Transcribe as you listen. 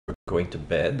going to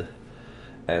bed,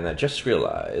 and I just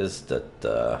realized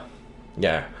that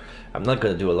yeah, I'm not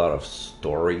gonna do a lot of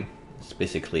story. It's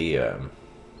basically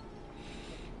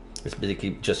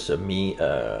just me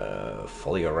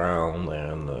fooling around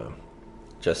and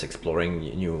just exploring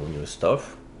new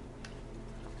stuff.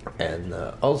 And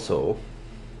also,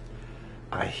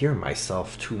 I hear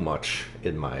myself too much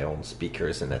in my own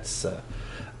speakers, and it's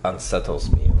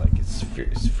unsettles me. Like it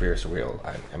feels real.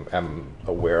 I'm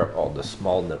aware of all the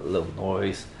small little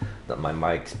noise that my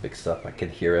mic picks up. I can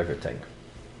hear everything.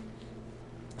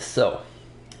 So,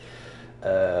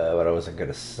 what was I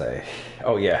gonna say?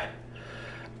 Oh yeah.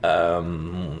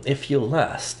 If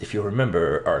you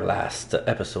remember our last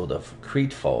episode of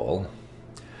GREEDFALL,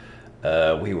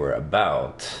 we were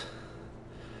about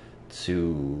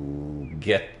to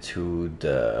get to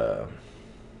the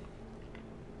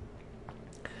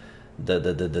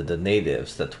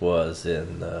natives that was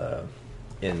in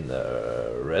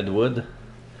Redwood,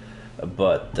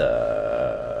 but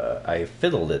I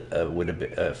fiddled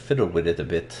with it a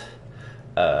bit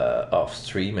off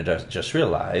stream, and I just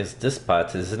realized this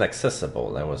part is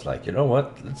inaccessible. I was like, you know what?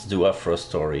 Let's do Afro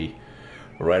story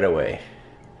right away.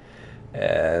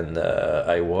 And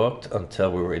I walked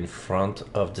until we were in front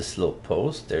of this little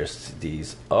post. There's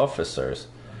these officers.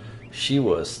 She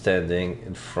was standing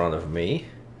in front of me.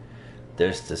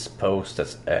 There's this post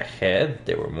that's ahead.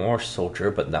 There were more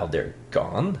soldiers, but now they're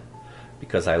gone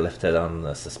because I left it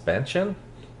on suspension.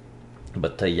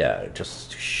 But yeah,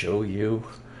 just to show you,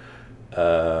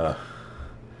 I'm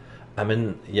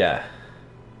in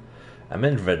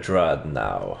Vedrad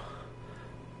now.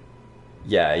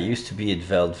 Yeah, I used to be at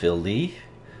Veldville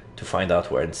to find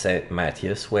out where St.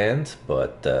 Matthias went,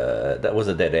 but that was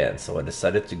a dead end, so I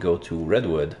decided to go to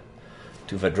Redwood,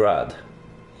 to Vedrad.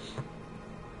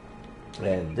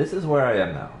 And this is where I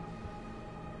am now.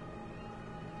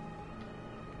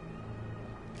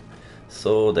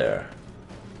 So there.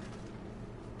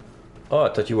 Oh, I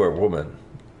thought you were a woman.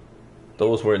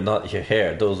 Those were not your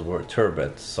hair, those were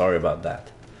turbans. Sorry about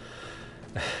that.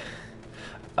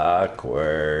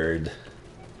 Awkward.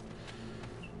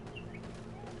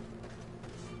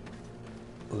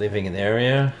 Living in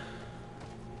area.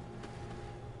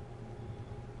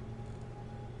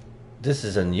 This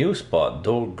is a new spot,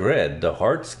 Dolgred, the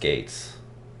hard skates.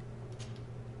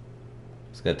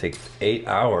 It's gonna take 8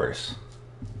 hours.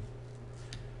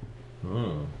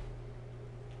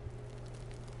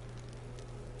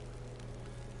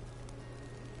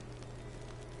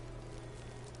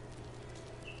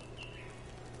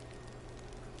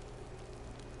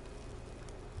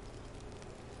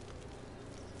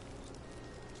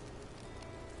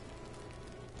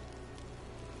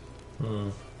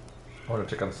 I want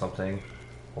to check on something.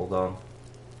 Hold on.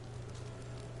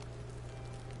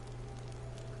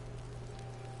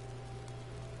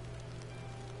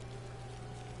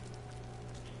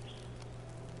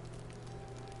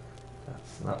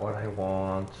 That's not what I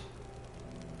want.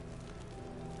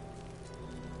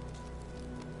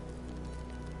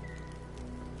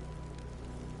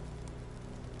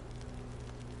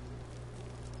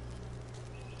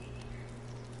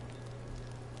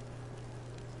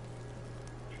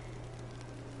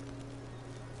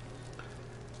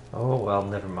 Oh, well,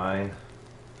 never mind.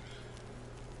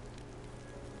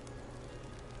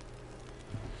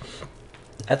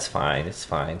 That's fine, it's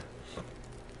fine.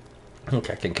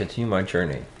 Okay, I can continue my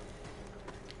journey.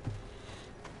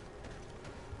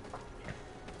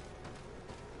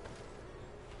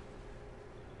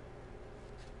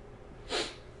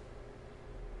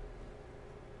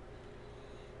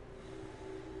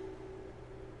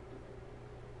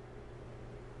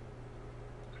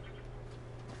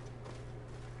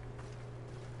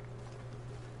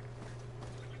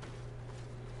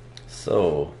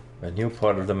 So, a new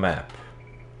part of the map.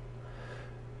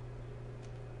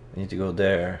 I need to go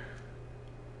there.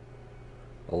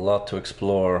 A lot to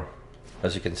explore,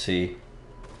 as you can see.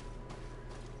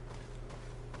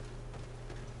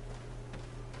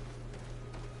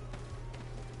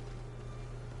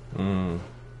 I'm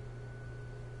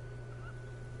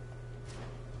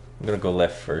gonna go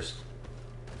left first.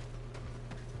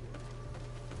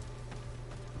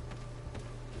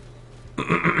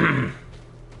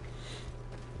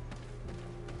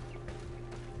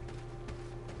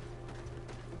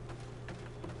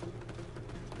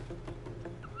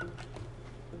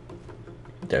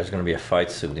 There's gonna be a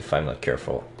fight soon if I'm not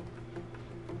careful.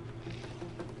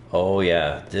 Oh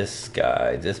yeah, this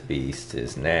guy, this beast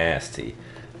is nasty.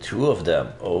 2 of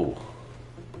them, oh.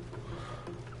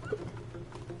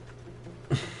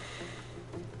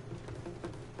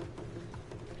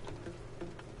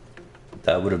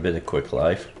 That would have been a quick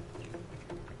life.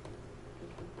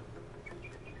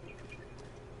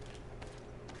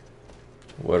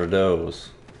 What are those?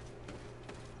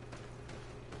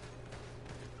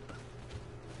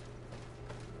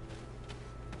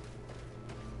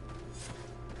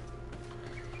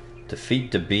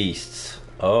 Defeat the beasts.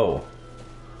 Oh.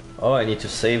 Oh, I need to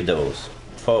save those.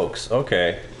 Folks,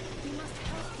 okay. We must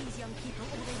help these young people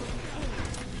or they will be killed.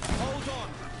 Hold on!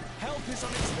 Help is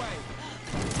on its way!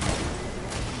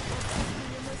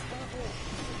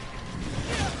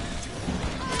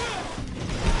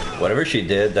 Whatever she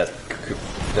did, that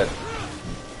done.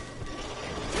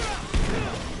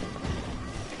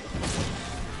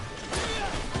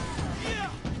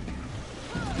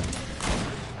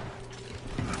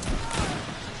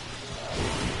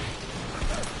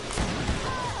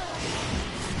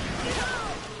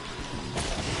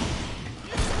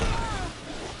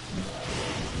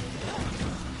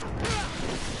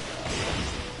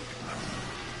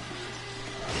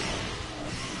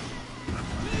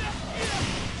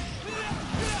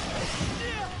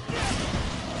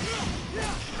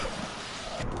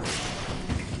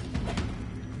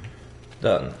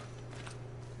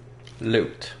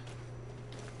 Loot.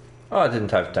 Oh, I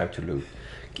didn't have time to loot.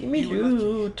 Give me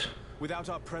loot. Without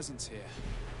our presence here.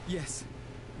 Yes.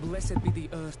 Blessed be the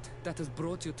earth that has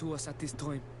brought you to us at this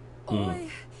time.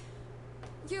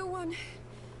 Ewan,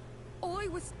 I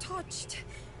was touched.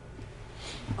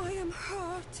 I am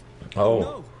hurt. Oh.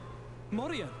 No!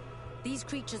 Morian! These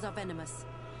creatures are venomous.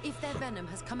 If their venom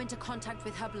has come into contact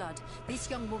with her blood, this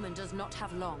young woman does not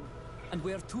have long. And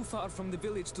we are too far from the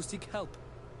village to seek help.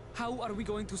 How are we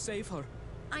going to save her?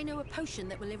 I know a potion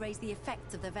that will erase the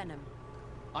effects of the venom.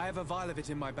 I have a vial of it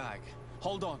in my bag.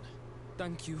 Hold on.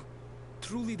 Thank you.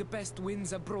 Truly the best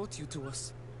winds have brought you to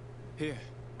us. Here,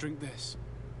 drink this.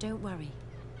 Don't worry.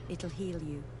 It'll heal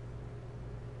you.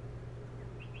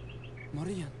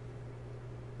 Morian,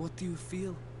 what do you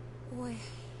feel?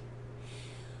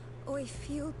 I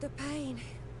feel the pain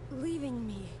leaving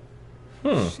me.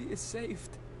 She is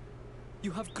saved.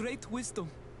 You have great wisdom.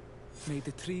 May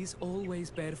the trees always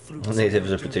bear fruit. Native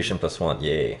reputation +1,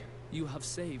 yay. You have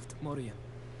saved Morian.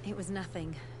 It was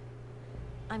nothing.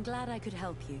 I'm glad I could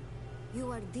help you.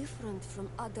 You are different from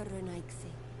other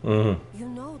Renaixi. You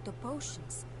know the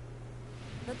potions.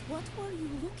 But what were you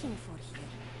looking for here?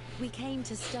 We came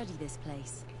to study this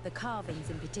place, the carvings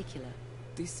in particular.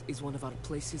 This is one of our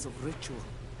places of ritual.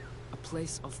 A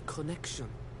place of connection.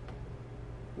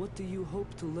 What do you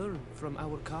hope to learn from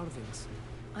our carvings?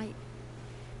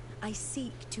 I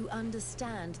seek to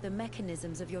understand the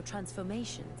mechanisms of your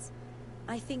transformations.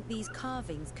 I think these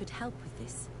carvings could help with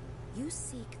this. You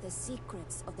seek the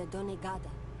secrets of the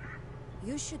Donegada.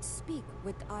 You should speak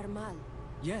with Armal.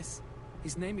 Yes,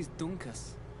 his name is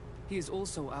Dunkas. He is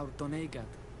also our Donegad,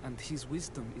 and his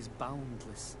wisdom is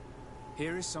boundless.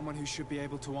 Here is someone who should be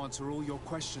able to answer all your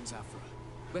questions, Afra.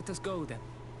 Let us go then.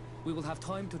 We will have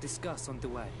time to discuss on the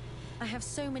way. I have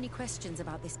so many questions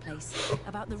about this place,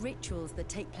 about the rituals that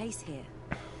take place here.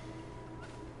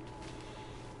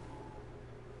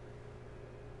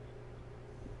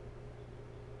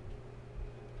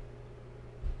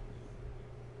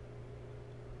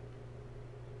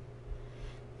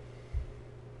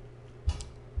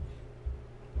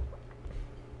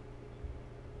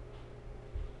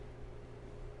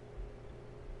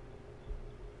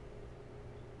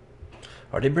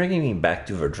 Are they bringing me back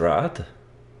to Verdrad?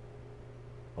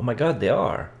 Oh my god, they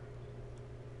are.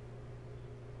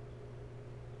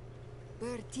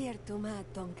 Bertir to mad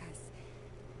Donkas.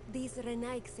 These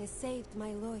Renaixes saved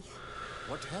my life.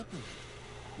 What happened?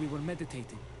 We were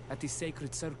meditating at the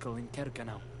sacred circle in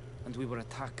Kerganau, and we were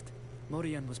attacked.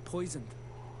 Morian was poisoned,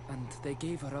 and they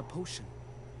gave her a potion.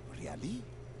 Really?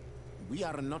 We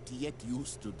are not yet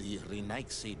used to the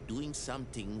Renaixes doing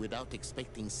something without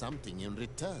expecting something in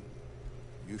return.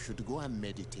 You should go and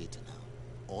meditate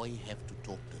now. I have to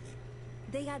talk to them.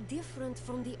 They are different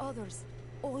from the others.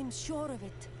 Oh, I'm sure of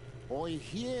it. I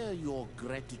hear your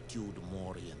gratitude,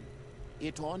 Morian.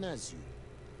 It honors you.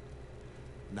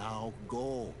 Now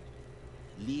go.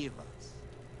 Leave us.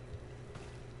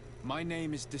 My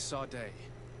name is Desardet.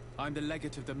 I'm the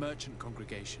legate of the merchant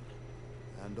congregation.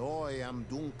 And I am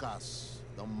Dunkas,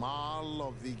 the Marl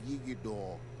of the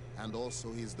Yigidor, and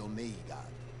also his Donegad.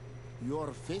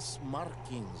 Your face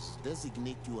markings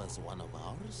designate you as one of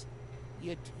ours,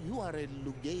 yet you are a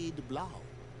Lugaid Blau.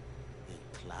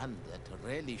 A clan that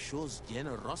rarely shows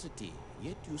generosity,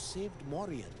 yet you saved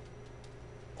Morian.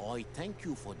 I thank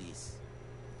you for this.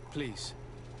 Please,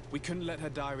 we couldn't let her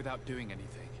die without doing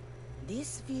anything.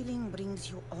 This feeling brings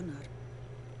you honor.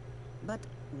 But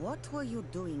what were you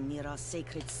doing near our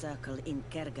sacred circle in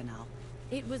Kerganau?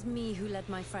 It was me who led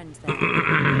my friends there.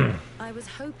 I was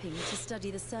hoping to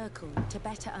study the circle to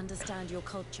better understand your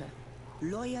culture.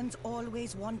 Lions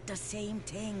always want the same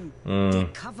thing. They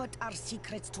covet our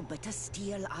secrets to better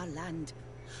steal our land,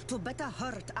 to better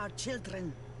hurt our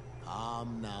children.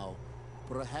 Now.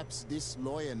 Perhaps this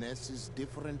lioness is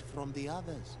different from the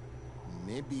others.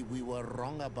 Maybe we were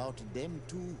wrong about them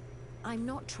too. I'm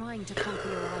not trying to conquer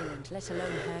your island, let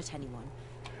alone hurt anyone.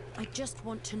 I just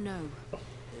want to know.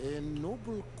 A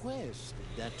noble quest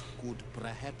that could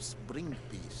perhaps bring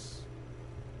peace,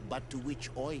 but to which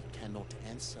I cannot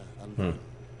answer alone.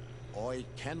 I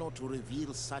cannot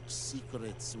reveal such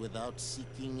secrets without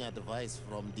seeking advice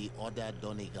from the Order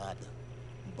Donegada.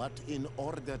 But in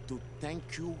order to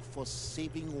thank you for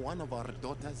saving one of our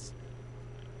daughters,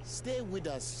 stay with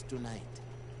us tonight.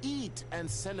 Eat and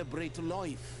celebrate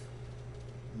life.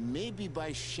 Maybe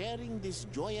by sharing this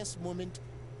joyous moment,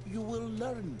 you will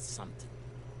learn something.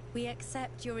 We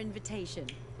accept your invitation.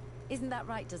 Isn't that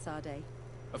right, Desade?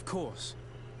 Of course.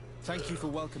 Thank you for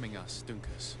welcoming us,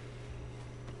 Dunkas.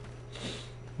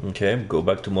 Okay, go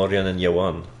back to Morian and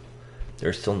Yawan.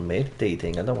 They're still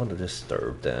meditating. I don't want to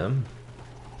disturb them.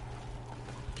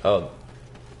 Oh,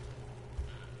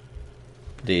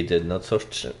 they did not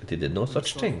such. They did no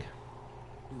such thing.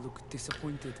 You look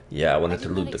disappointed. Yeah, I wanted I to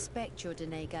did loot not the expect your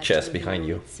Denegad chest to behind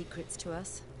reveal you. its secrets to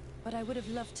us, but I would have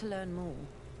loved to learn more.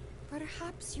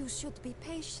 Perhaps you should be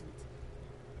patient.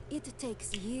 It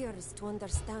takes years to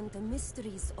understand the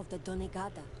mysteries of the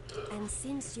Donegada, and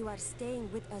since you are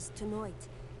staying with us tonight,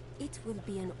 it will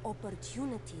be an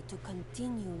opportunity to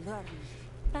continue learning.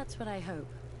 That's what I hope.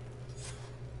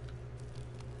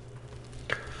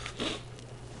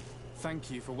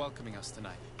 Thank you for welcoming us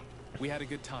tonight. We had a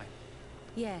good time.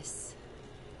 Yes.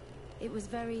 It was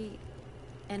very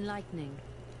enlightening.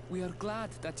 We are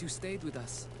glad that you stayed with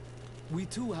us. We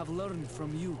too have learned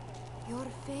from you. Your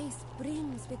face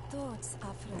brims with thoughts,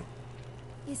 Afra.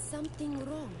 Is something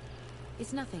wrong?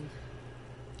 It's nothing.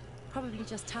 Probably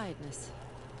just tiredness.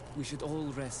 We should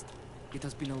all rest. It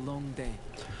has been a long day.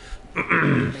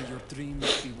 May your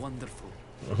dreams be wonderful.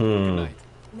 Good night.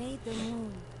 May the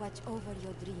moon watch over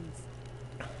your dreams.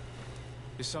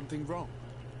 Is something wrong?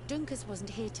 Dunkas wasn't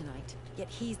here tonight, yet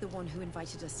he's the one who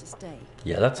invited us to stay.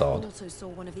 Yeah, that's I odd. also saw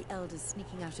one of the elders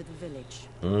sneaking out of the village.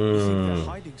 You think they're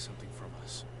hiding something from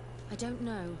us? I don't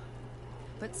know.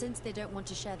 But since they don't want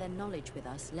to share their knowledge with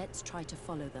us, let's try to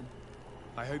follow them.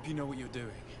 I hope you know what you're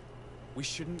doing. We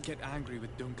shouldn't get angry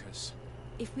with Dunkas.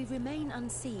 If we remain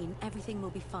unseen, everything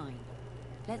will be fine.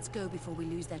 Let's go before we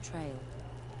lose their trail.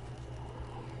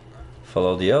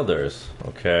 Follow the elders.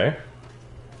 Okay.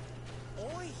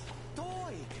 Oi,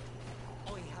 toy! I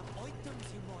have items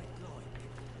you might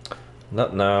like.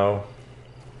 Not now.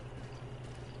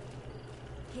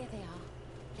 Here they are.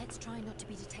 Let's try not to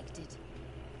be detected.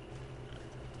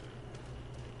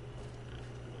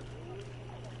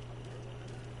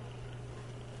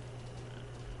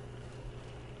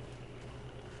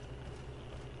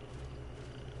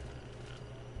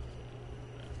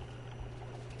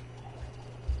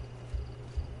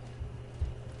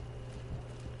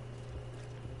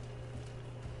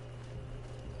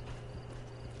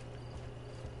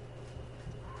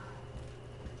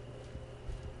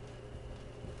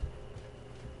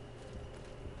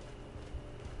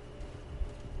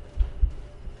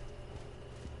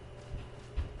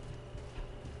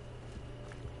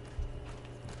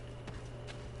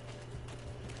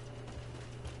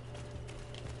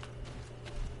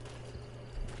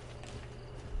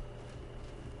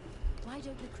 Why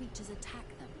don't the creatures attack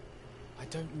them? I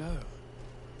don't know.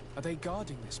 Are they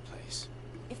guarding this place?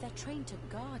 If they're trained to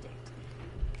guard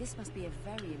it, this must be a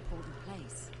very important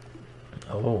place.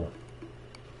 Oh.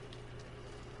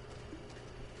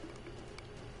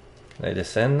 Can I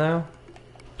descend now?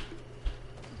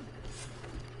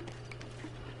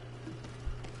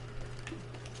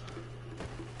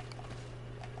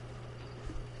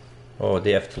 Oh,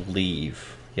 they have to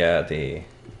leave. Yeah, they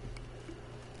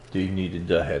needed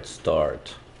a head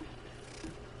start.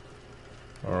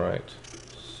 Alright.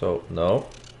 So, no.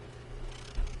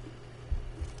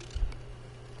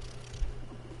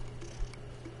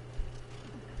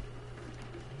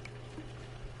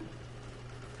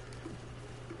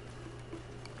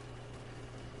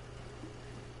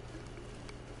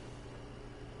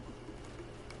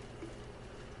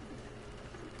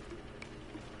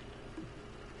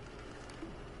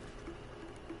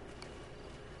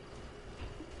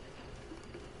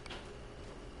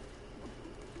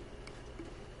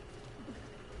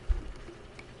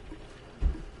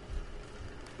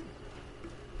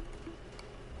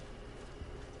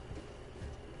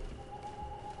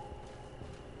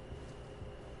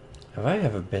 Have I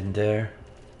ever been there?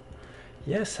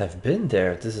 Yes, I've been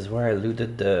there. This is where I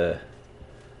looted the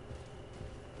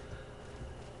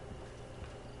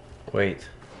Wait.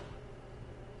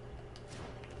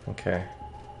 Okay.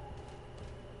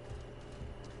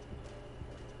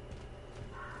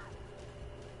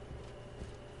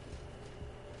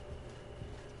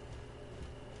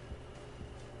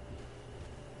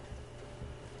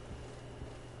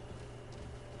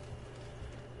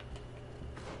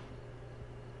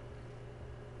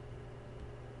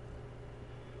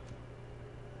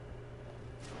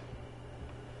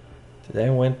 Did I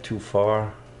went too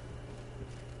far?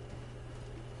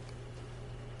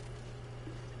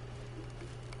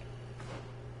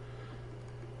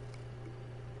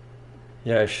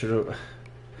 Yeah, I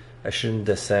shouldn't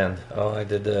descend. Oh, I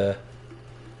did a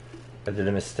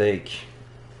mistake.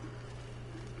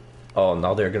 Oh,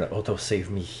 now they're gonna auto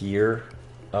save me here.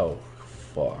 Oh,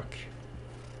 fuck.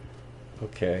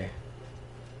 Okay.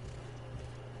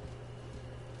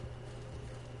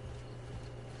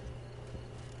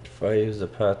 If I use the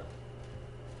path.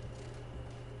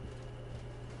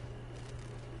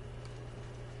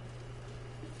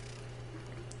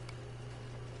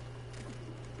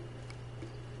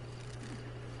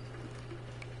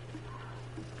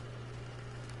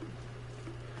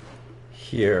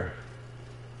 Here.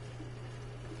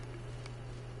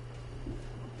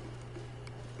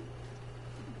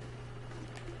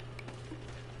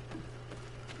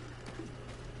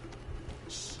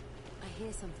 Shh. I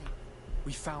hear something.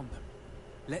 We found them.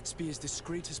 Let's be as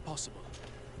discreet as possible.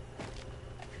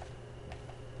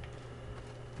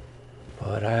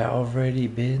 But I already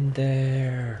been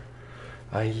there.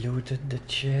 I looted the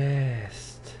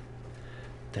chest.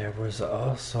 There was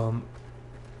awesome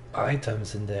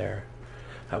items in there.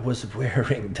 I was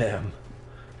wearing them.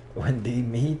 When they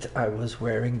meet, I was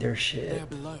wearing their shit. They're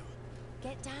below.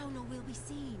 Get down or we'll be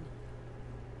seen.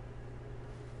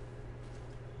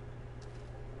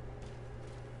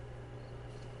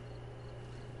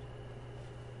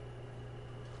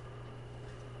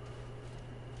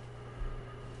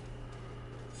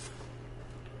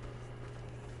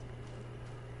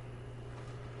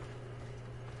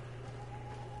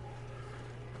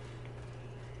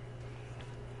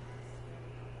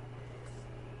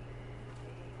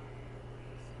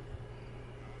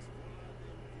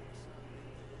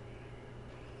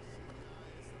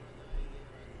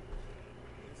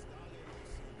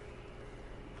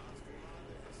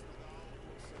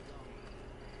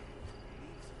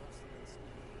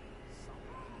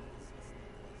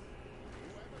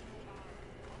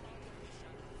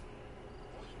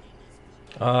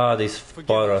 Ah, they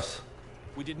spot us.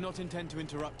 We did not intend to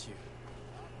interrupt you.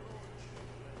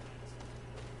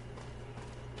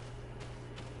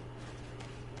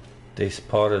 They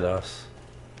spotted us.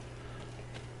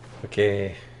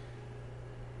 Okay.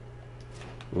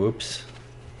 Whoops.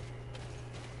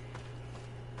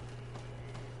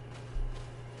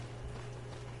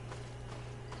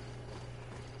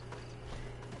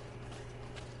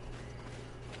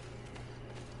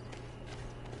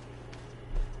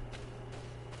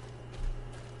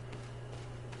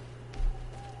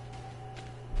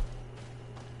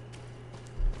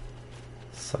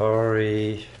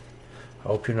 Sorry.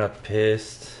 Hope you're not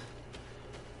pissed.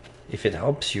 If it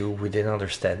helps you, we didn't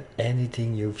understand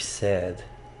anything you've said.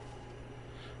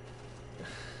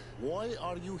 Why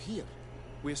are you here?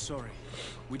 We're sorry.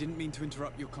 We didn't mean to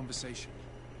interrupt your conversation.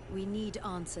 We need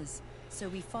answers, so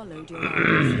we followed your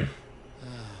orders.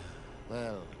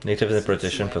 Well, Native since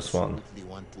interpretation you plus one. absolutely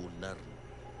want to learn,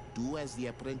 do as the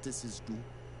apprentices do.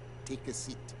 Take a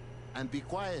seat and be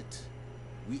quiet.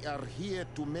 We are here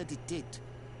to meditate,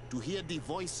 to hear the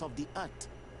voice of the earth,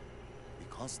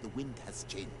 because the wind has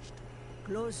changed.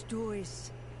 Close to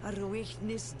us,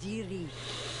 Arwechnis Diri.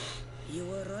 You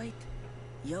were right.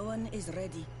 Johan is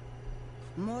ready.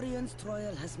 Morian's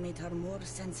trial has made her more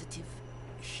sensitive.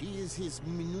 She is his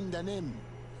Minundanem,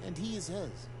 and he is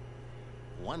hers.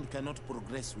 One cannot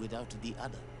progress without the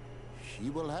other. She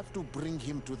will have to bring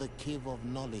him to the Cave of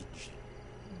Knowledge.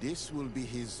 This will be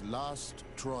his last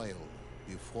trial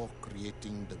before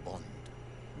creating the bond.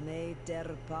 May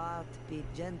their path be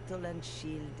gentle and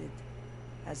shielded.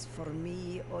 As for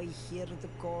me, I hear the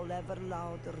call ever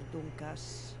louder,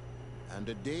 Dunkas. And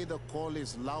the day the call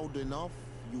is loud enough,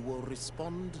 you will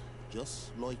respond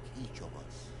just like each of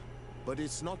us. But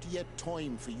it's not yet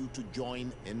time for you to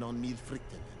join in on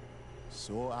Milfrichten.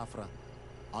 So, Afra,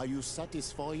 are you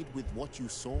satisfied with what you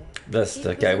saw? That's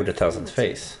the guy with the 1000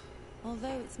 face.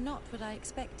 Although it's not what I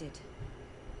expected.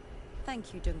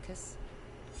 Thank you, Dunkus.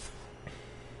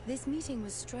 This meeting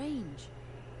was strange.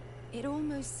 It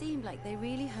almost seemed like they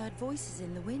really heard voices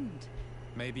in the wind.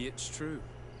 Maybe it's true.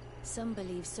 Some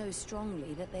believe so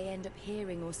strongly that they end up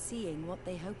hearing or seeing what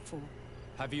they hope for.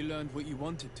 Have you learned what you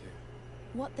wanted to?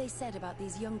 What they said about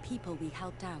these young people we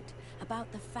helped out,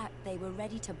 about the fact they were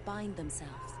ready to bind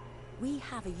themselves. We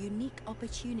have a unique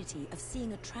opportunity of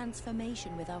seeing a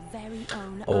transformation with our very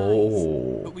own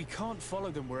eyes. But we can't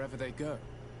follow them wherever they go.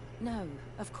 No,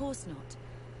 of course not.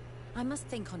 I must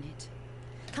think on it.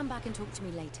 Come back and talk to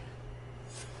me later.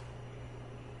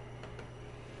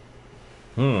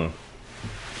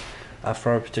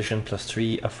 Afro repetition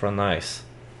 +3, Afro nice.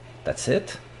 That's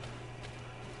it?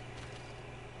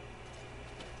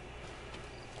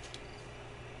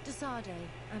 Desade,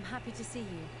 I'm happy to see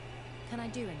you. Can I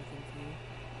do anything for you?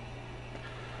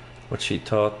 What she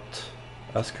thought.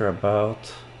 Ask her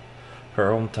about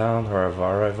her hometown, her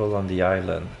arrival on the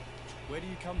island. Where do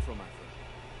you come from, Afro?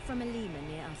 From Alima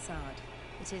near Al-Sad.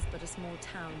 It is but a small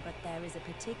town, but there is a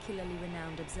particularly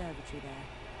renowned observatory there.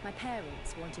 My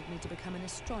parents wanted me to become an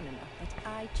astronomer, but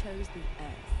I chose the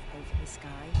Earth over the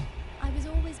sky. I was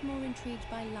always more intrigued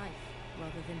by life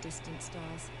rather than distant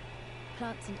stars.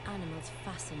 Plants and animals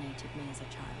fascinated me as a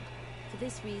child. For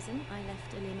this reason, I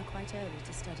left Alima quite early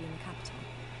to study in the capital,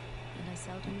 and I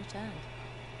seldom returned.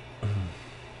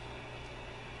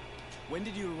 When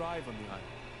did you arrive on the island?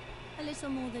 A little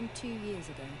more than 2 years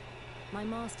ago. My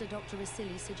master, Dr.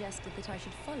 Vasily, suggested that I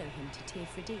should follow him to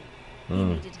Tirfredi. He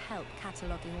needed help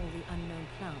cataloguing all the unknown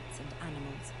plants and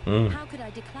animals. How could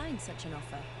I decline such an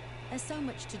offer? There's so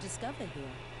much to discover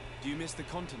here. Do you miss the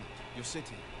continent, your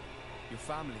city, your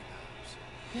family, perhaps?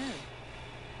 No.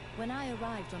 When I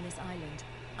arrived on this island,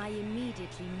 I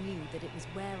immediately knew that it was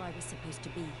where I was supposed to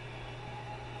be.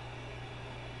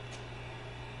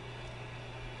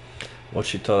 What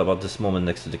she thought about this moment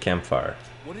next to the campfire.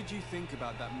 What did you think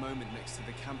about that moment next to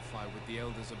the campfire with the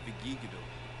elders of Vigigido?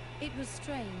 It was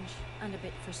strange and a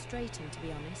bit frustrating, to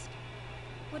be honest.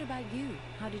 What about you?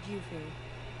 How did you feel?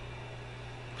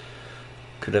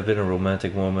 Could have been a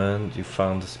romantic moment. You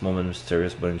found this moment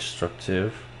mysterious but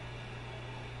instructive.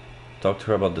 Talk to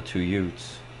her about the 2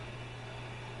 youths.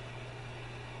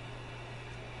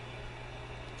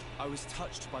 I was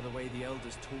touched by the way the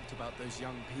elders talked about those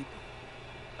young people,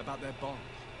 about their bond.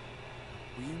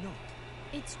 Were you not?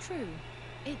 It's true.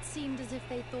 It seemed as if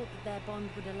they thought that their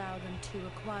bond would allow them to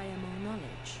acquire more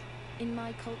knowledge. In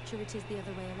my culture, it is the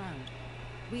other way around.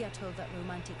 We are told that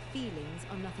romantic feelings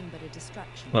are nothing but a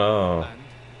distraction. Oh. And,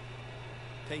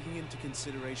 taking into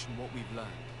consideration what we've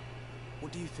learned,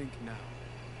 what do you think now?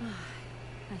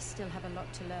 I still have a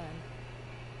lot to learn.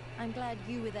 I'm glad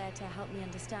you were there to help me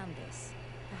understand this.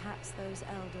 Perhaps those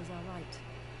elders are right.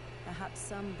 Perhaps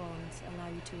some bonds allow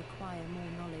you to acquire more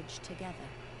knowledge together.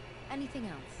 Anything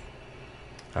else?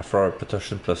 Afro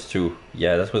repetition +2.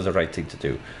 Yeah, that was the right thing to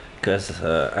do. Because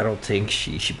I don't think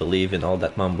she believed in all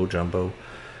that mumbo jumbo.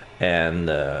 And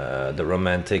the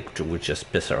romantic would just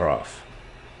piss her off.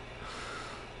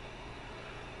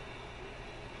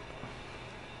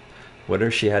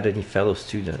 Whether she had any fellow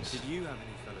students. Did you have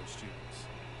any fellow students?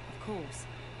 Of course.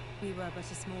 We were but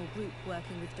a small group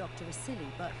working with Dr.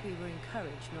 Vasily, but we were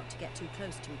encouraged not to get too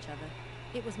close to each other.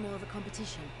 It was more of a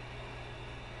competition.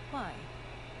 Why?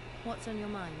 What's on your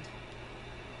mind?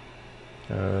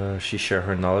 She shared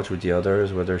her knowledge with the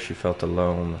others, whether she felt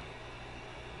alone.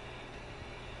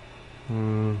 I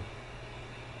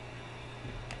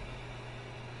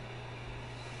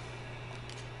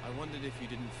wondered if you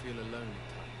didn't feel alone at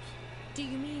times. Do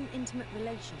you mean intimate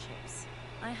relationships?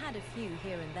 I had a few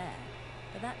here and there,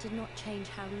 but that did not change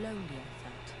how lonely I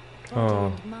felt.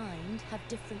 Body and mind have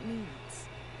different needs,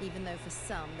 even though for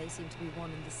some they seem to be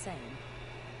one and the same.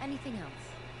 Anything else?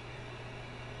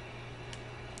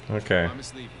 Okay. I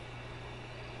must leave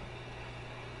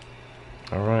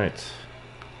you. Alright.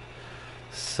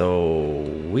 So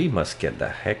we must get the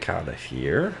heck out of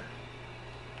here.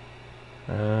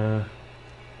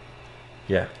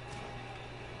 Yeah.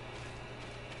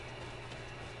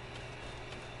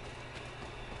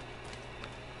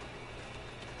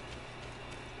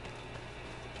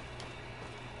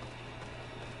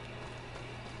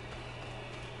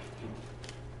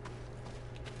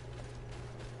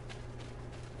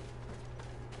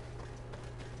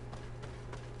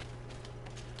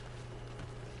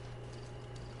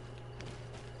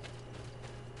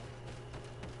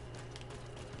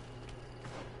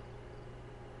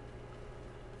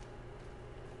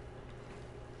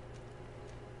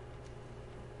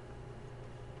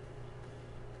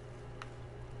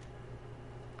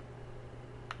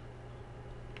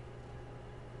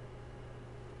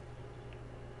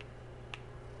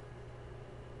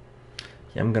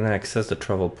 Yeah, I'm gonna access the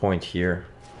travel point here.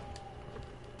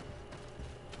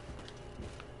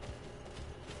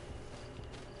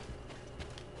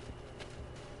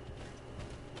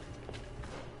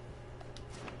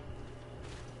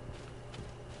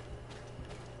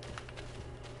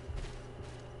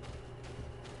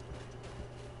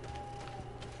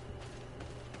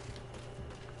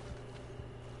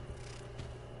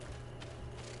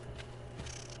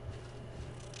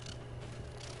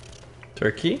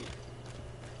 Turkey?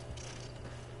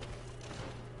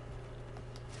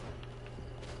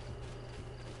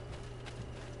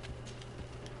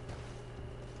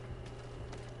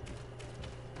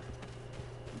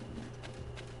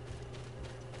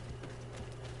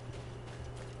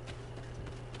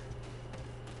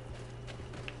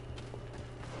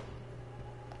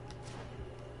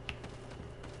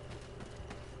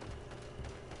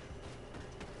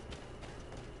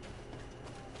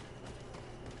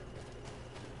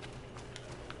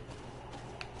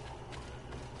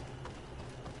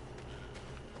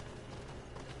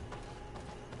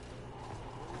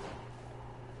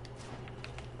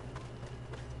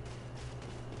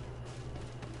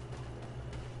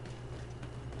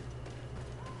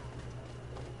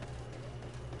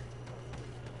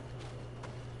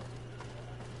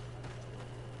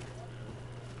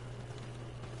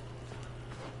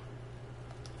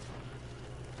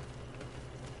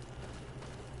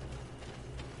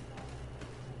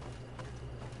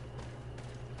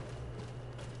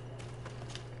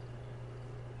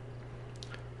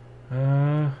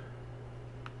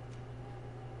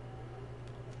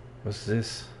 What's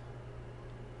this?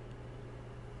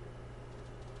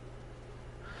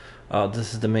 Oh,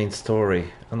 this is the main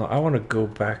story. Oh, no, I want to go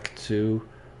back to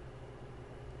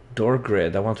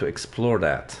Dorgrid. I want to explore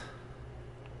that.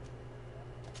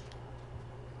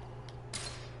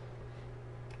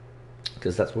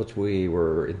 Because that's what we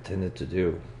were intended to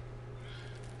do.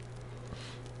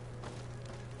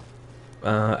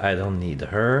 I don't need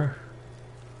her.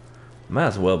 Might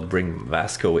as well bring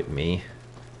Vasco with me.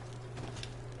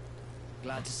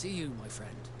 Glad to see you, my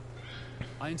friend.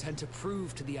 I intend to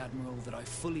prove to the Admiral that I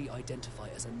fully identify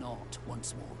as a Knot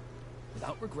once more.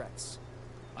 Without regrets,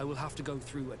 I will have to go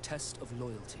through a test of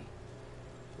loyalty.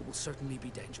 It will certainly be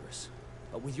dangerous,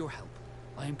 but with your help,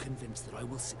 I am convinced that I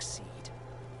will succeed.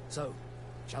 So,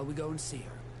 shall we go and see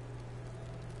her?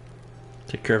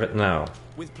 Take care of it now.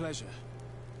 With pleasure.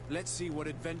 Let's see what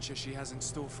adventure she has in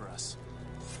store for us.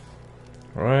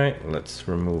 Alright, let's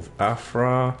remove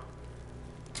Afra.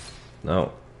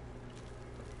 No.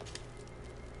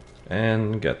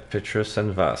 And get Petrus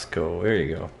and Vasco. There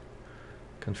you go.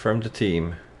 Confirm the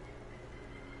team.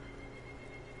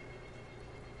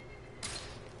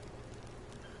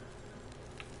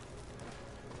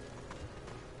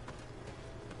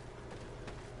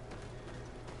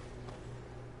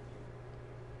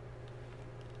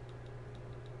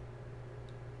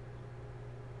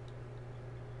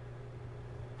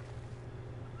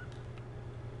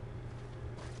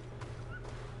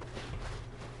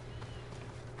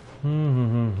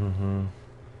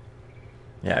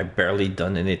 Yeah, I barely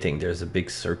done anything. There's a big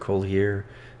circle here,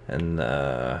 and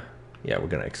yeah, we're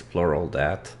gonna explore all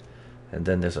that. And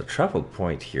then there's a travel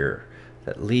point here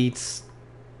that leads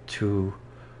to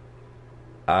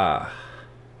that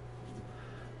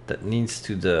leads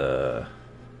to the.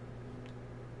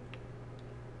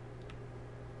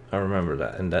 I remember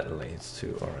that, and that leads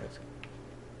to all right.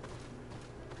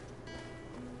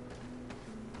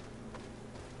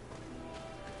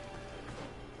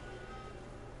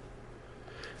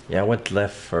 Yeah, I went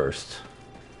left first.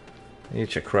 I need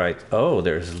to check right. Oh,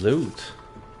 there's loot.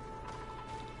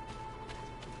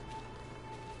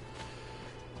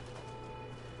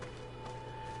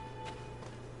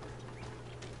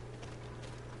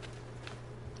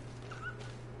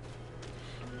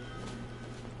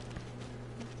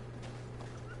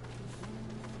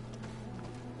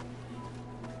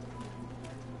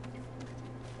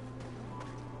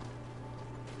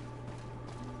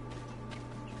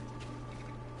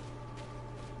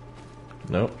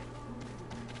 Nope.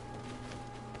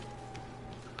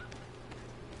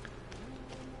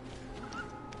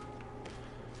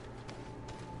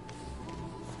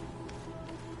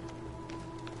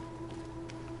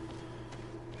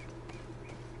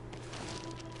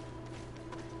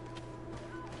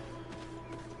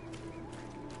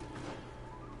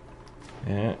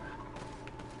 Yeah.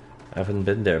 I haven't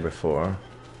been there before.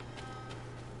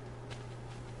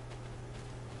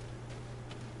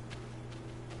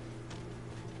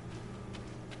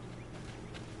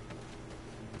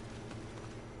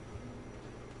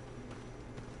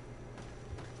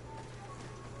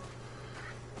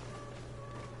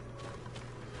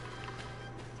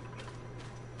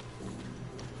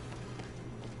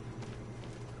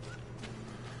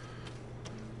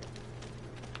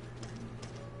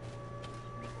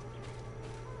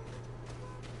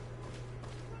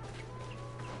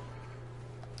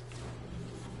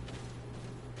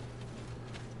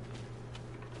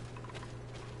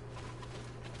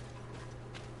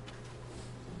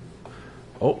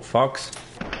 Oh, fox.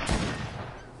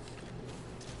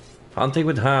 Hunting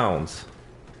with hounds.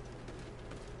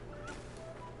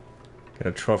 Got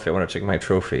a trophy. I want to check my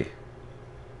trophy.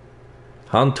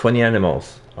 Hunt 20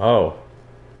 animals. Oh.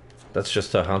 That's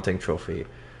just a hunting trophy.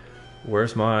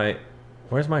 Where's my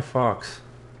fox?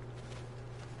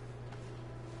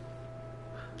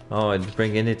 Oh, I didn't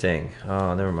bring anything.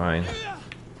 Oh, never mind.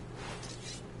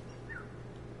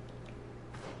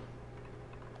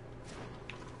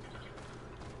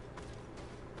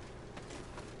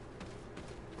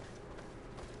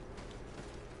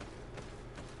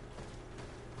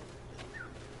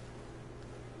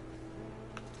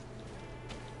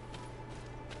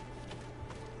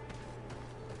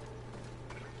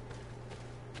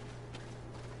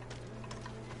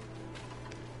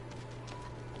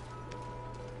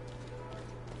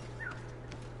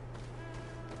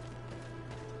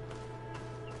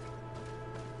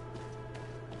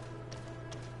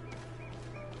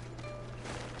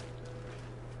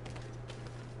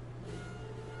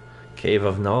 Cave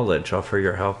of Knowledge. Offer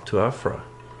your help to Afra.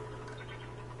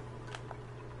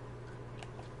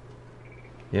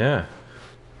 Yeah.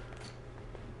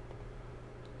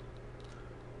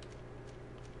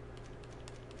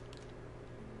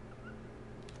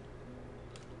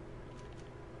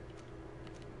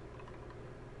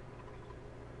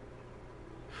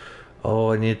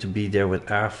 Oh, I need to be there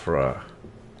with Afra.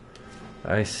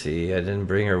 I see. I didn't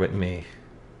bring her with me.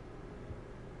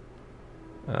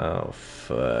 Oh,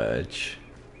 fudge.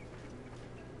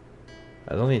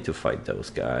 I don't need to fight those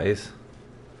guys.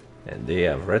 And they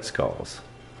have red skulls.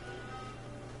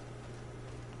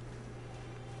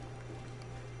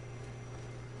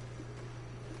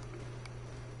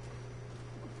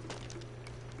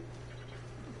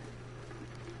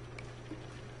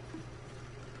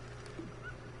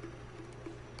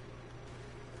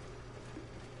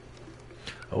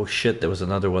 Oh shit, there was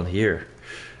another one here.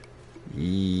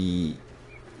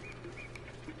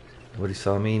 Nobody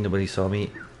saw me, nobody saw me.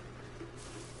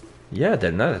 Yeah,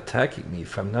 they're not attacking me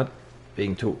if I'm not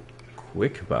being too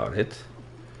quick about it.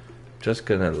 Just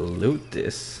gonna loot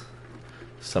this.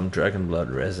 Some dragon blood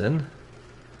resin.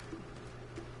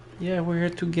 Yeah, we're here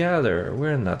to gather.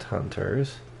 We're not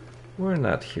hunters. We're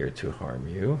not here to harm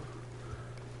you.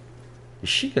 Is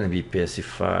she gonna be pissed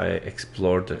if I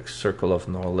explore the circle of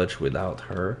knowledge without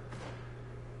her?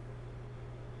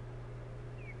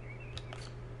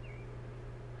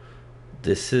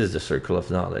 This is the circle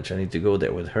of knowledge. I need to go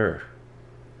there with her.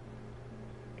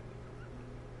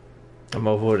 I'm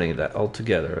avoiding that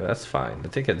altogether. That's fine. I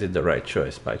think I did the right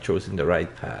choice by choosing the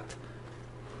right path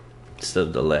instead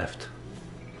of the left.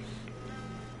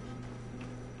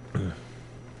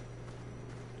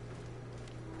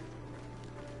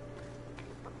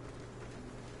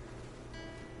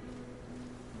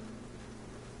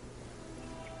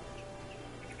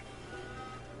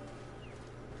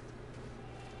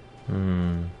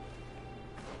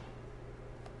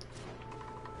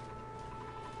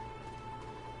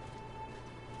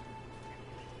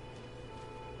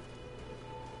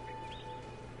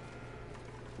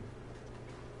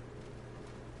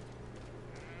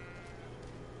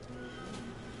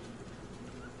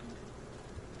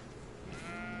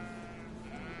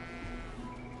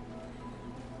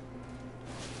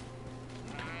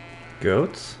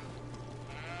 Goats?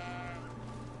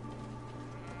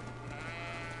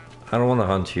 I don't want to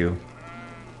hunt you.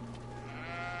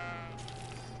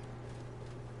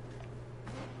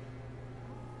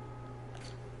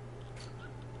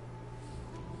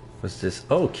 What's this?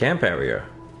 Oh, camp area.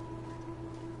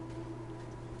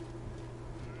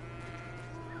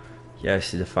 Yeah, I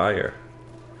see the fire.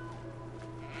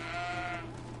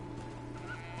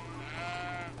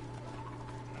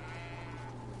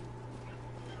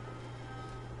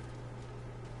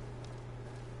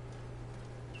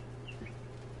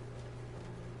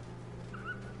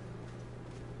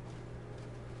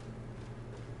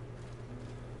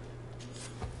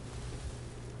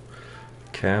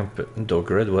 Camp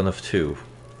Dogred, 1 of 2.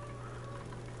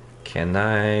 Can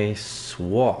I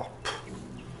swap?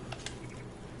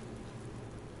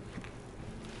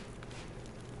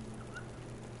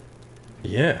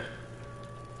 Yeah.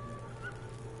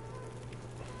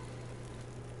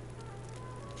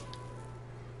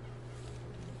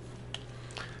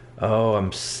 Oh,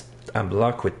 I'm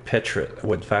blocked with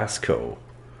Vasco.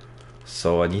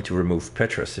 So I need to remove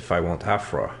Petrus if I want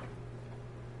Afra.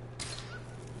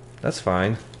 That's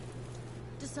fine.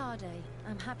 Desade,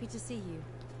 I'm happy to see you.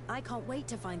 I can't wait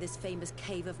to find this famous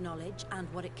cave of knowledge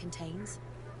and what it contains.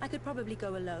 I could probably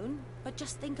go alone, but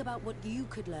just think about what you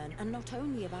could learn, and not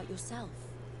only about yourself.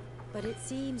 But it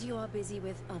seems you are busy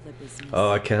with other business.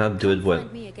 Oh, I cannot do it when...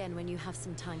 Find me again when you have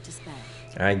some time to spare.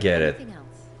 I get it. Anything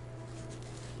else?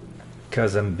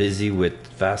 Because I'm busy with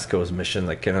Vasco's mission,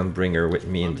 I cannot bring her with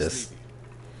me in this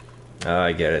Ah,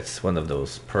 I get it. It's one of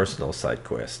those personal side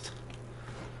quests.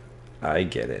 I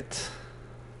get it.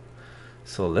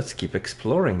 So let's keep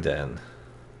exploring then.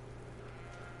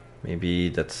 Maybe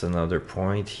that's another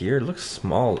point here. It looks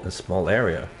small, a small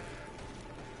area.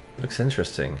 Looks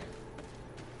interesting.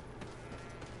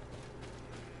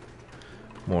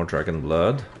 More dragon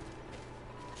blood.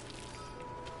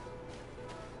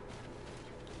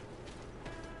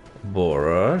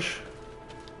 Borage.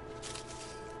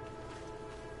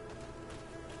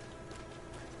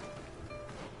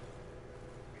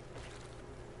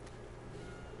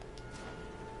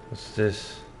 What's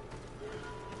this?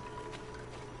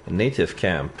 A native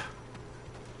camp.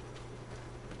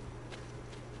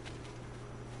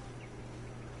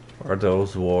 Are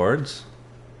those wards?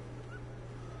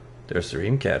 There's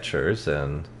dream catchers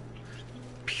and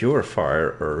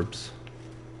purifier herbs.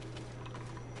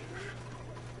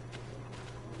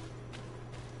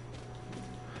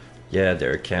 Yeah,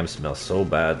 their camp smells so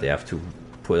bad they have to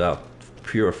put out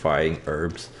purifying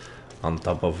herbs on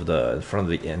top of the in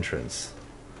front of the entrance.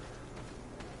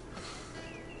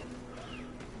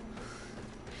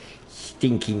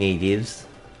 Stinky natives.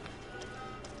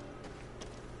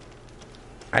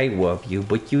 I love you,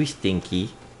 but you stinky.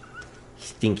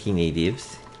 Stinky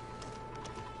natives.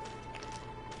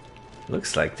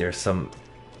 Looks like there's some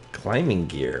climbing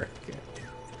gear.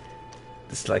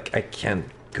 It's like I can't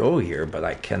go here, but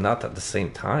I cannot at the same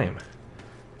time.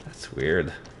 That's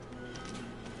weird.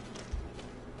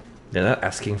 They're not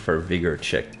asking for a vigor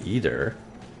check either.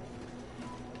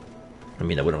 I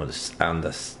mean, I wouldn't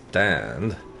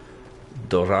understand.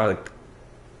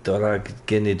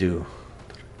 Doragenidu.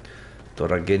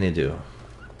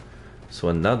 So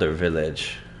another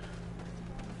village.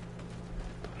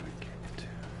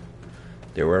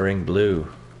 They're wearing blue.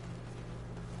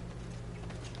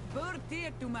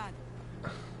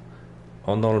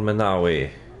 Honor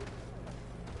Menawi.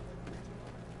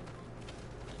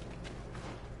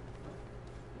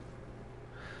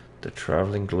 The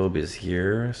traveling globe is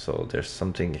here, so there's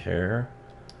something here.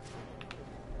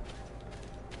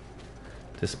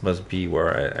 This must be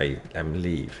where I am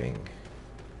leaving.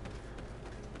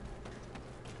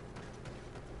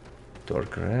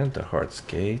 Dorgrand, the Heart's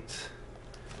Gate.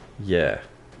 Yeah.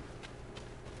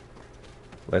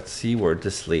 Let's see where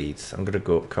this leads. I'm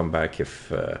gonna come back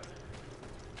if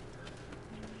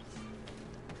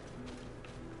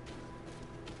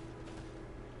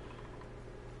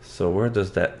so where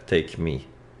does that take me?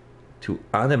 To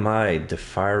Animai, the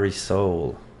Fiery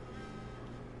Soul.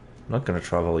 I'm not gonna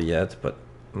travel yet, but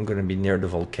I'm gonna be near the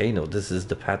volcano. This is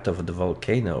the path of the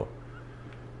volcano.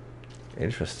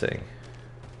 Interesting.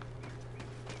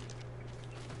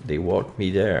 They walked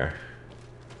me there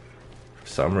for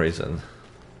some reason.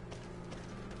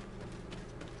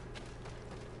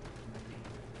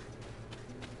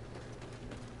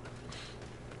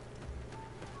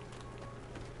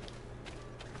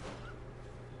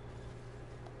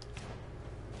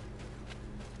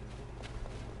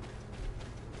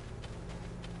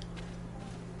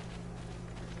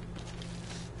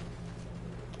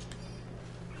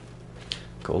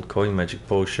 Gold coin, magic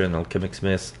potion, alchemic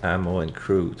smith, ammo, and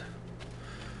crude.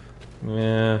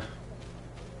 Yeah.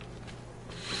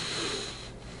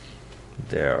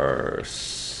 There are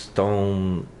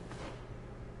stone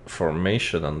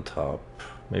formation on top.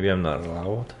 Maybe I'm not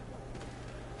allowed.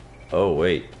 Oh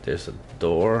wait, there's a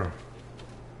door.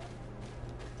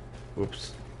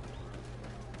 Oops.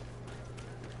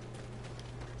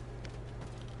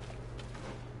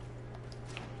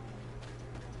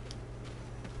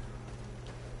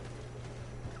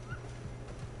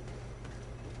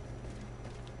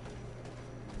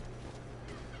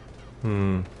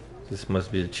 This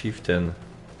must be the chieftain.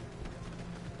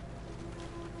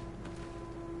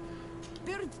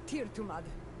 Bird Tirtumad,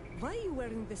 why are you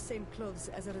wearing the same clothes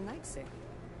as Renaigse?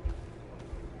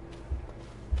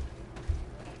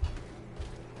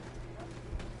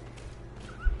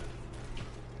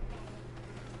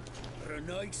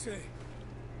 Renaigse?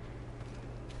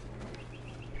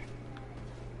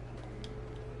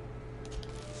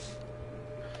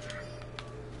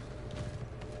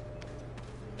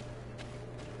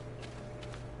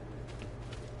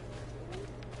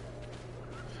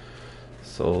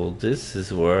 So this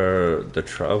is where the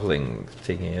traveling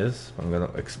thing is. I'm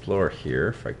gonna explore here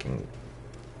if I can.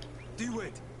 Do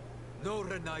it! No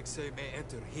Renaigse may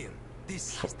enter here.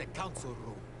 This is the council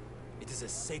room. It is a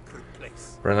sacred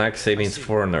place. Renaigse means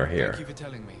foreigner here. Thank you for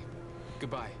telling me.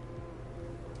 Goodbye.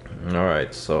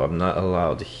 Alright, so I'm not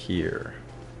allowed here.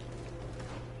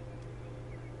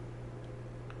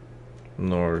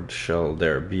 Nor shall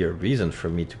there be a reason for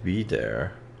me to be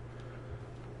there.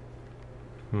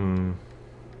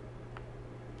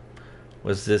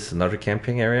 Was this another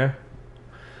camping area?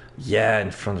 Yeah,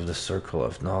 in front of the Circle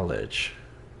of Knowledge.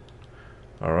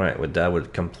 Alright, with that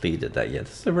would completed that. Yeah,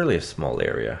 this is really a small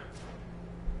area.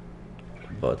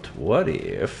 But what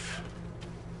if...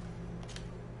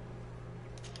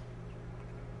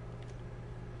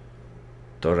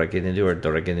 Doragenadu or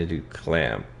Doragenadu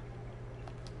clamp?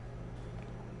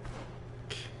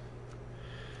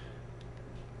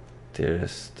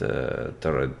 There's the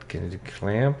Doragenadu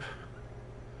clamp.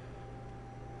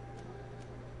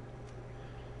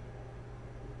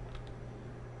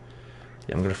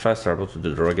 Yeah, I'm gonna fast travel to the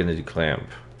Doragenadu clamp.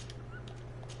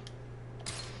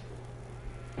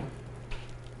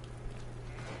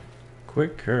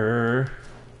 Quicker.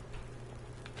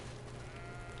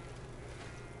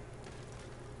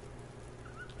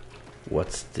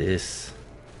 What's this?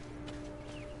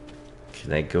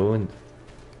 Can I go in?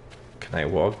 Can I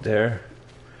walk there?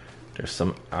 There's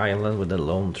some island with a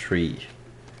lone tree.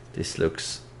 This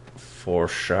looks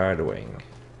foreshadowing.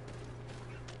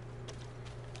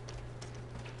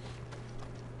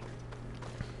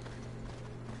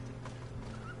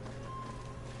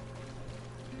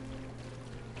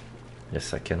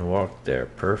 Yes, I can walk there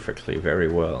perfectly, very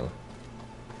well.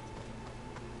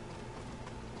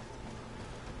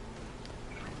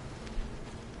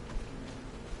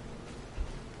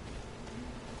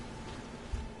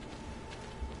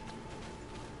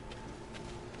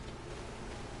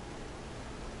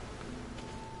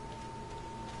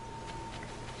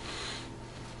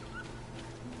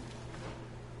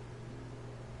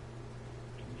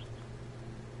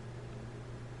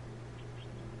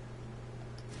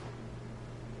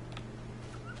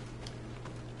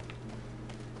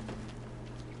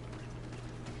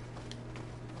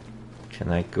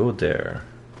 Can I go there?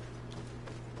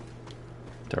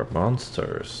 They're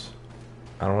monsters.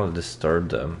 I don't want to disturb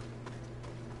them.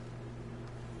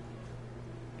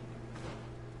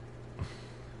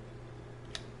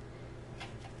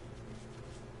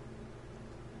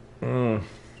 I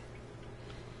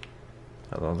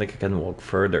don't think I can walk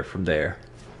further from there.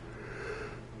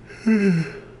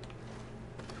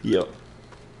 Yep.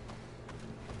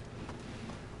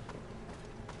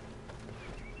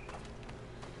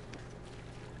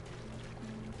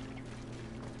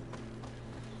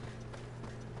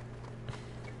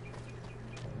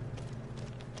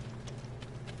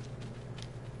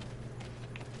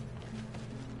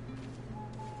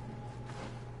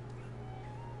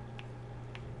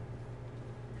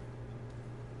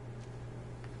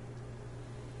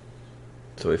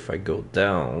 So if I go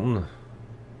down,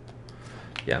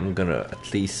 yeah, I'm gonna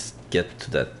at least get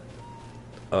to that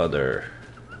other.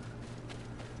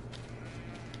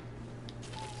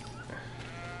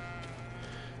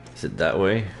 Is it that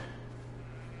way?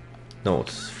 No,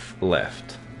 it's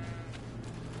left.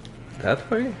 That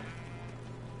way?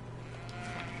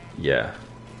 Yeah.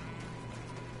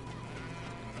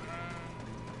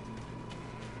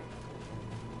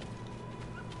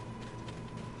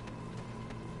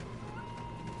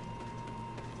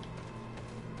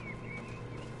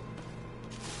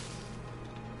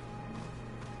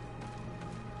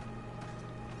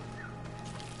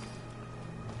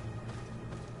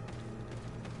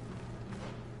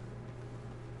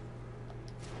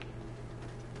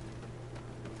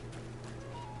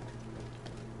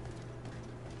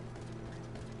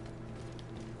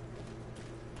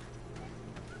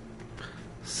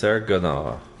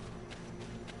 Sergana.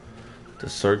 The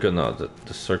Sergana,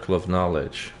 the Circle of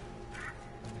Knowledge.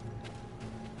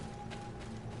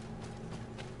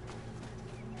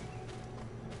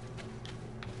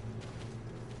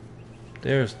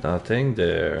 There's nothing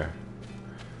there.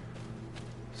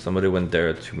 Somebody went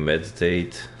there to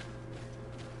meditate.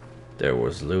 There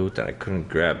was loot and I couldn't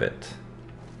grab it.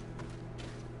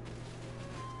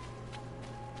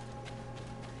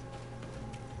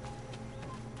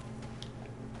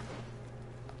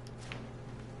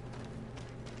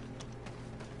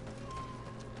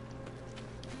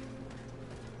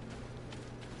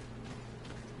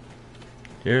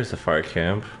 Here's the fire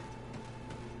camp.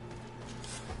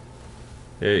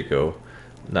 There you go.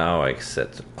 Now I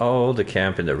set all the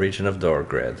camp in the region of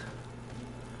Dorgred.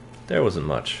 There wasn't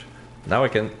much. Now I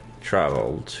can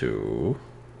travel to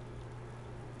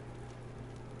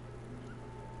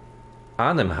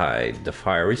Arnhemhide, the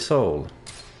Fiery Soul.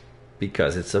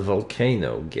 Because it's a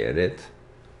volcano, get it?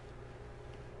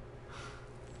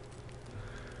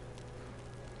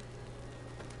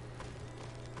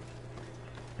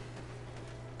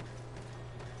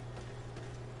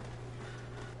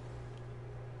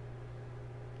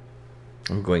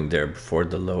 I'm going there before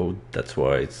the load, that's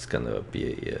why it's gonna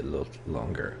be a little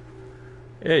longer.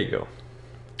 There you go.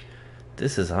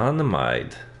 This is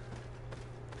Arnhemhide.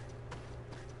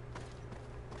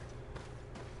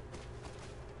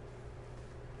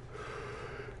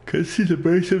 Can see the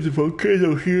base of the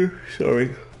volcano here.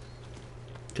 Sorry.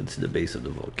 Can see the base of the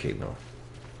volcano.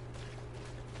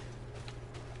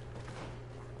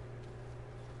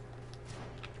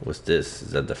 What's this?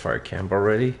 Is that the fire camp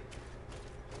already?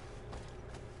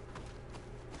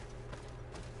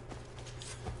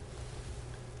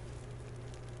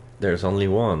 There's only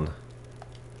one.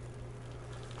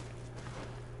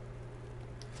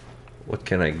 What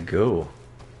can I go?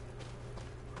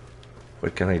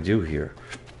 What can I do here?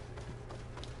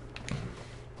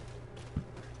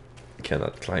 I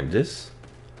cannot climb this.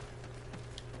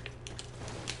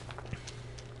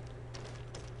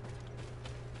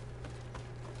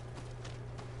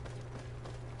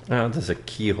 Ah, there's a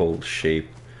keyhole shape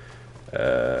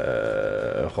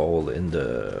hole in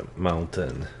the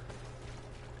mountain.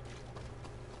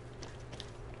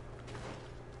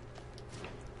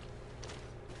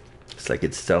 It's like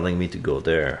it's telling me to go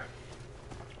there.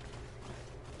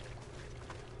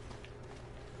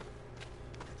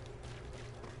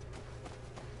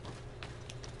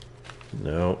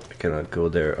 No, I cannot go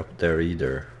there up there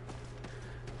either.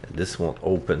 And this won't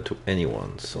open to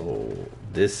anyone, so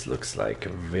this looks like a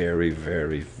very,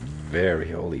 very,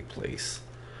 very holy place.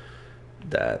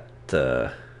 That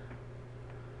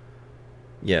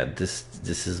yeah,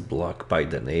 this is blocked by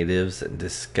the natives, and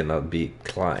this cannot be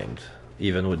climbed,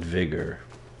 even with vigor.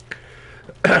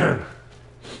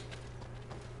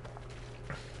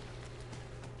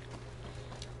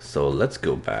 So let's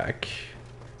go back.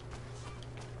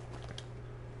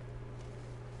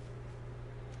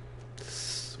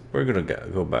 We're gonna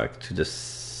go back to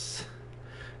this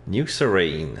new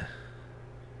Serene.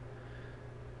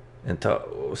 And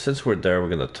since we're there, we're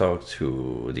gonna talk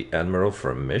to the Admiral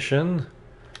for a mission,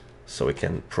 so we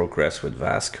can progress with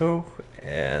Vasco,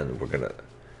 and we're gonna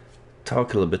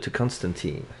talk a little bit to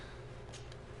Constantine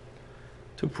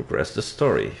to progress the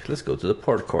story. Let's go to the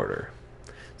port quarter.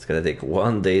 It's gonna take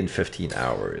 1 day and 15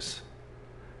 hours.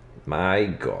 My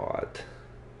God.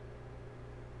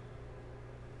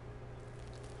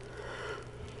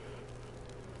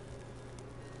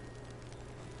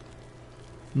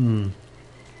 He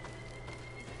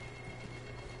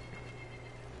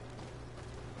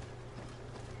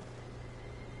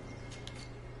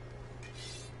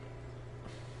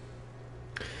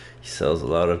sells a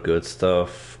lot of good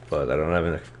stuff, but I don't have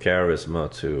enough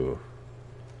charisma to...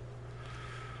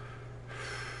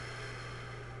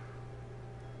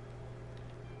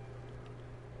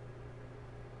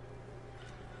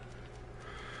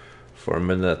 For a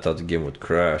minute I thought the game would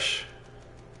crash.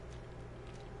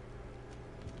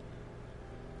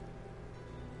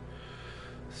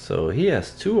 So he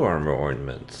has 2 armor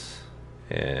ornaments,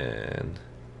 and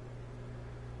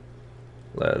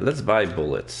let's buy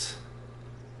bullets.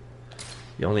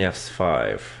 He only has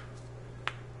 5.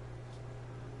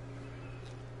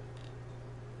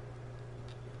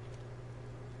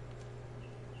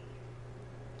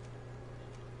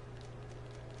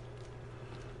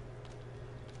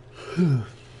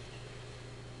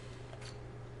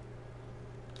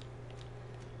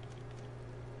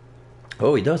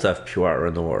 Oh, he does have pure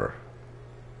iron ore.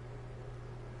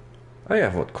 I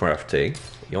have what crafting.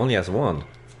 He only has 1.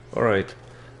 Alright,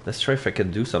 let's try if I can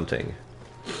do something.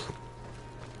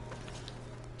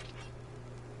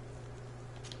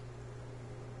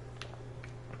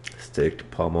 Stick,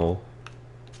 pommel.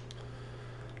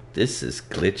 This is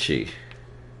glitchy.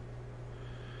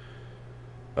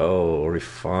 Oh,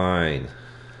 refine.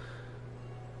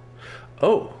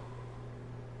 Oh,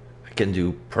 I can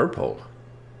do purple.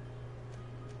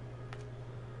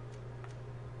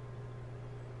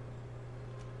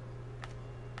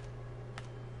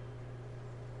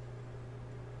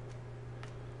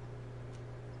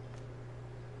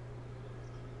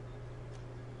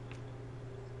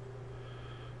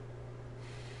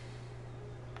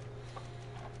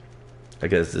 I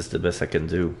guess this is the best I can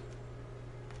do.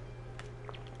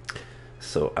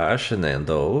 So Ash and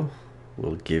Endo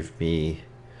will give me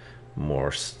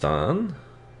more stun.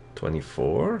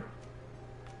 24.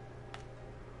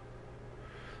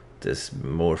 This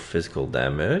more physical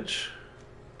damage.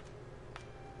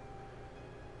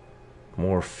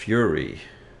 More fury.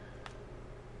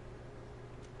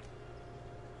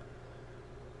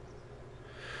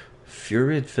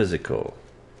 Fury and physical.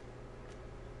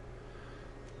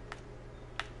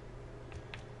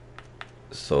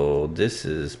 So this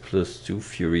is +2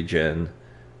 fury gen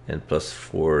and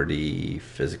 +40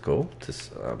 physical. This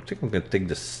I think I'm gonna take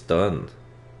the stun.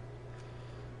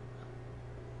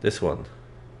 This one.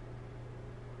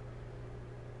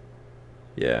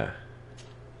 Yeah.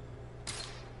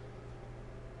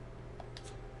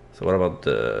 So what about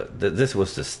this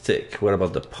was the stick. What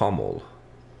about the pommel?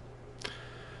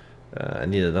 I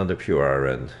need another pure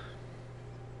iron.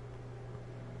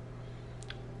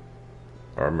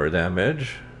 Armor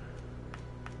damage.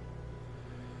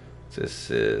 This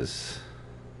is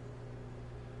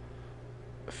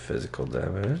physical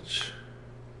damage.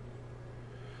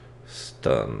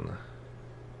 Stun.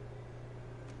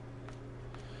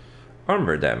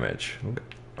 Armor damage.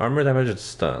 Armor damage and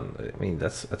stun. I mean, I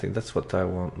think that's what I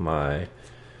want my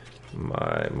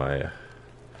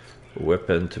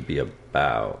weapon to be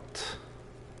about.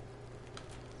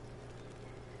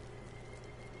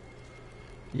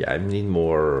 Yeah, I need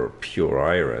more pure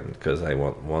iron because I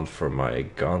want one for my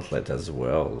gauntlet as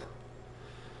well.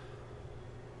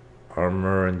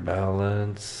 Armor and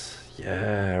balance.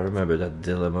 Yeah, I remember that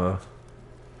dilemma.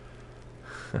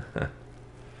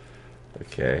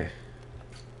 Okay.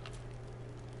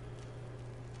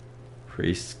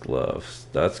 Priest gloves.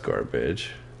 That's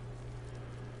garbage.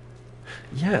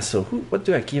 Yeah, so what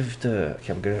do I give the...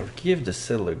 Okay, I'm gonna give the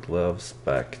sailor gloves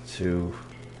back to...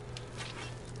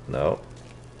 No.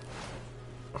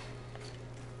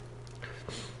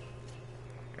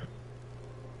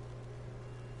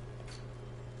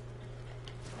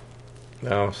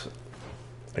 No,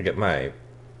 I get my...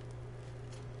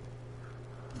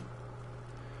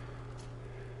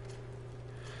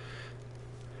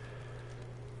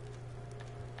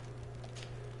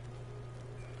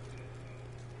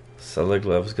 Sailor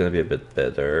gloves gonna be a bit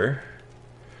better.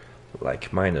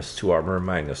 Like -2 armor,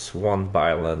 -1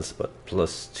 balance, but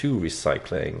 +2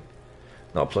 recycling.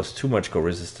 No, +2 magical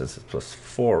resistance, and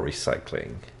 +4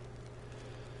 recycling.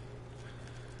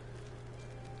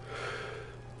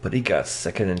 But he got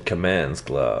second in command's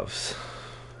gloves.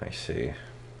 I see.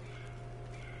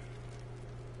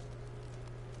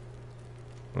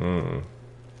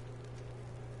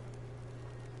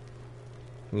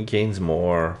 He gains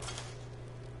more.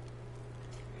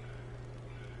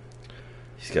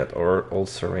 He's got old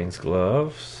Serene's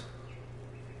gloves.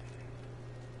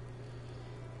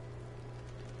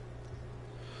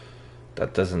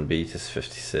 That doesn't beat his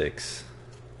 56.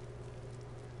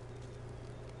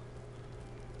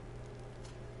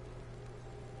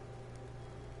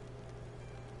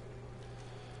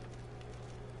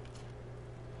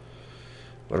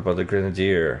 What about the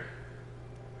Grenadier?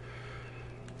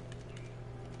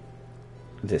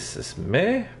 This is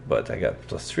meh, but I got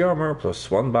 +3 armor,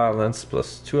 +1 balance,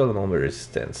 +2 elemental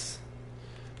resistance.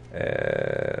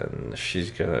 And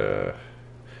she's gonna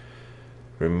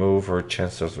remove her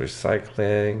chance of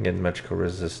recycling and magical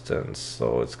resistance,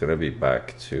 so it's gonna be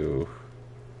back to...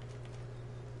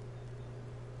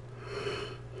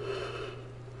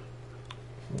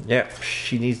 Yeah,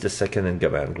 she needs the second in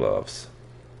command gloves.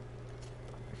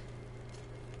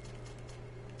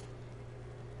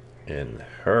 In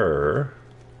her...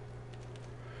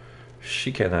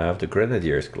 She can have the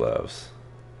Grenadier's gloves.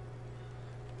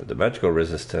 But the magical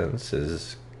resistance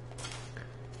is...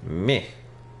 meh.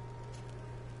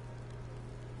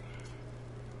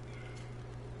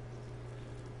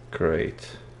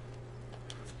 Great.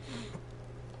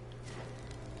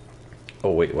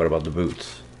 Oh wait, what about the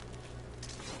boots?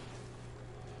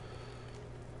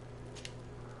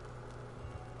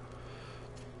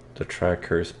 The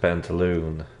tracker's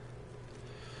pantaloon.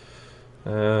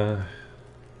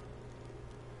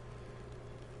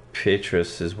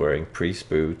 Petrus is wearing priest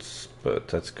boots, but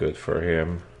that's good for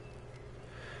him.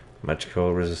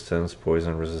 Magical resistance,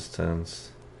 poison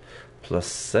resistance.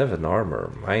 +7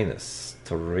 armor,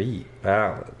 -3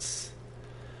 balance.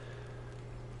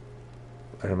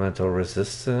 Elemental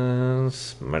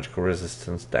resistance, magical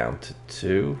resistance down to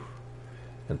 2.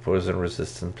 And poison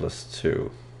resistance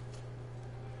 +2.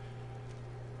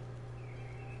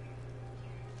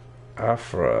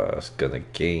 Afra is gonna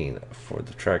gain for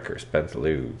the tracker's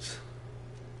pantaloons.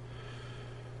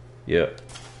 Yep.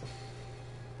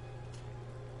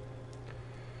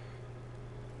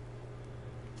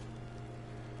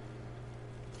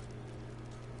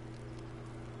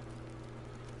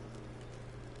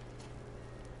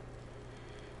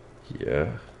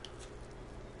 Yeah.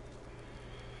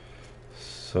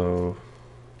 So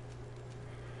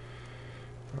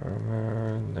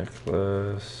armor,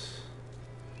 necklace.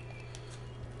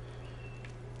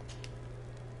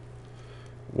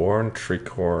 Worn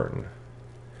tricorn.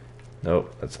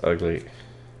 Nope, that's ugly.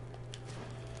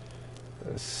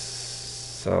 Let's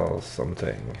sell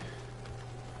something.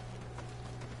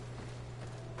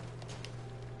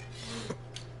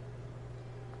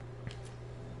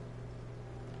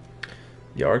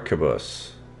 The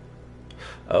arquebus.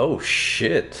 Oh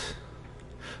shit.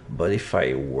 But if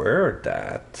I wear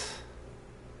that,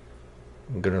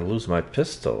 I'm gonna lose my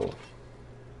pistol.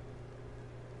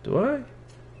 Do I?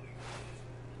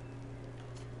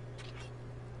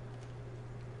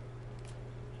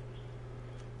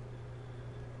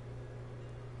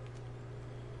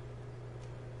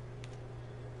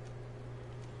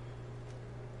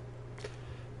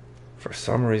 For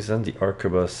some reason, the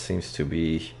arquebus seems to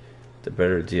be the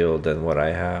better deal than what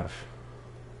I have.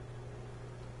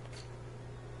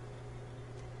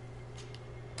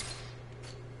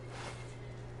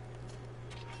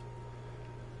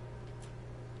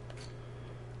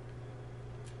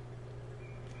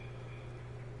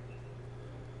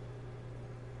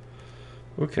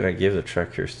 Who can I give the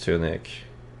tracker's tunic?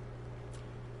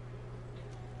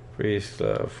 Priest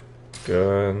glove,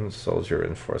 gun, soldier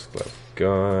reinforced glove,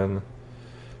 gun,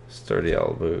 sturdy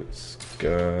elbow boots,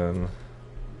 gun.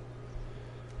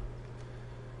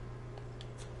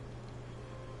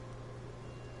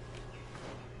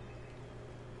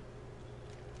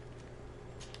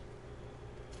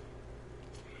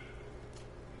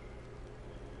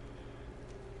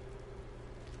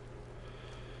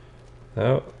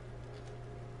 No.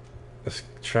 The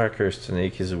tracker's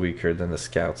tunic is weaker than the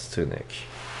scout's tunic.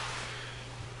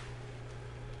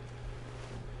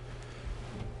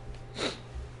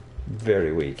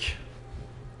 Very weak.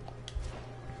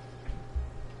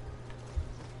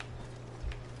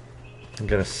 I'm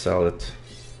gonna sell it.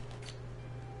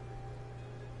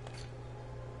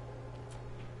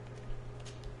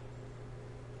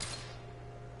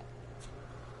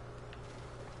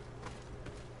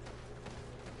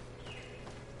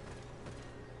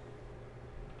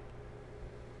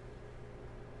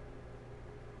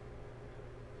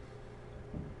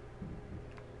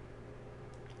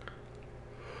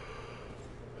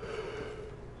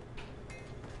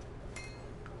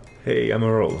 Hey, I'm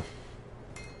Earl.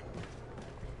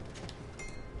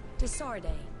 Desarde,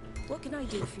 what can I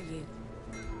do for you?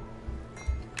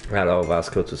 I allow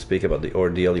Vasco to speak about the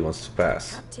ordeal he wants to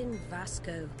pass. Captain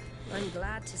Vasco, I'm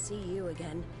glad to see you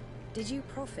again. Did you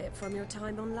profit from your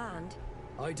time on land?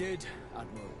 I did,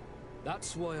 Admiral.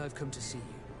 That's why I've come to see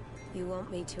you. You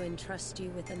want me to entrust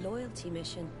you with a loyalty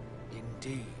mission?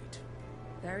 Indeed.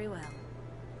 Very well.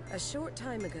 A short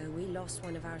time ago, we lost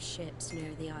one of our ships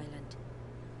near the island.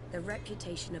 The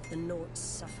reputation of the Norts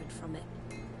suffered from it.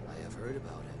 I have heard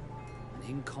about it. An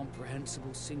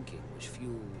incomprehensible sinking which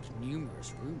fueled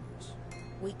numerous rumors.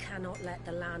 We cannot let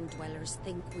the land dwellers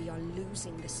think we are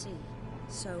losing the sea.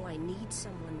 So I need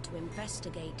someone to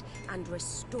investigate and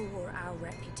restore our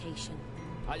reputation.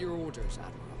 At your orders,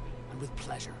 Admiral, and with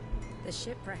pleasure. The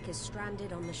shipwreck is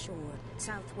stranded on the shore,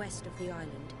 southwest of the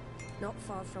island, not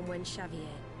far from Wen Xavier.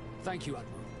 Thank you,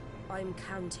 Admiral. I'm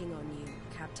counting on you,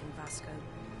 Captain Vasco.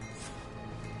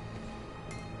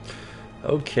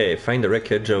 Okay, find the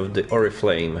wreckage of the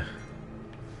Oriflame.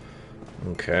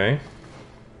 Okay.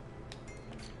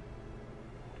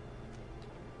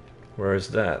 Where is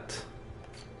that?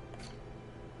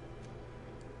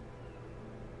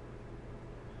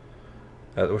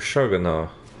 At Oshogana.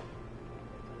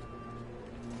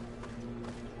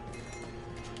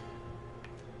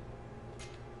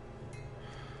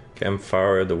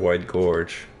 Campfire, the White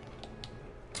Gorge.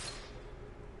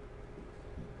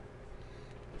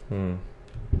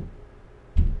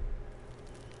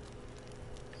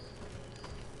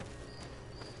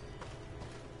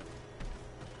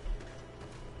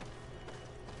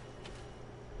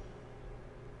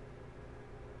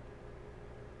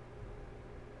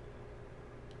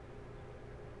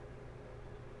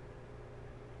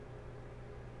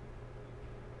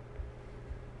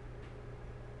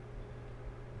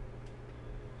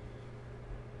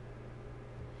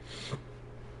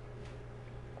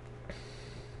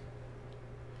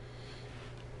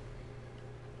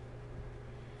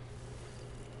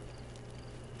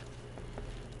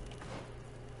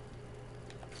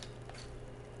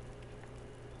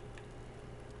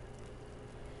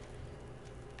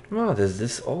 Oh, there's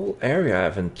this whole area I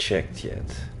haven't checked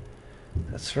yet.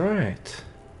 That's right.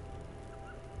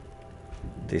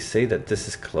 They say that this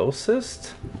is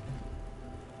closest?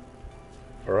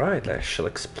 Alright, I shall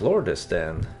explore this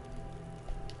then.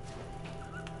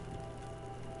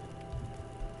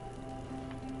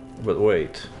 But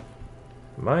wait.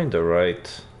 Am I in the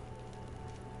right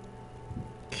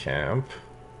camp?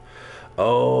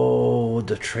 Oh,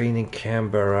 the training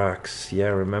camp barracks. Yeah,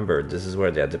 remember, this is where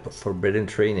they had the forbidden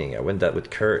training. I went that with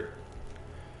Kurt.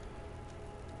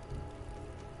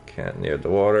 Can't near the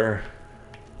water.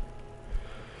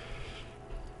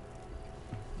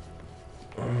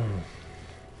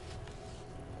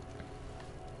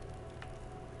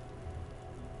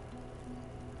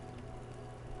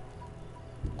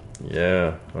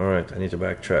 Yeah, alright, I need to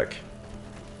backtrack.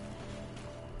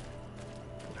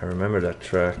 I remember that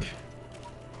track.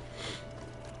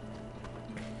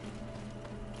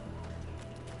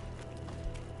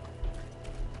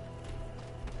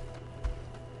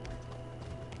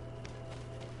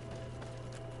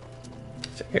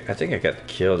 I think I got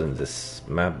killed in this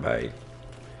map by...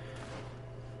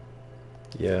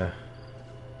 Yeah.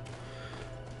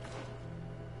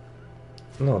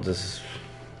 No, this is...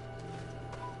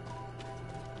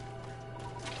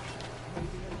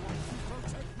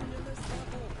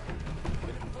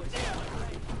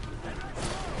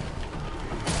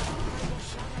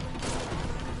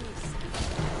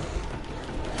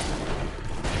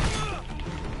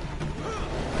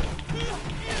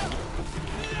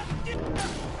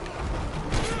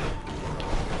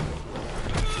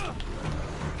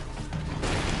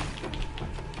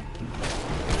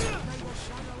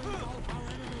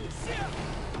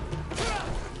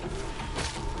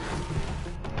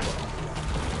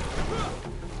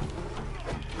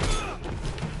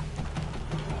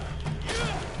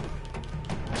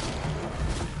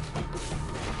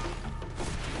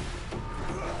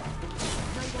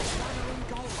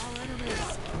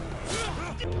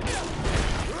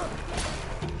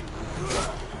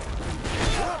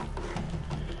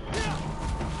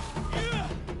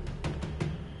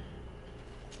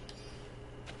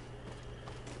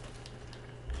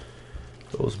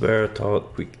 Those bears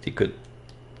thought they could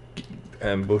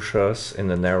ambush us in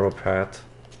the narrow path.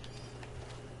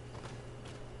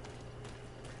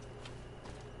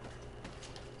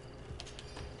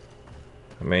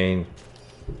 I mean,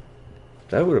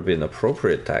 that would have been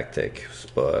appropriate tactics,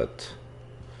 but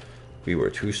we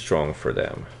were too strong for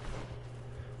them.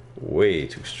 Way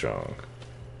too strong.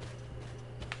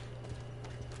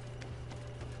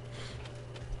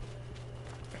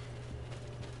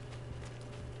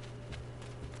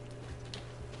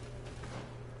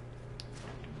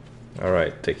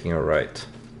 Alright, taking a right.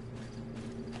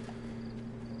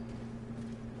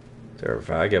 There are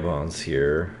vagabonds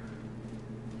here.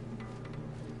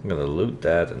 I'm gonna loot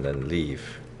that and then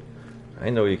leave. I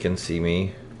know you can see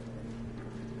me,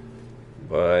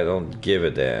 but I don't give a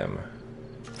damn.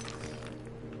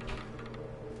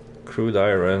 Crude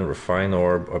iron, refined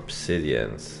orb,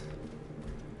 obsidians.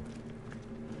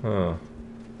 Huh.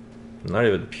 Not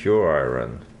even pure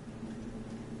iron.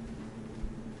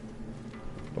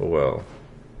 Oh well.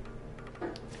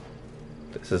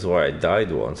 This is why I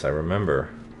died once, I remember.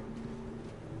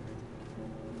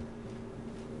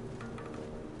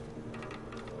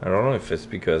 I don't know if it's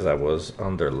because I was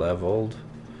under-leveled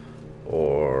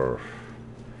or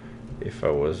if I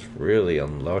was really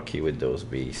unlucky with those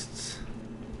beasts.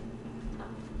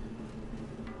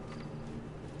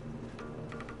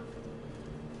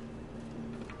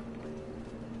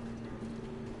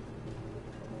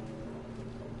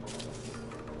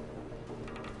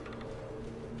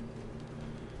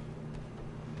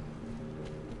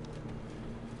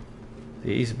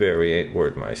 These berry ain't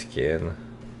worth my skin.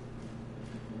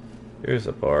 Here's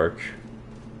a bark.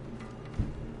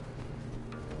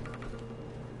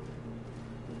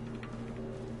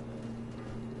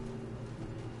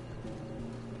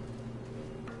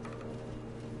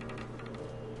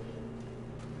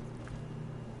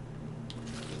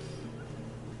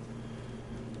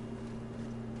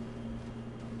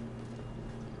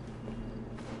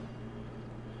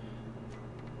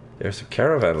 There's a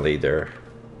caravan leader.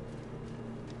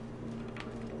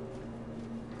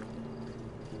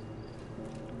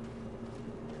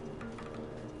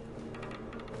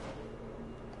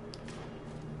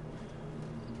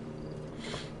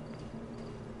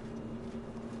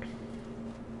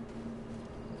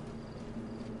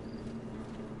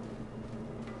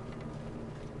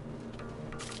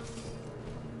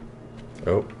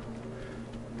 Oh,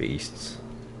 beasts.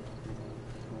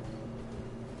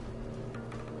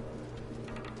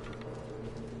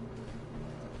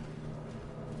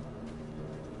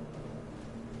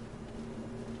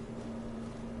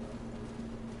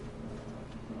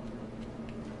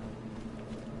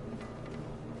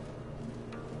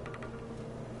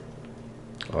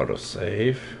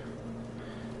 Autosave.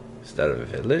 Is that a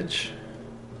village?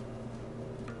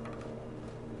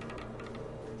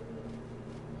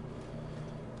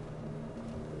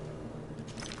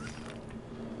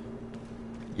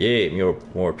 Yay,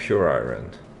 more pure iron.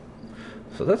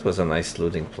 So that was a nice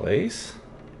looting place.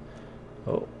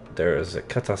 Oh, there is a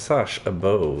Katasash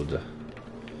abode.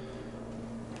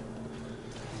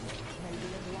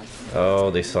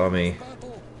 Oh, they saw me.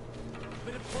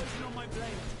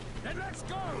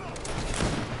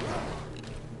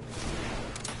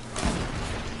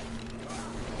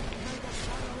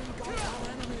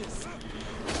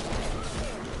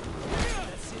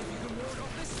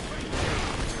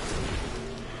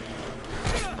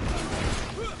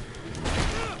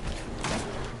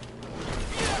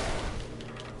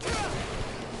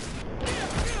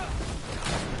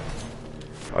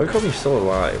 How come he's still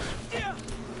alive?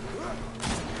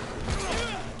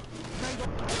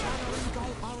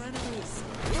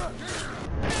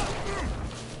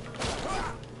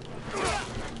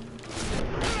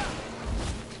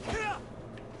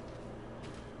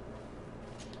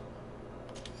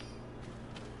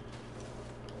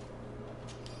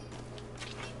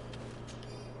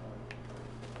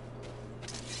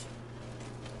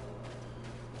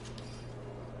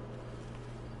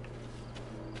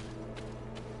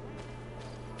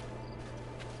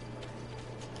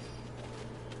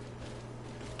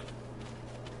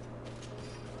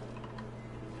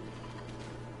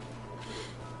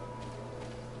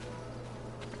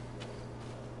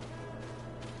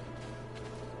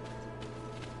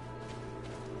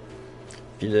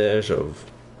 Village of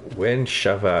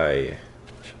Wenchavai.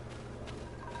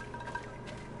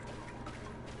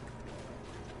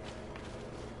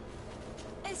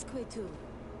 Esquetu.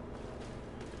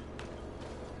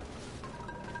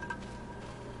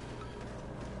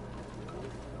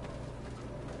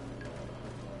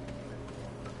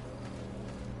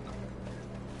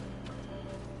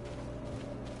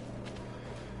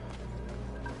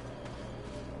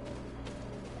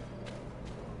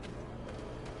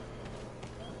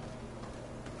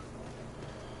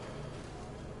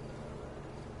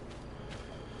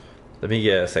 Let me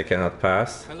guess, I cannot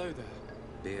pass. Hello there.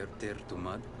 Bear ter to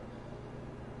mud.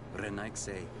 Renaik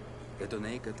say, the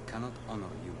Donegat cannot honor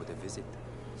you with a visit.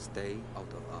 Stay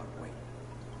out of our way.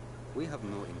 We have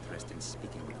no interest in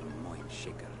speaking with a mine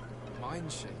shaker. Mine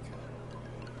shaker.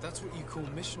 That's what you call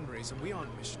missionaries, and we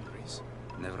aren't missionaries.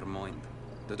 Never mind.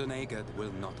 The Donegat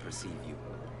will not receive you.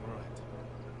 All right.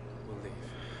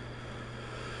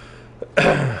 We'll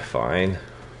leave. Fine.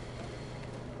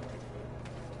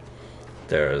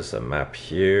 There's a map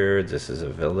here. This is a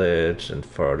village, and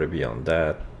farther beyond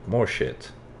that, more shit.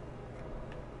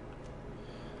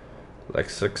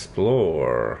 Let's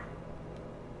explore.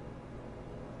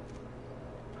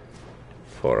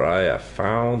 For I have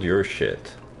found your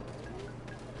shit.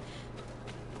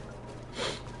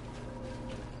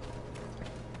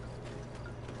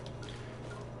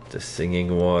 The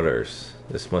Singing Waters.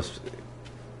 This must...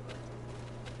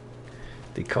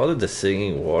 They call it the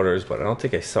Singing Waters, but I don't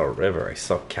think I saw a river. I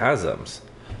saw chasms.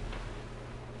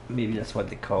 Maybe that's what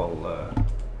they call,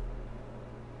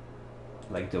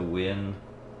 like the wind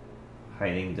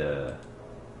hiding the...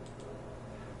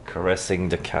 caressing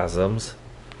the chasms.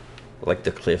 Like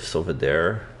the cliffs over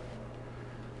there.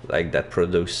 Like that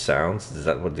produce sounds. Is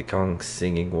that what they call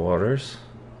Singing Waters?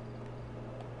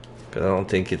 Because I don't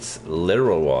think it's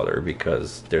literal water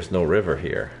because there's no river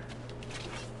here.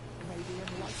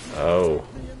 Oh.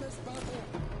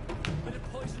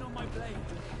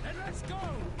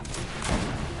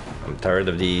 I'm tired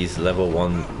of these level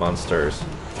 1 monsters.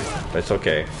 But it's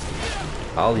okay.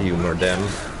 I'll humor them.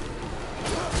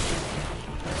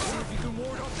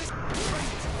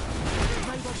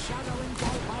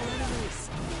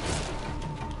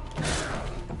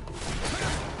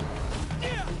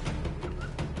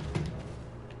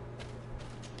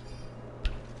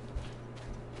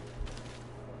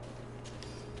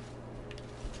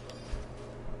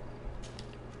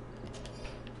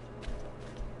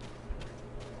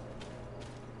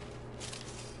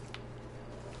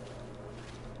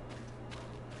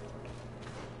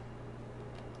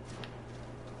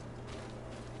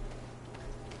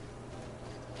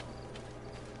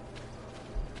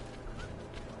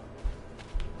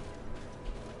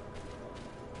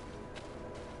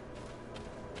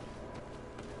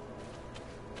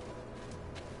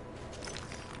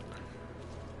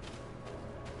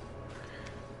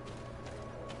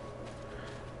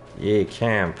 Yay,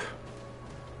 camp.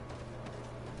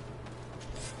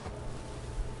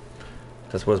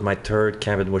 This was my third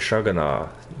camp in Wushagana.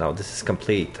 Now this is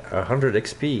complete. 100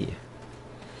 XP.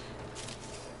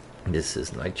 This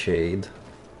is Nightshade.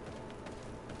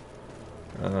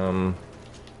 Yeah,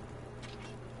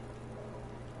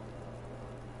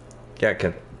 I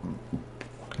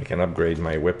can upgrade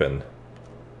my weapon.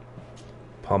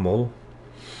 Pommel.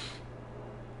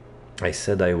 I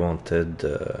said I wanted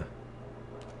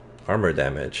armor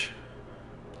damage.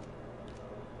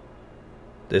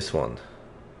 This one.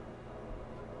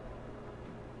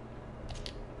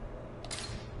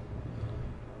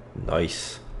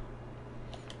 Nice.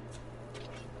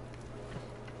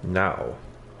 Now,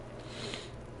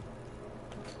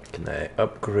 can I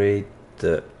upgrade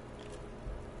the...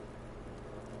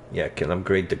 Yeah, I can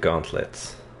upgrade the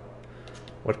gauntlets.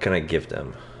 What can I give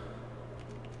them?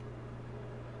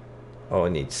 Oh,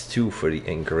 it needs 2 for the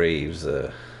engraves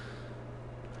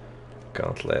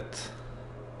gauntlet.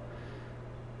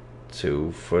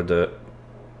 2 for the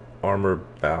armor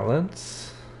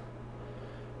balance.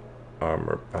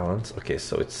 Armor balance. Okay,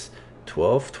 so it's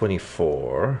 12,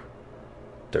 24,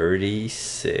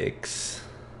 36,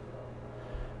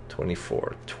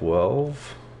 24,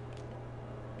 12,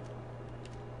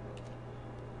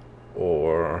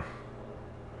 or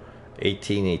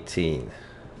 18, 18.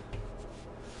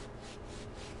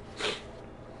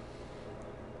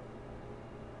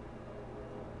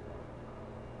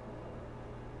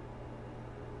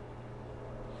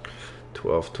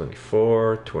 $12,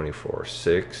 24, 24,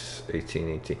 6, 18,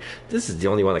 18. This is the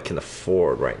only one I can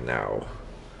afford right now.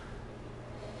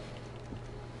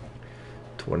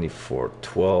 24,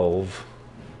 12,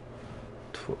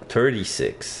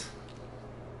 36.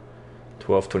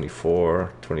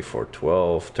 1224,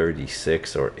 2412,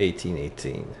 36, or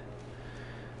 1818.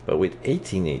 But with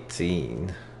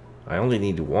 1818, I only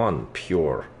need one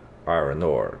pure iron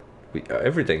ore.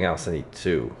 Everything else I need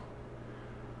two.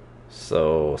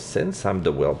 So since I'm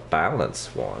the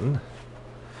well-balanced one,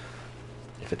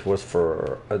 if it was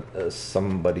for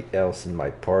somebody else in my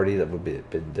party, that would be a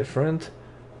bit different.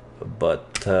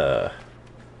 But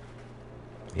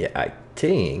yeah, I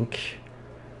think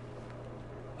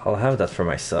I'll have that for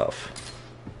myself.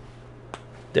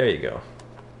 There you go.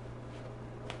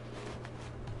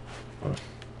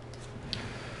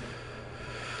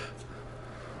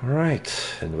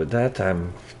 Alright, and with that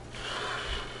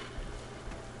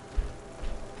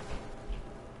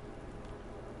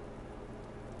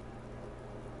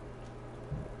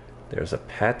there's a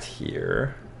path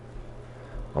here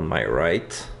on my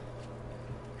right.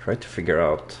 Try to figure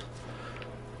out.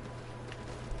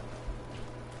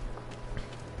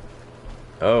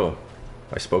 Oh,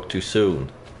 I spoke too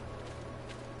soon.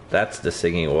 That's the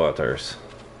Singing Waters.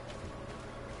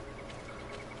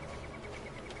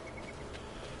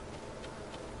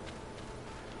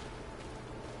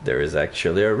 There is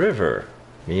actually a river.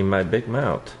 Me and my big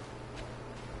mouth.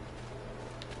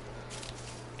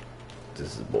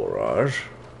 This is Borage.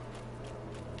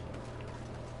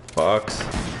 Fox.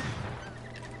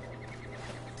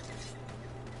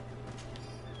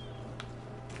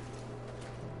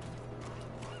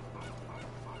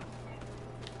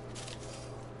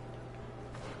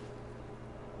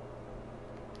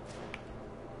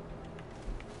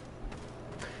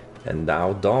 And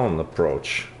now dawn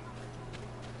approach.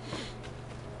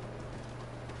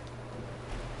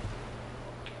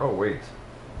 Oh wait.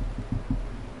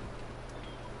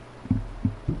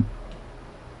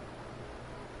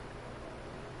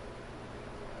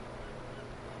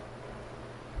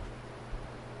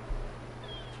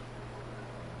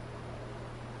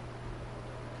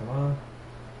 Come on.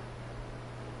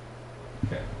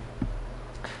 Okay.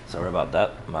 Sorry about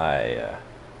that. My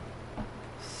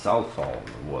cell phone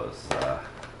was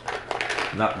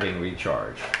not being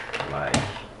recharged.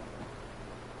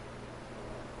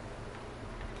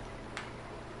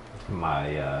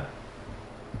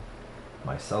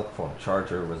 My cell phone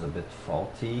charger was a bit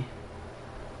faulty.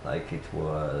 Like it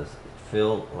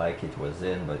felt like it was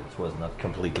in, but it was not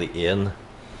completely in.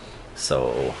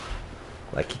 So,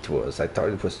 like I thought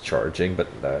it was charging, but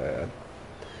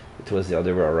it was the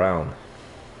other way around.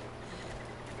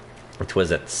 It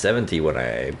was at 70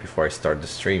 before I started the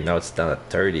stream. Now it's down at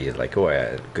 30. It's like,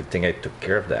 oh, good thing I took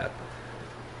care of that.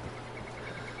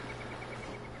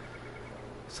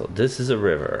 So this is a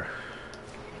river.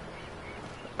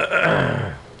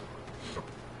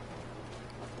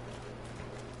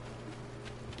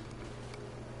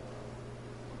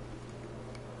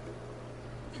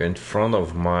 You're in front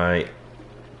of my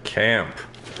camp.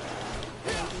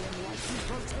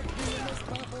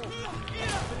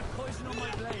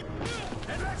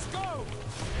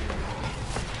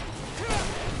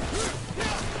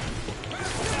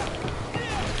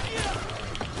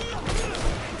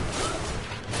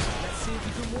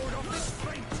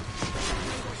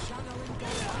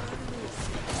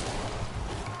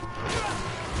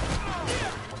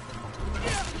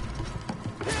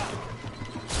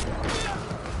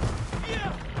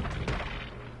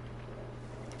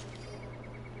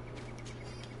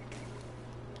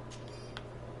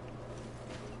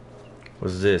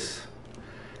 What's this?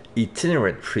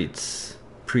 Itinerant priest's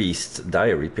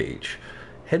diary page.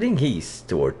 Heading east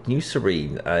toward New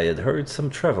Serene, I had heard some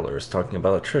travelers talking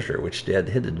about a treasure which they had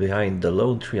hidden behind the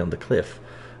lone tree on the cliff.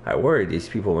 I worried these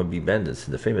people might be bandits,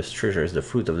 and the famous treasure is the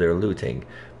fruit of their looting.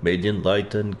 May the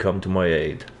enlightened come to my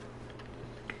aid.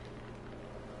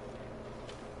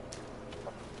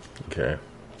 Okay.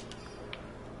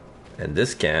 And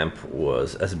this camp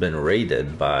has been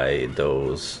raided by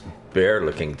those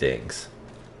bear-looking things.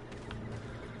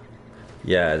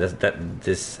 Yeah,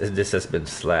 this has been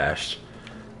slashed.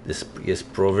 His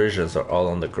provisions are all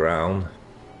on the ground.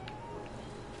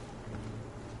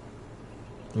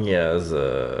 Yeah,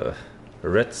 there's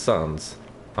red suns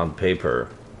on paper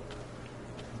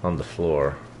on the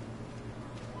floor.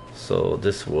 So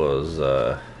this was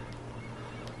a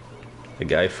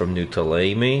guy from New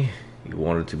Ptolemy. He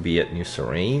wanted to be at New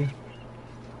Serene,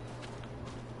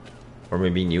 or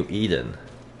maybe New Eden.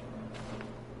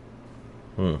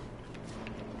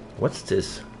 What's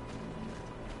this?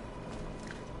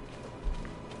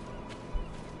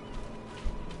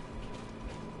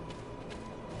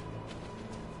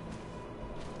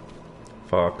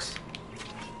 Fox.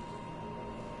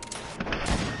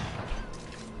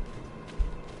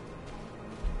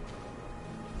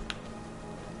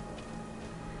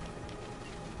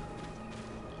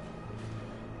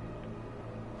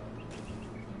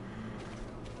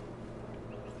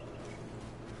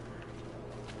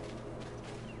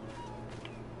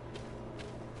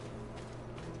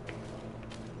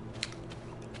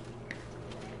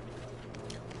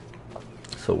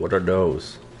 So what are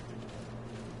those?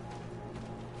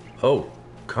 Oh,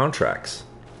 contracts.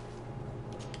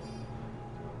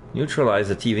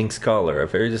 Neutralize a thieving scholar. A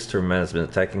very disturbed man has been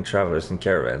attacking travelers in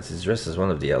caravans. He's dressed as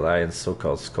one of the Alliance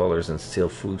so-called scholars and steal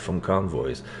food from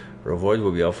convoys. A reward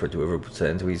will be offered to whoever puts an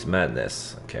end to his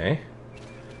madness. Okay.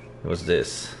 What's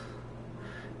this?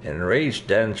 Enraged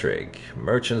Dantrig.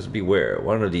 Merchants beware.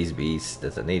 One of these beasts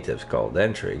that the natives call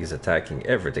Dantrig is attacking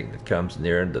everything that comes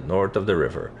near the north of the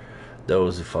river.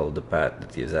 Those who follow the path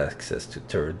that gives access to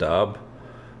Turdob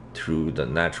through the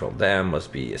natural dam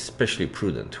must be especially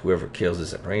prudent. Whoever kills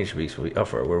this enraged beast will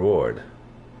offer a reward.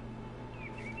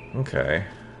 Okay.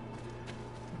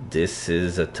 This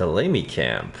is a Telemi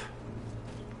camp.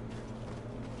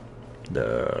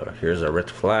 Here's a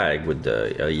red flag with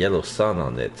a yellow sun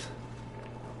on it.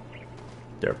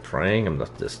 They're praying. I'm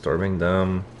not disturbing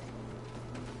them.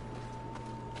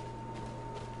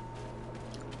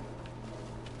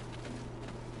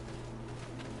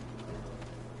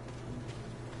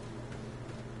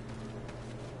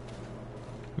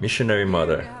 Missionary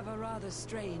mother. We have a rather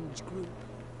strange group.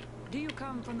 Do you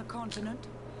come from the continent?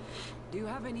 Do you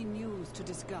have any news to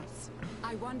discuss?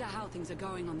 I wonder how things are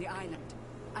going on the island.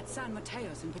 At San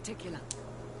Mateos in particular.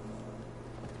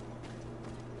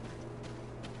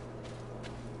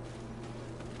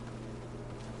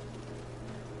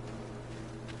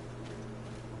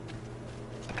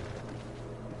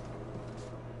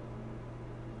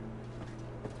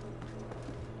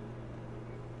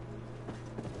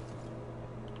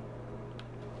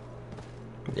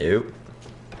 Nope.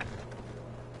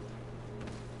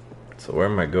 So where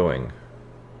am I going?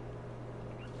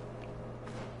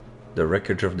 The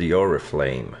wreckage of the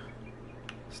Oriflame.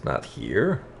 It's not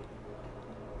here.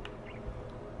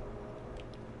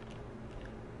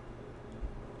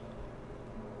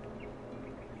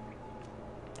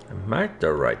 Am I at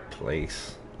the right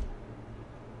place?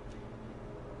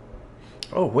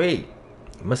 Oh wait,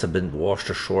 it must have been washed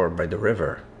ashore by the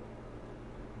river.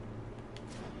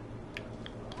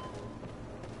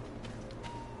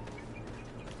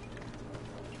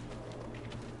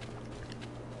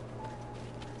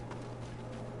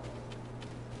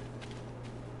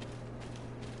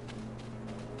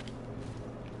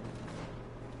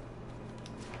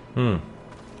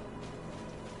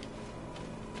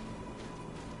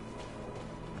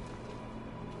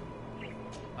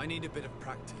 I need a bit of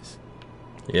practice.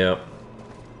 Yep.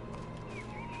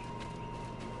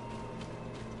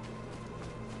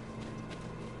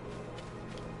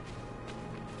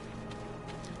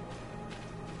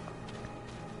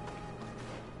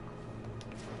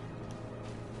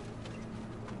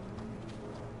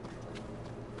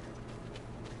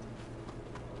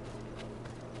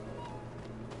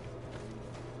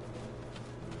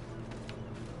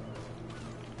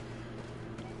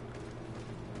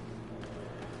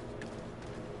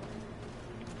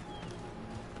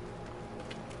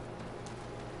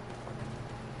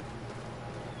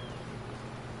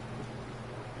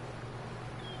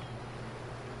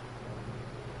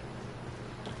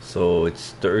 So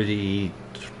it's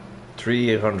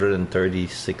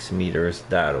 336 meters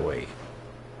that way.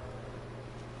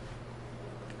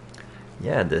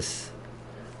 Yeah, this...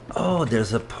 Oh,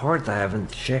 there's a part I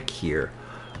haven't checked here.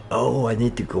 Oh, I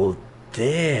need to go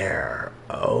there.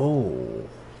 Oh,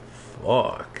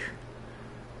 fuck.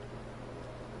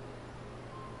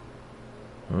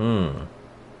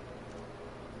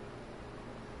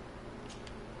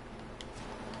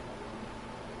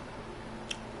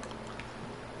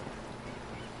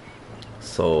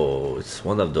 So it's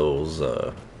one of those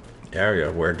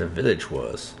area where the village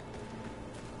was.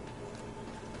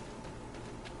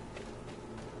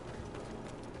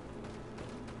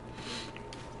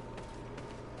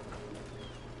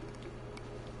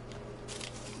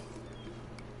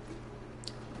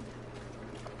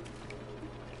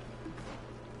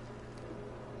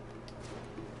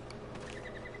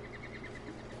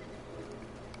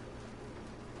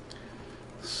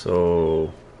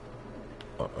 So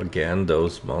again,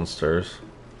 those monsters.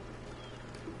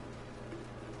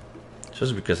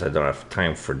 Just because I don't have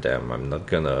time for them, I'm not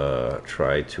gonna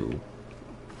try to...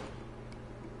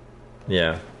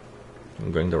 Yeah,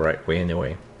 I'm going the right way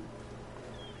anyway.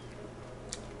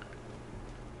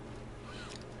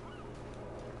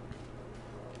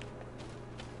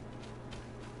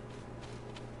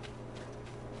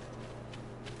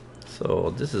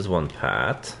 So this is one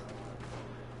path.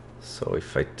 So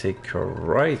if I take a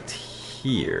right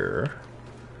here...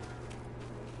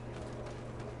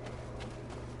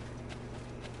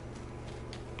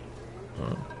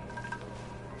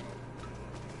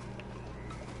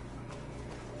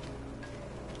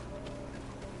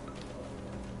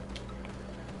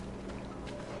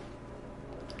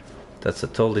 That's a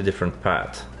totally different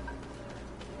path.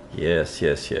 Yes,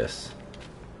 yes, yes.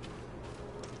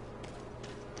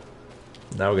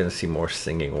 Now we're gonna see more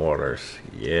singing waters.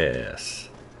 Yes.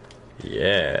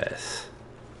 Yes.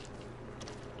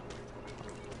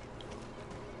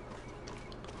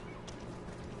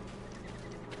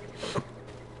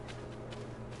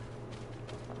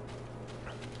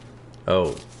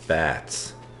 Oh,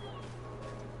 bats.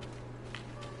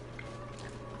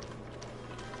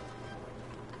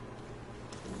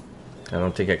 I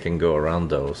don't think I can go around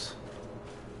those.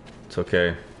 It's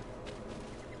okay.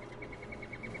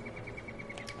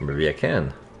 Maybe I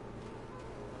can.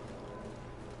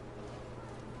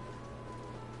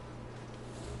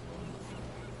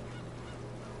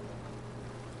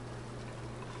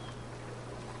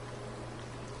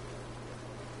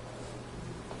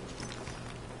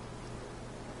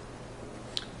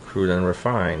 Crude and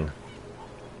refine.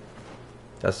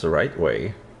 That's the right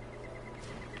way.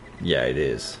 Yeah, it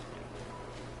is.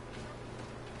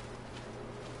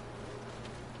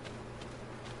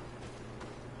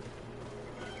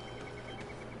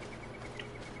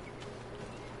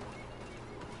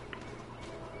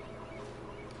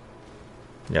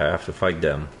 Yeah, I have to fight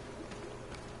them.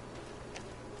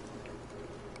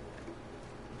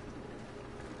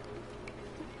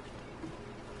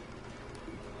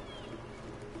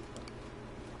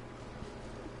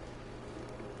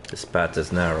 This path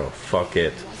is narrow. Fuck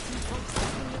it.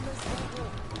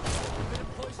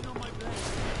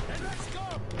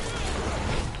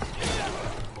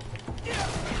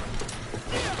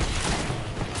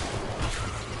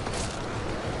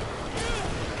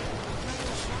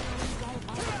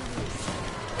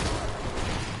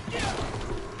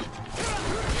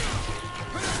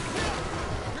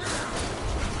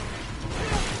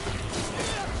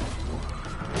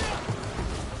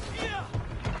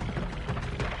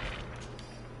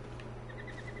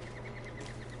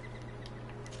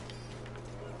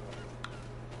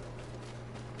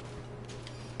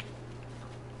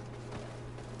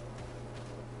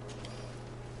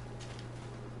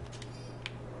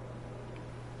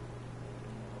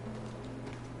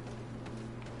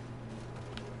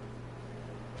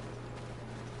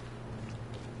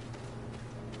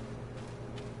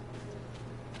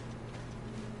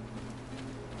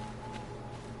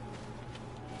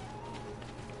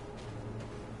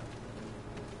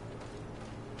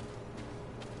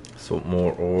 So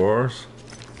more ores.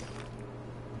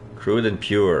 Crude and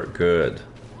pure, good.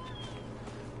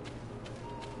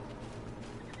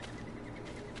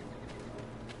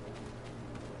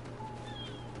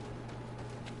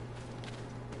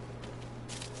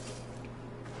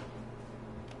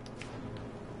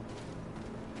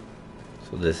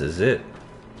 So this is it.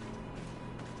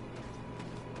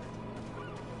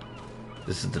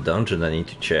 This is the dungeon I need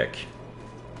to check.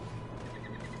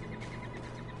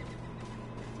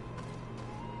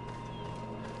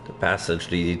 Passage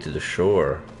leading to the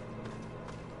shore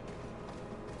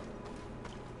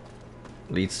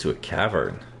leads to a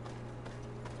cavern.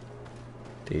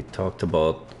 They talked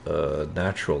about a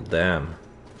natural dam.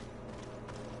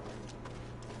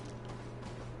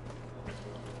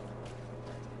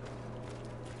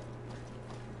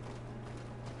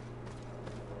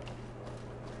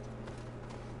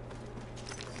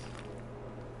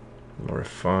 More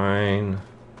refine.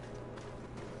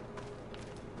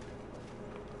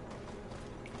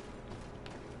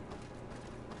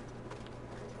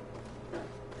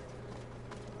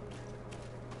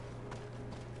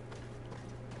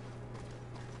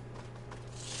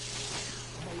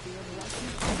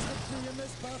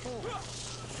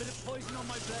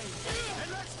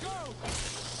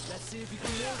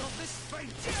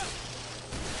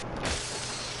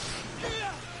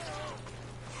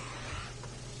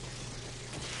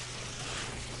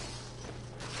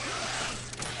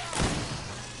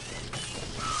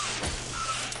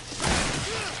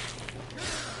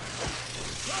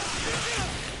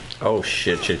 Oh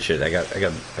shit, shit, shit. I got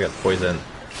poison.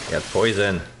 I got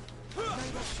poison.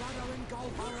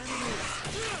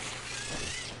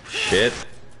 Shit.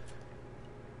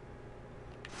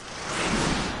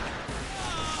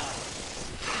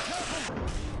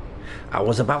 I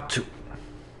was about to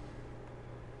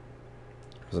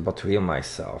heal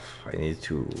myself. I need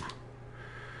to.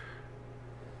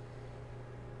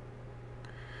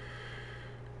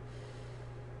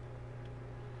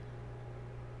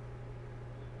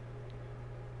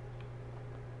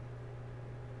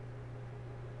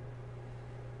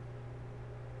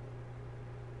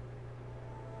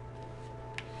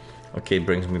 Okay, it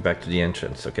brings me back to the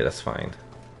entrance. Okay, that's fine.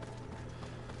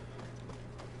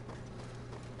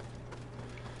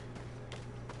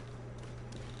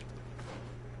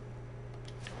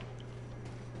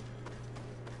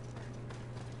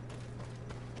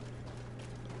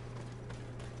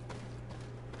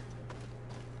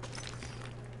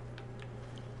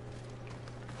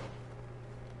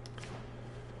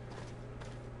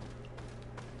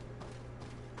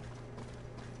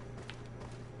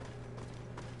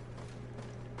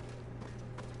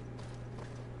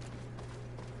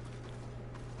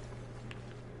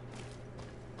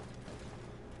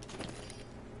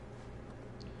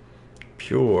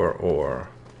 Pure ore.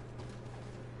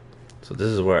 So this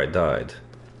is where I died.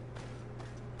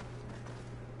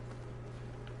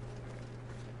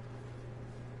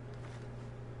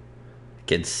 I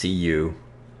can see you.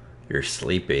 You're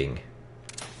sleeping.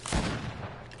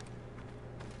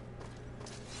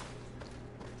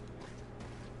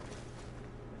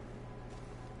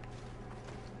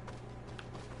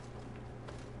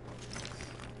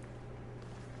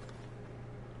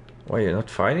 Why, you're not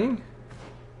fighting?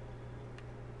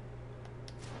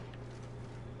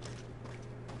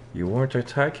 You weren't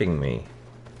attacking me.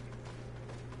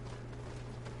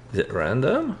 Is it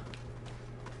random?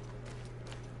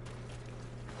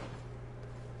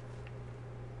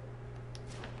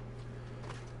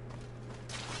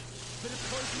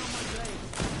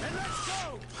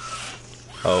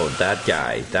 Oh, that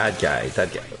guy.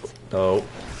 No.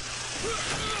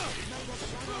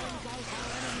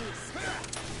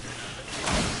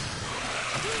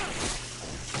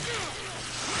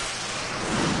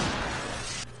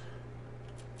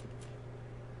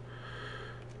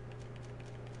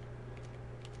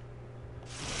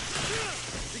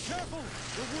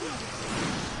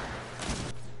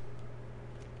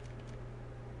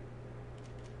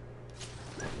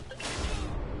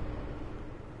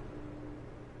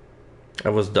 I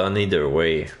was done either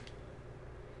way.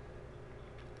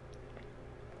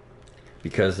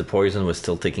 Because the poison was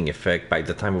still taking effect. By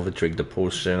the time I drank the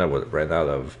potion, I would ran out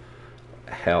of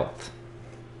health.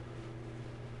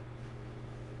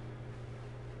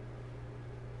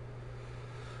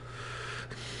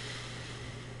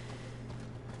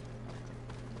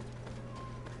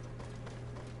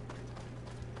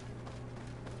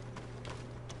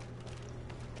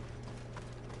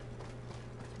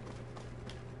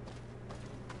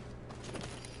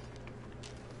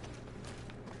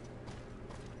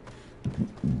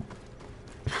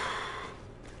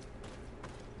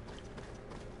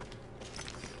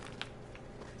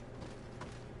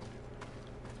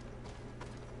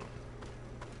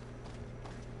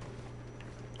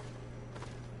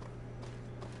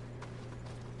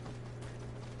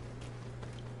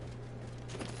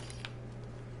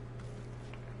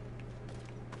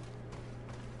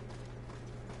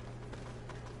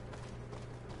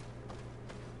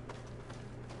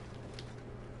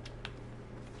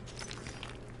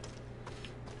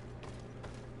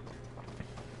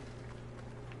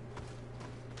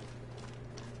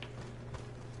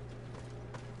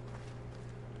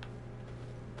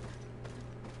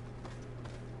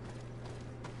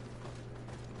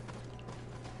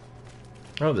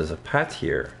 Oh, there's a path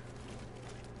here.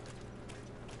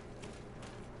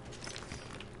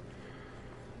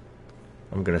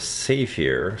 I'm gonna save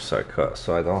here so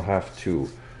I don't have to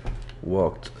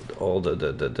walk all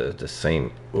the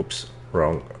same. Oops,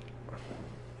 wrong.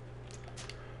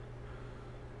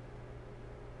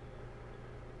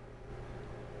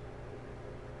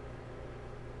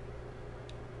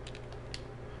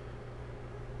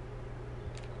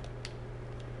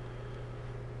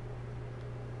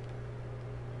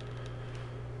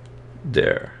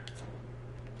 There.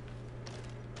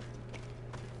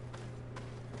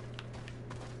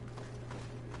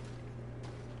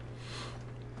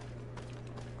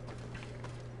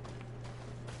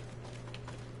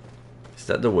 Is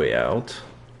that the way out?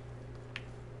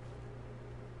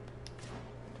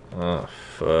 Oh,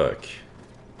 fuck.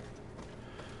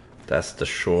 That's the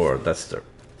shore, that's the...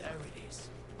 There it is.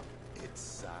 It's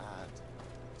sad,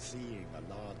 seeing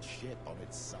a large ship on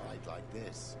its side like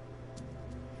this.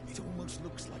 It almost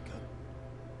looks like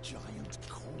a giant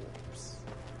corpse.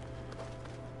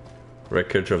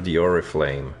 Wreckage of the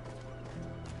Oriflame.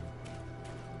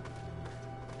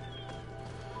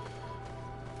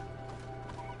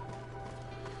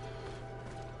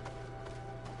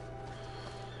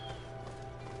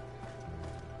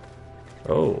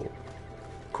 Oh,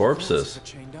 corpses. Are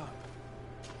chained up.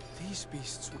 These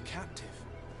beasts were captive.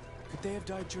 Could they have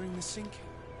died during the sinking?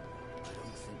 I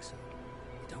don't think so.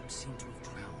 They don't seem to have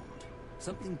drowned.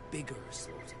 Something bigger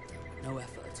slaughtered them. No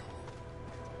effort at all.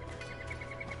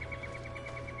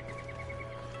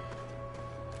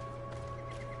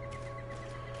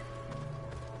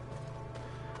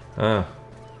 Ah.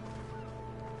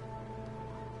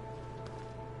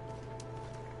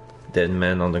 Dead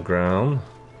man on the ground.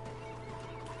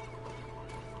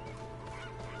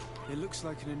 It looks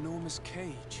like an enormous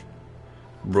cage.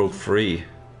 Broke free.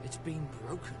 It's been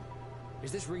broken.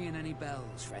 Is this ringing any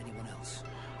bells for anyone else?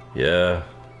 Yeah.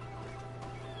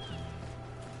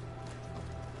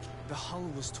 The hull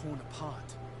was torn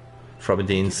apart. From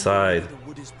the inside. The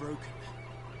wood is broken.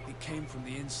 It came from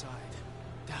the inside.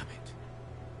 Damn it.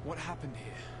 What happened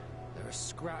here? There are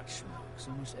scratch marks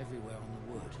almost everywhere on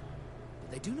the wood.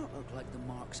 They do not look like the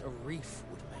marks a reef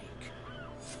would make.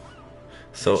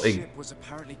 So This ship was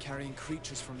apparently carrying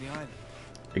creatures from the island.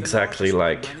 exactly The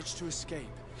largest like one managed to escape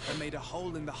and made a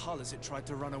hole in the hull as it tried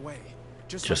to run away.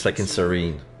 just like in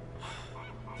Serene.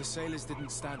 The sailors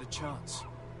didn't stand a chance.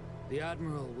 The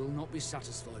Admiral will not be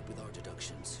satisfied with our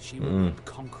deductions. She will need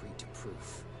concrete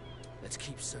proof. Let's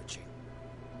keep searching.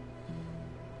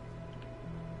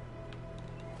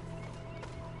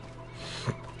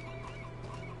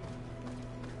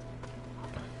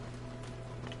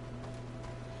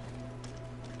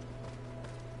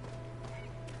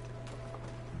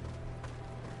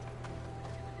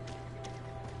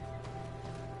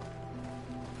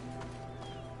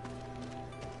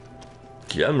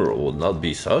 The Admiral will not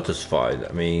be satisfied.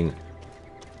 I mean,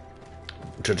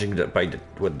 judging that by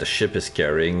what the ship is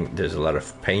carrying, there's a lot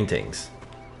of paintings.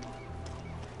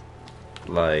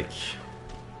 Like,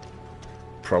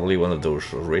 probably one of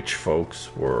those rich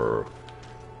folks were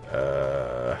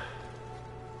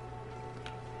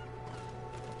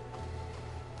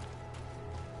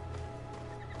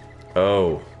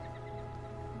oh.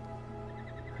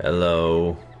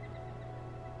 Hello.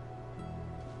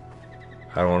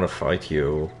 I don't want to fight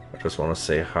you. I just want to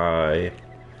say hi.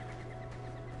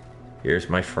 Here's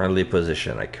my friendly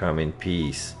position. I come in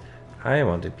peace. I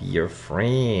want to be your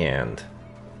friend.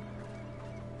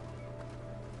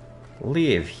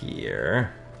 Live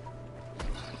here.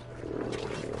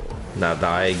 Now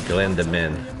die,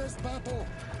 Glendemin.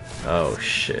 Oh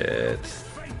shit.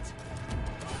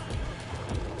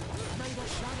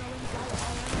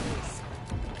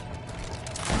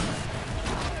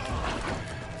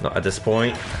 Not at this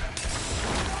point.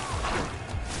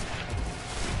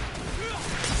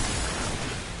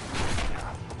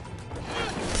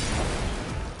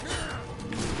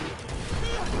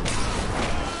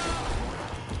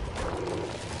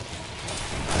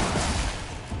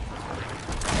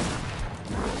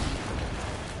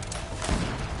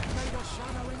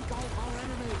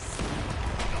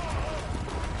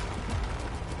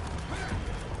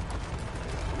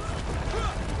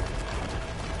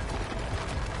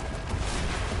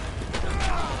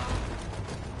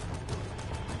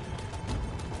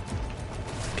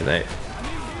 Can I?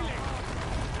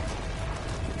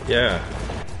 Yeah.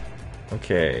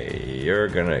 Okay, you're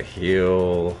gonna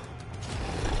heal.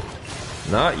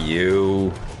 Not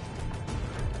you.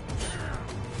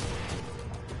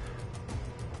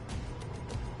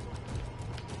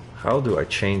 How do I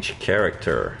change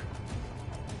character?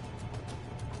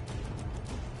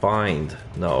 Bind?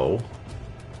 No.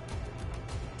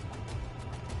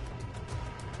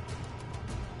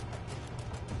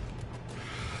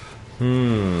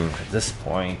 At this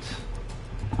point,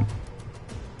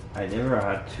 I never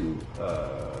had to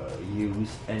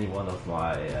use any one of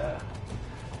my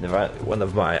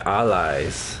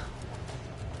allies.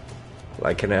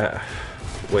 Like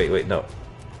wait, no.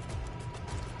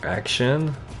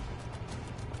 Action,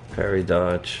 parry,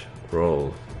 dodge,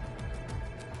 roll.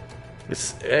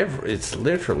 It's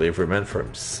literally every man for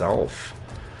himself.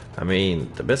 I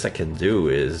mean, the best I can do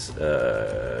is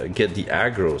get the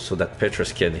aggro so that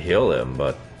Petrus can heal him,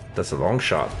 but that's a long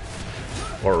shot.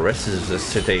 Or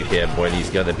resuscitate him when he's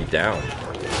gonna be down.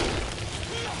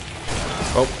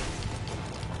 Oh.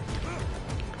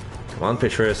 Come on,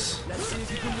 Petrus.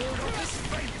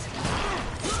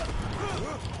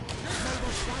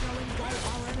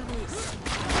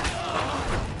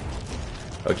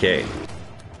 Okay.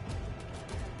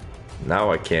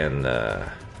 Now I can...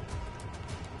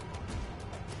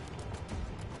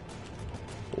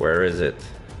 Where is it?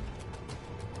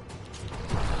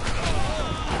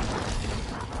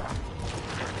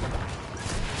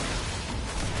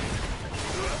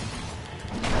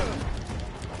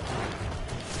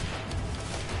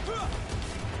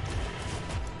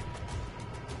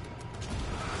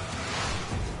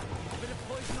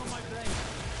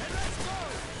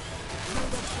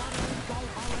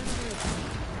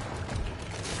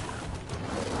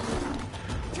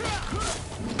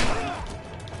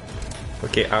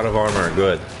 Okay, out of armor,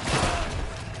 good.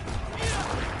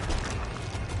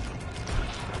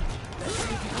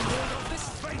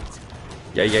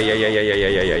 Yeah.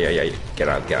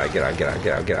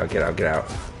 Get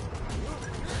out.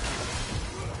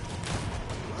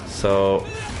 So,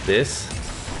 this.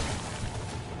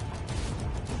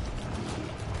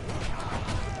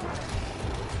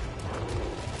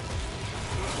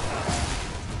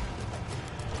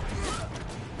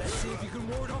 Let's see if you can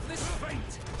ward off this fate.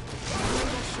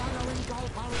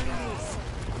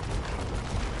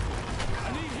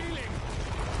 I need healing.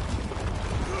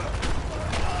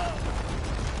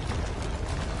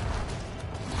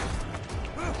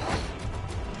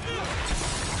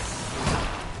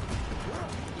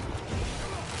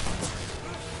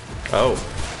 Oh.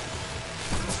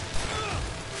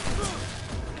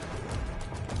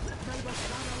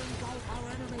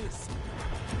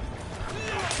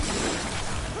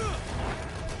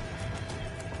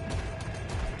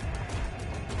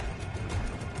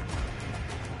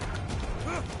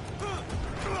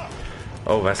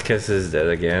 Oh, Vasquez is dead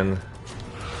again.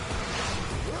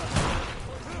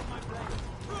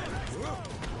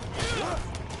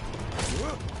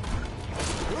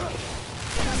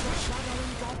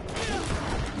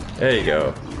 There you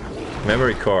go.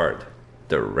 Memory card.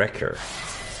 The Wrecker.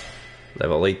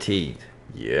 Level 18.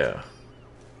 Yeah.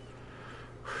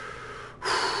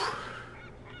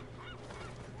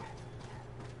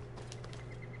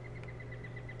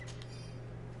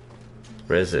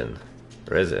 Resin.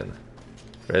 Resin.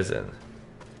 Resin.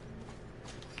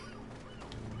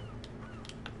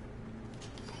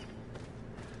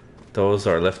 Those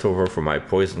are leftover from my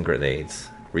poison grenades.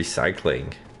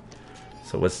 Recycling.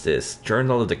 So what's this?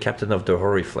 Journal of the Captain of the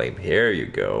Horriflame. Here you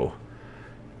go.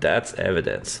 That's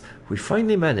evidence. We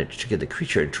finally managed to get the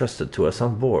creature entrusted to us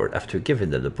on board after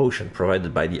giving them the potion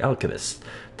provided by the alchemist.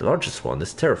 The largest one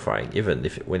is terrifying, even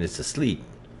when it's asleep.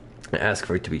 I asked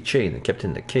for it to be chained and kept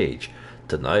in a cage.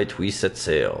 Tonight we set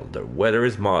sail. The weather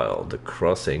is mild. The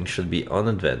crossing should be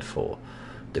uneventful.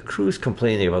 The crew is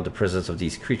complaining about the presence of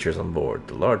these creatures on board.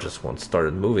 The largest one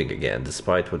started moving again,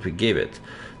 despite what we gave it.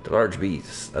 The large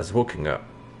beast has woken up.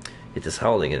 It is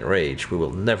howling in rage. We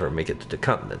will never make it to the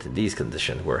continent in these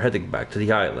conditions. We're heading back to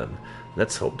the island.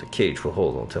 Let's hope the cage will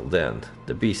hold until then.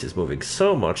 The beast is moving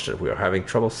so much that we are having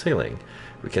trouble sailing.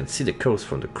 We can see the coast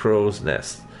from the crow's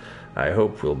nest. I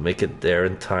hope we'll make it there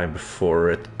in time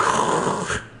before it...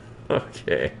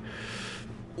 Okay.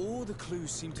 All the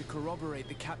clues seem to corroborate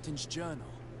the captain's journal.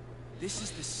 This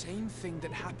is the same thing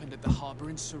that happened at the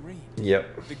harbor in Serene.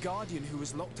 Yep. The Guardian who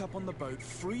was locked up on the boat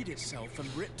freed itself and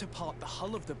ripped apart the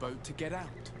hull of the boat to get out.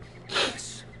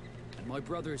 Yes. And my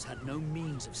brothers had no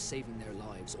means of saving their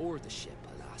lives or the ship,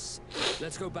 alas.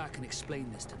 Let's go back and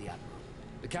explain this to the Admiral.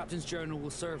 The captain's journal will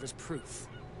serve as proof.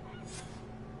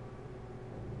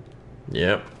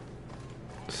 Yep.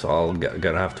 So I'm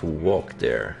gonna have to walk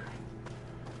there.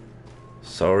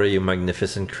 Sorry, you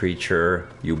magnificent creature.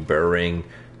 You bearing,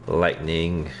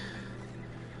 lightning,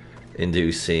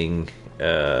 inducing,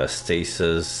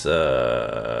 stasis,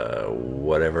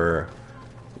 whatever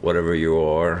you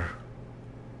are.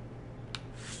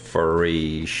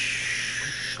 Furry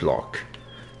schlock.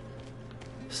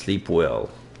 Sleep well.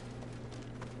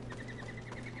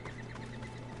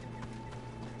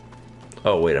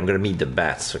 Oh wait, I'm gonna meet the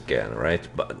bats again, right?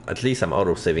 But at least I'm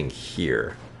auto-saving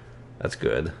here. That's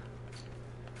good.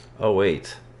 Oh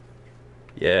wait.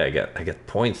 Yeah, I got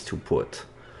points to put.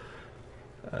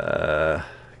 Got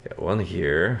one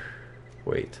here.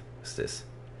 Wait, what's this?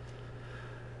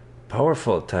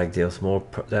 Powerful attack deals more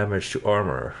damage to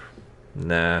armor.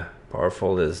 Nah,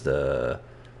 powerful is the...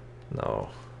 No.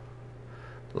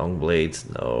 Long blades,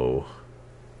 no.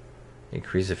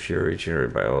 Increase the fury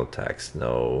generated by all attacks,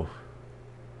 no.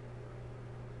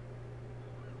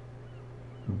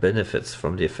 Benefits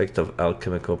from the effect of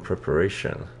alchemical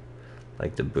preparation.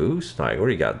 Like the boost? No, I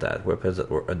already got that. Weapons that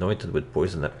were anointed with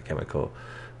poison chemical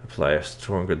apply a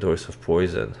stronger dose of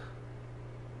poison.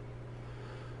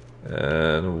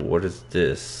 And what is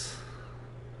this?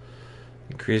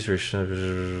 Increase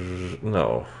duration.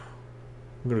 No.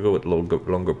 I'm gonna go with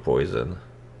longer poison.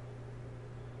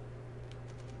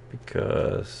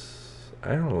 Because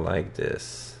I don't like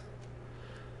this.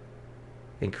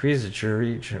 Increase the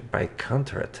jury by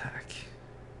counterattack.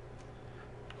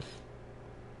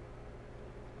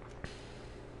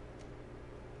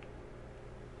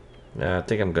 Yeah, I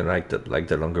think I'm gonna like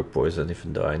the longer poison,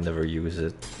 even though I never use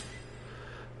it.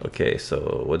 Okay,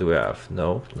 so what do we have?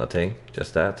 No, nothing,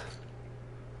 just that.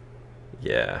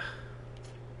 Yeah.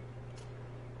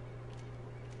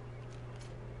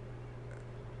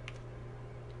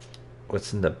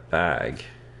 What's in the bag?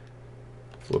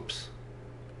 Whoops.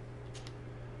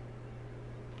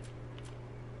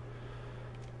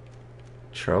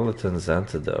 Charlatan's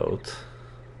antidote.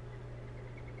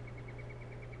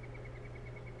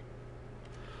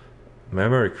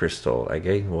 Memory crystal. I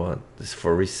gain one. This is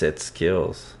for reset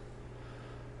skills.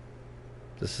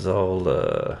 This is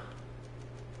all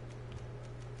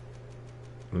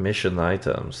mission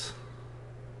items.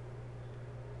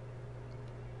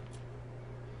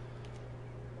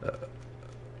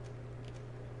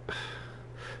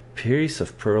 Piece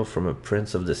of pearl from a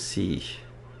prince of the sea.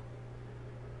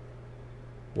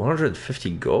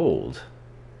 150 gold.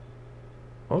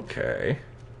 Okay.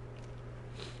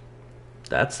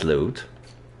 That's loot.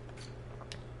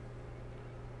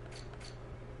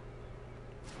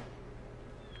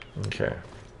 Okay.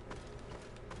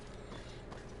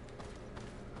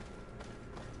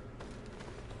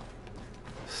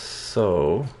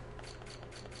 So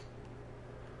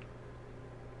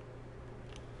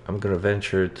I'm gonna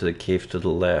venture to the cave to the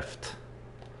left.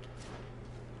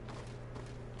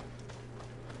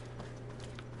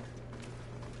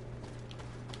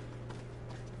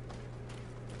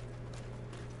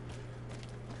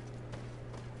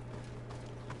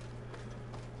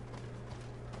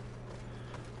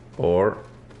 Or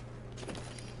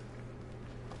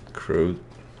crude.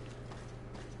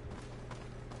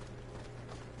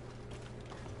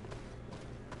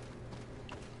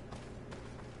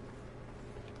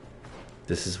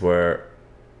 This is where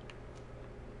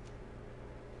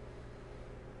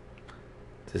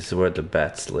the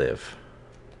bats live.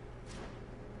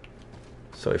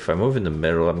 So if I move in the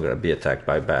middle, I'm gonna be attacked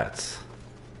by bats.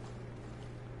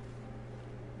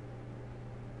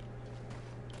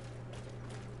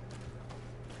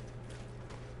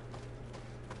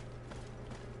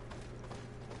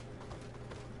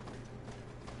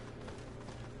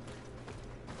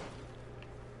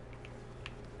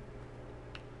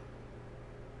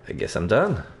 I guess I'm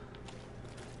done.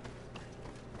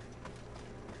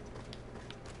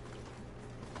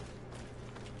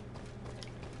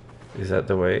 Is that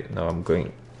the way? No, I'm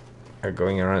going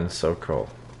around in a circle.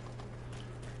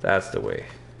 That's the way.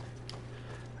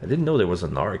 I didn't know there was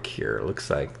an arc here. It looks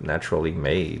like naturally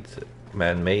made,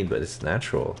 man-made, but it's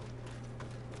natural.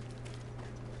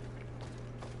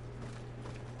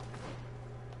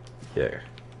 Yeah.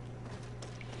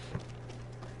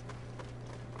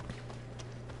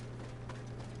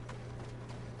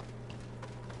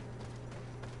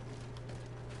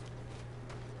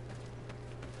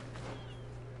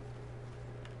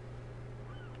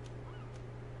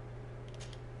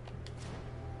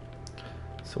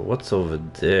 So what's over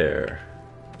there?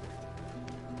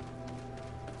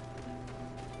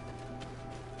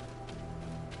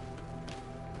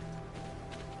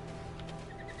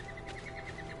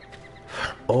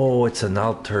 Oh, it's an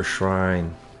altar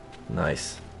shrine.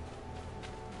 Nice.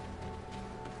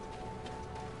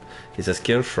 It's a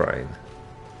skill shrine.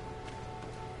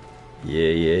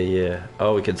 Yeah.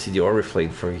 Oh, we can see the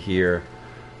Oriflame from here.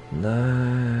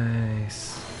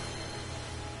 Nice.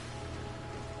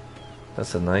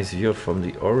 That's a nice view from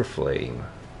the Oriflame.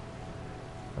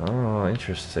 Oh,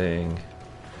 interesting.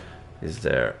 Is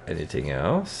there anything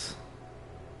else?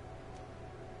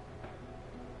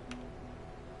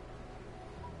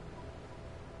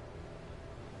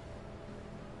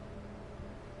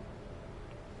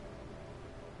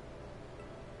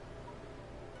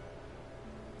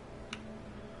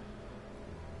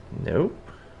 Nope.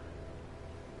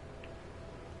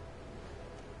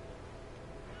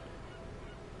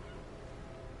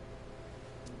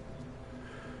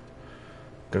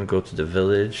 Gonna go to the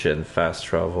village and fast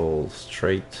travel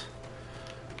straight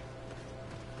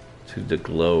to the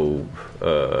globe,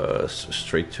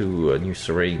 straight to New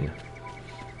Serene.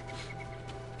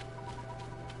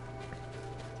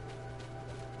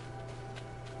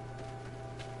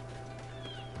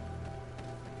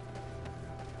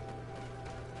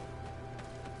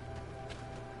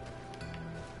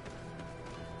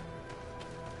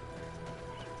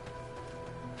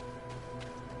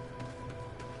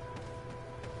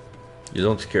 You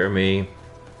don't scare me.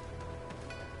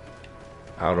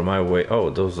 Out of my way. Oh,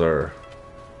 those are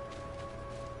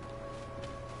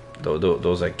those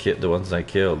the ones I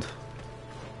killed.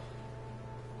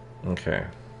 Okay.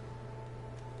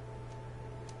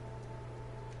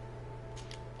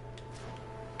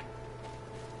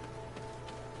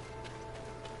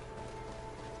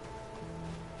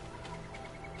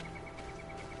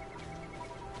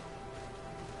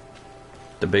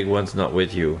 The big one's not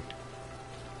with you.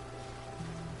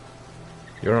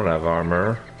 You don't have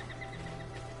armor.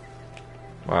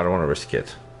 Well, I don't want to risk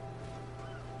it.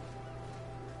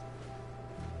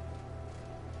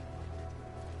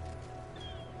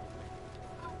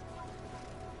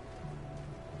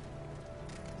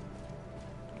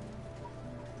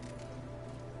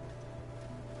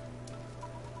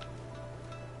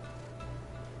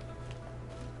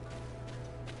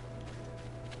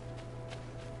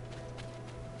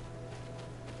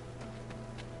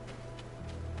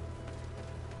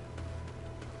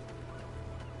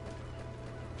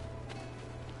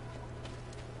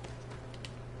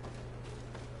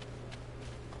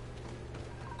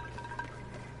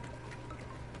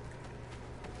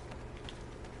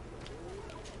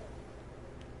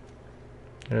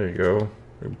 There you go.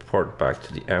 Report back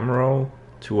to the Emerald.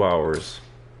 2 hours.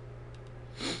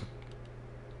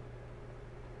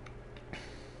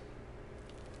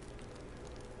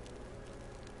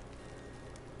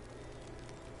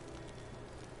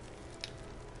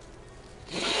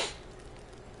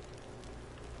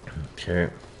 Okay.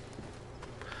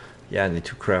 Yeah, I need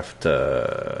to craft.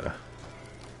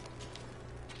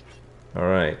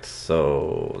 Alright,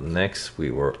 so next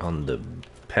we were on the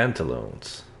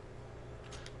pantaloons.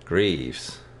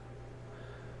 Greaves.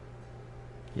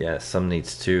 Yeah, some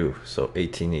needs two. So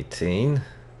 1818.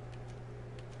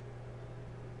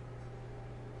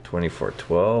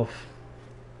 2412.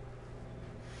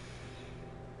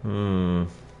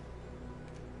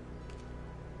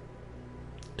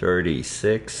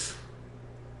 36.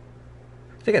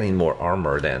 I think I need more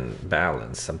armor than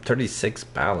balance. I'm 36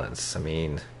 balance. I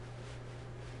mean,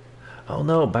 oh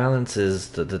no, balance is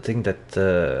the thing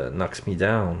that knocks me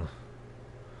down.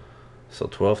 So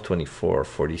 12, 24,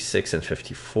 46, and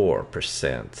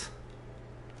 54%.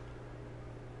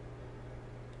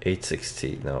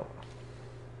 860, no.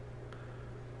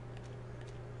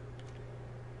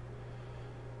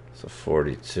 So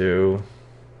 42,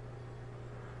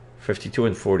 52,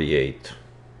 and 48.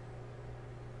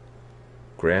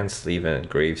 Grand sleeve and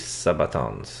engraved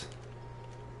sabatons.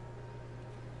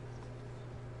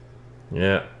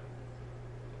 Yeah.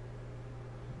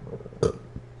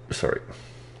 Sorry.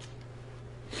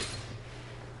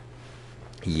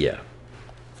 Yeah.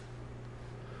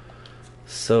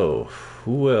 So,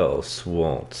 who else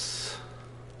wants?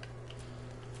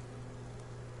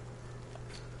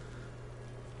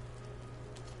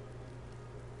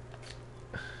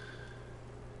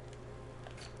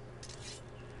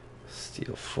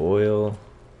 Steel foil.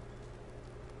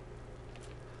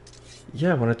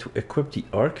 Yeah, I wanted to equip the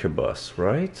arquebus,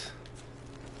 right?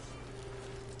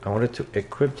 I wanted to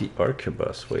equip the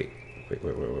arquebus. Wait.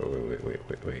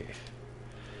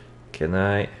 Can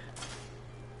I?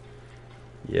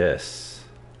 Yes.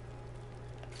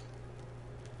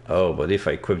 Oh, but if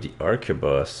I equip the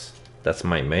arquebus, that's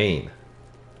my main.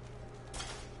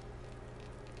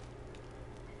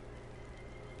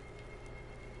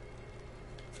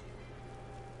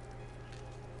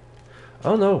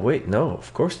 Oh no, wait, no,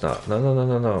 of course not.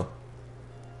 No.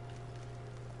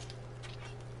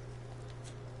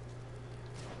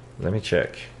 Let me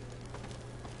check.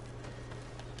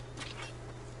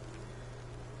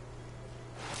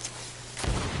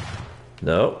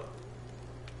 No.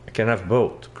 I can have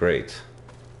both. Great.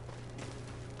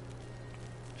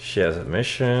 She has a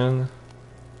mission.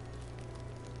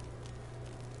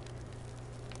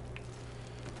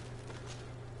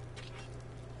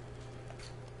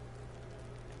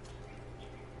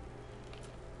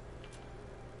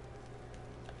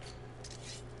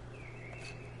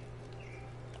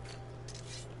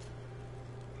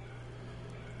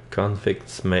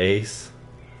 Convict's maze.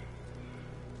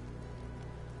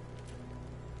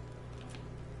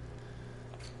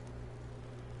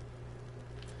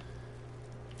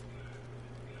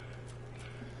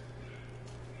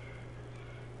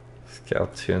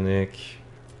 Scout tunic.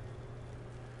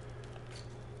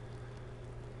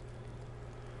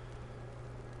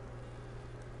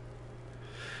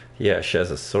 Yeah, she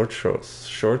has a short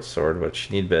sword, but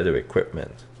she needs better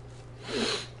equipment.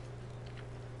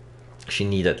 She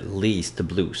needs at least the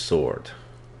blue sword.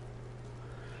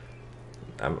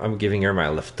 I'm giving her my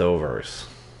leftovers.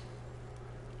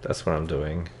 That's what I'm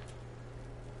doing.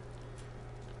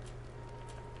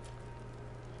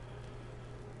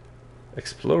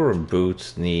 Explorer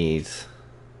boots needs.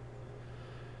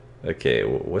 Okay,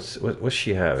 what's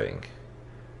she having?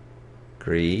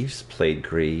 Greaves, plate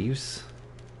greaves,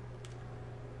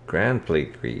 grand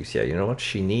plate greaves. Yeah, you know what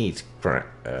she needs?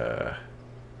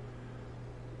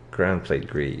 Grand plate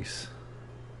greaves.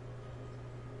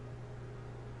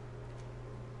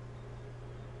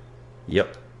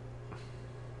 Yep.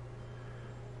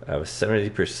 I have a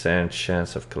 70%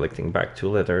 chance of collecting back 2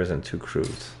 letters and 2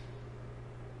 crews.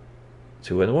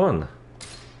 2 and 1.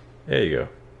 There you go.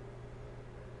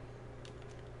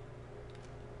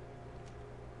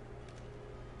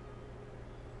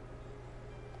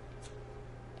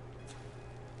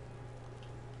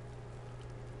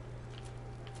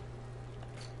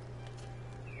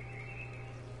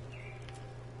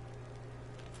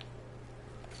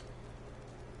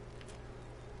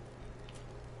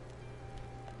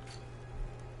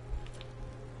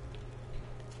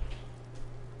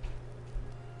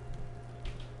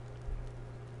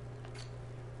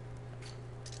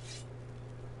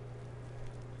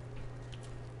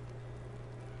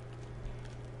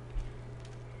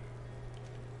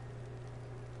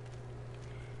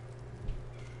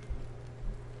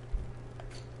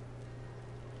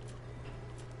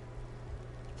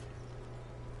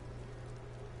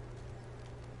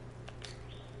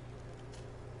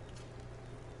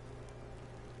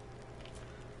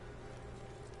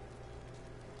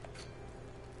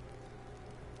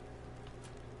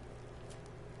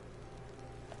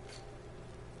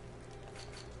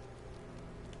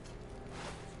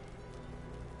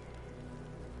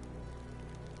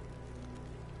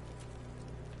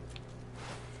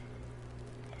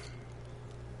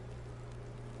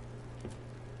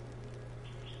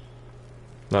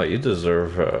 No, you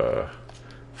deserve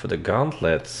for the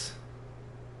gauntlets.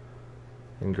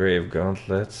 Engraved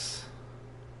gauntlets.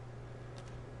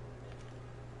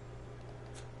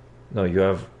 No, you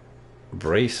have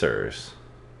bracers.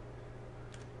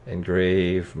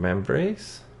 Engraved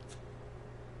membrace.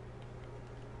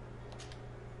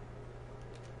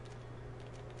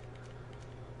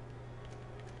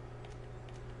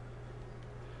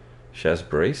 She has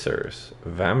bracers.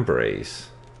 Vambrace.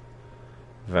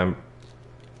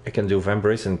 I can do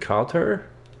Vambrace and counter?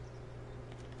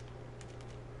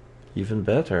 Even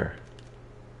better.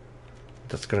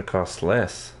 That's gonna cost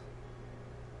less.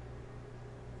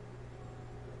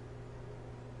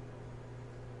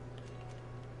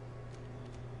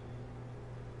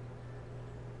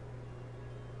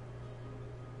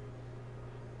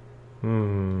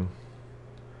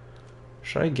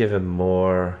 Should I give him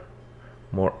more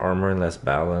armor and less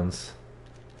balance?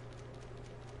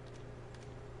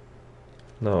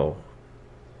 No.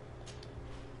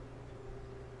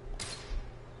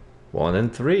 1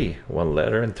 and 3. 1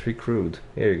 letter and 3 crude.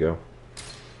 Here you go.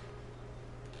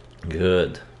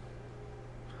 Good.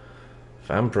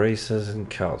 Fan braces and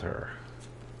counter.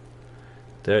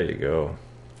 There you go.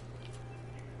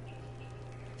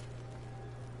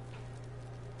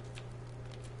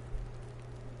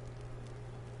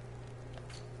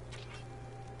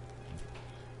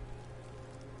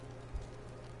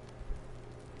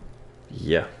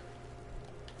 Yeah.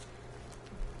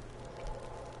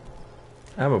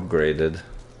 I'm upgraded.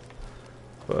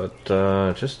 But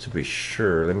just to be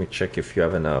sure, let me check if you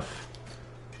have enough.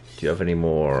 Do you have any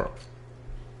more?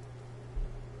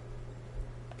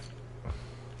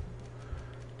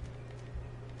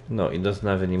 No, he doesn't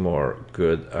have any more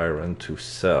good iron to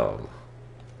sell.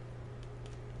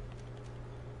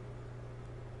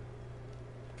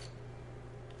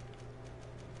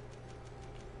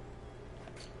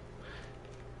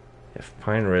 If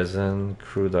pine resin,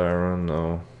 crude iron,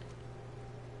 no.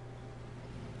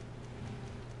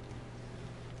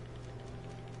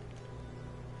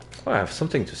 Oh, I have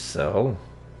something to sell.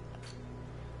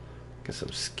 Get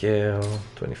some scale.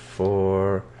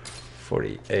 24,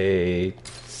 48,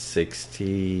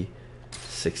 60,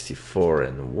 64,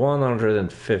 and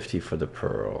 150 for the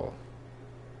pearl.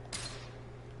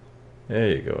 There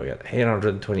you go. I got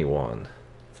 821.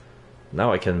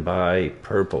 Now I can buy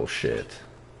purple shit.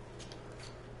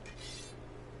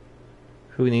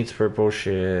 Who needs purple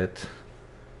shit?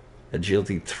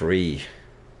 Agility 3.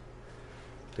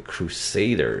 The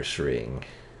Crusader's ring.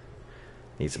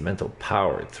 Needs mental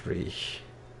power 3.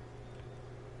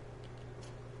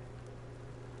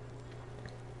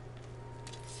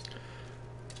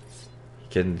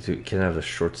 Can have a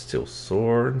short steel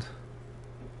sword.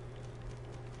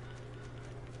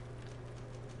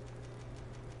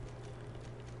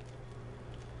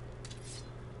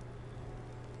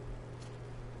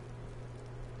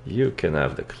 You can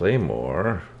have the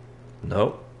claymore.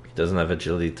 Nope, he doesn't have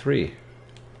agility 3.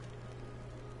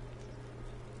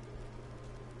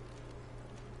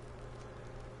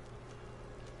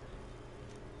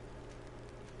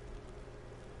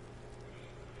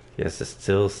 He has the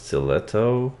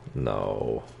stiletto.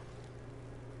 No.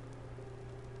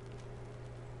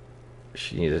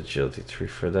 She needs agility 3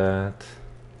 for that.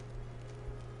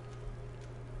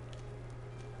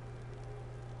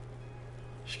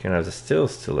 She can have the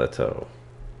stiletto.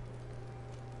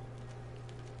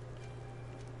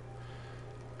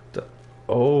 The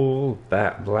old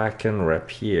blackened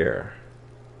rapier.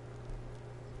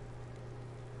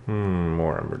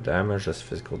 More armor damage, less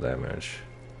physical damage.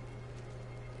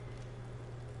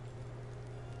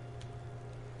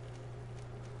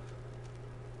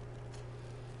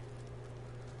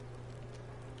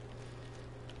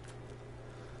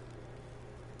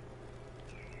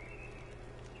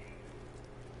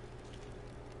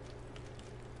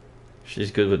 She's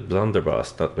good with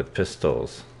blunderbuss, not with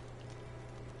pistols.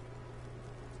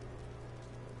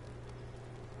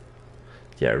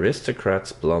 The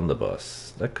aristocrat's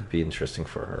blunderbuss. That could be interesting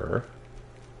for her.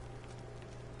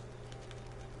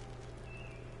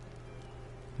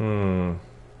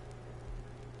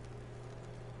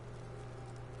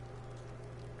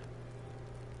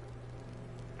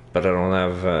 But I don't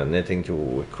have anything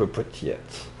to equip it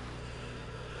yet.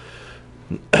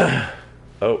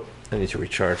 Oh, I need to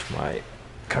recharge my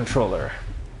controller.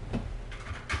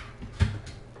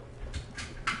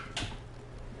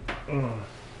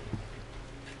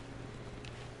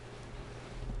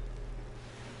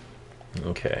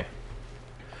 Okay.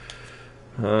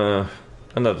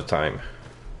 Another time.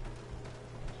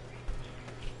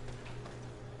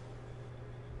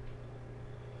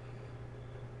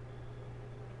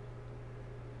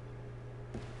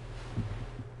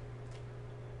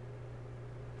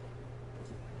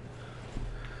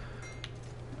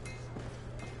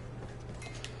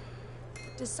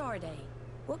 Desarde,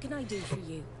 what can I do for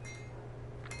you?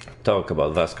 Talk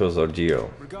about Vasco's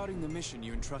ordeal. Regarding the mission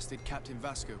you entrusted Captain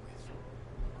Vasco with.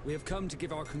 We have come to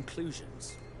give our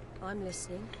conclusions. I'm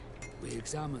listening. We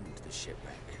examined the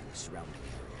shipwreck and the surrounding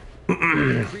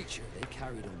area. The creature they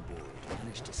carried on board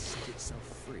managed to set itself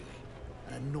free.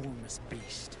 An enormous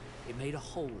beast. It made a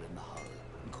hole in the hull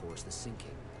and caused the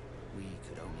sinking. We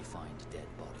could only find dead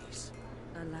bodies.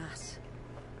 Alas,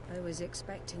 I was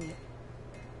expecting it.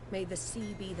 May the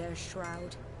sea be their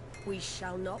shroud. We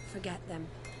shall not forget them.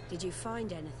 Did you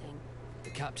find anything? The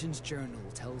captain's journal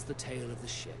tells the tale of the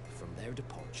ship from their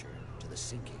departure to the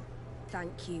sinking.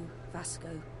 Thank you, Vasco.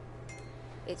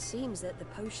 It seems that the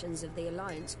potions of the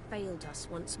Alliance failed us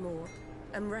once more.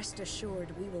 And rest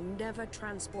assured, we will never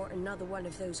transport another one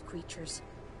of those creatures.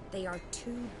 They are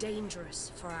too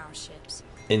dangerous for our ships.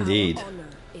 Indeed. Our honor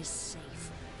is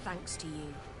safe, thanks to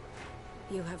you.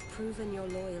 You have proven your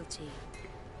loyalty,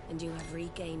 and you have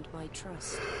regained my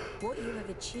trust. What you have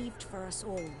achieved for us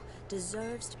all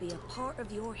deserves to be a part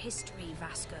of your history,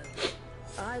 Vasco.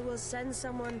 I will send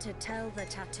someone to tell the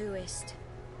tattooist.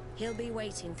 He'll be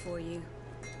waiting for you.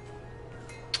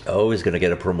 Oh, he's gonna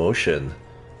get a promotion.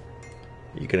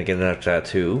 You gonna get another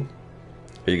tattoo?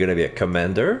 Are you gonna be a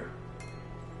commander?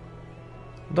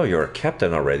 No, you're a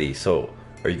captain already, so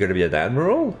are you gonna be an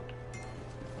admiral?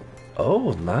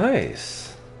 Oh, nice.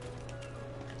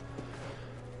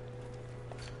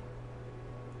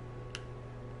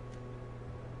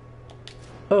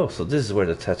 Oh, so this is where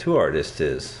the tattoo artist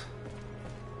is.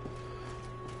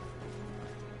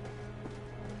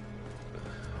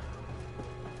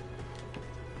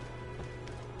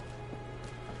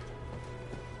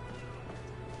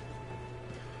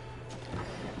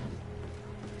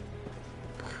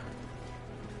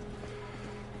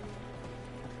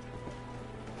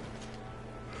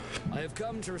 I have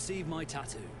come to receive my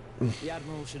tattoo. The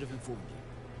Admiral should have informed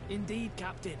you. Indeed,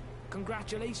 Captain.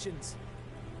 Congratulations.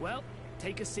 Well,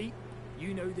 take a seat.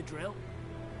 You know the drill.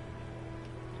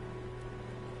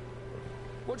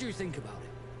 What do you think about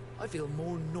it? I feel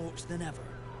more Nort than ever.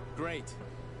 Great.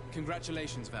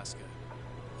 Congratulations, Vasco.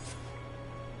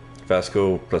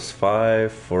 Vasco +5,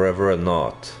 forever and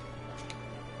not.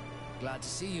 Glad to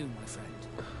see you, my friend.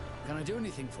 Can I do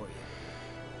anything for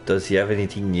you? Does he have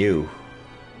anything new?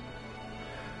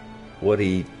 What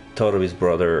he thought of his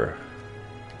brother?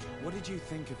 What did you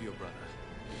think of your brother?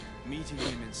 Meeting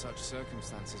him in such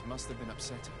circumstances must have been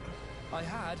upsetting. I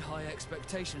had high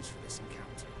expectations for this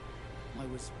encounter. I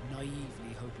was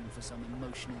naively hoping for some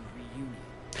emotional reunion.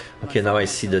 Okay, now I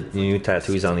see the new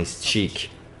tattoos on his cheek.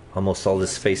 Almost all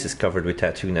his face is covered with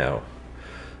tattoo now.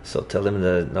 So tell him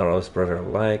that not all his brother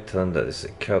alike. Tell him that his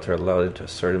encounter allowed him to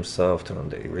assert himself. Tell him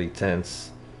that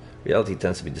reality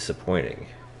tends to be disappointing.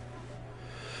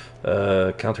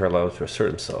 Encounter allowed to assert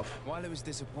himself. While it was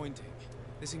disappointing,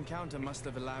 this encounter must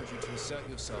have allowed you to assert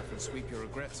yourself and sweep your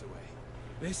regrets away.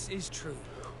 This is true,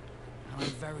 and I'm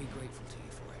very grateful to you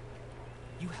for it.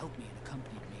 You helped me and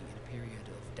accompanied me in a period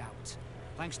of doubt.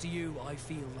 Thanks to you, I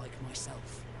feel like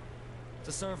myself. It's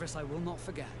a service I will not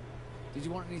forget. Did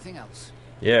you want anything else?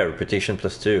 Yeah, reputation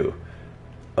 +2.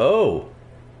 Oh!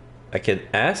 I can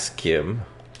ask him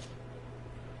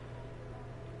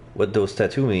what those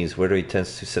tattoo means, whether he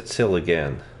tends to set sail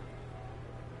again.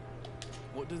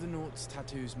 What do the Nort's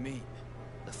tattoos mean?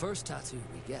 The first tattoo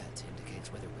we get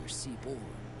indicates whether we're sea-born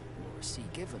or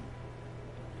sea-given.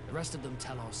 The rest of them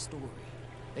tell our story.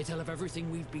 They tell of everything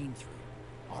we've been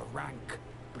through, our rank,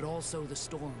 but also the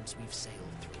storms we've sailed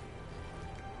through.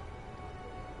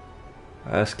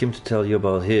 Ask him to tell you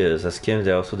about his. Ask him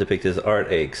to also depict his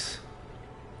heartaches.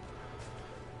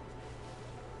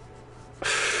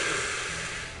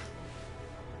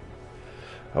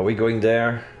 Are we going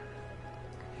there?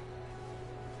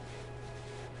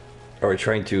 Are we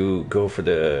trying to go for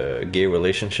the gay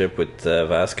relationship with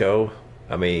Vasco?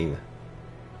 I mean,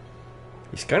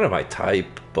 he's kind of my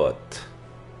type, but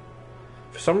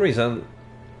for some reason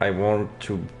I want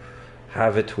to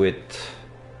have it with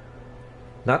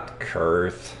not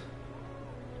Kurth,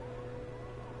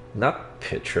 not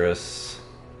Petrus.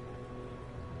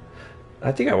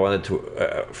 I think I wanted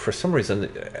to. For some reason,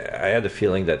 I had a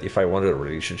feeling that if I wanted a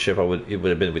relationship, it would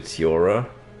have been with Ciora.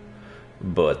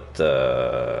 But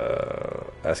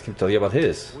ask him to tell you about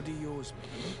his. What do yours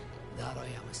mean? That I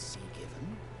am a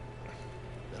sea-given.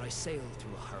 That I sailed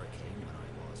through a hurricane when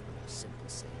I was but a simple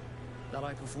sailor. That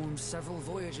I performed several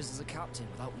voyages as a captain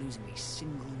without losing a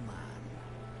single man.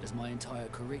 Does my entire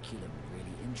curriculum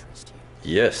really interest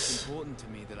you? Yes. It's important to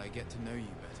me that I get to know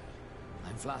you better.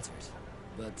 I'm flattered,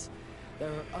 but there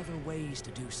are other ways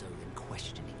to do so than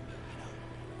questioning me, you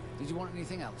know. Did you want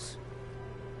anything else?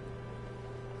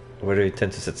 Where do you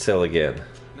intend to set sail again?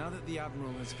 Now that the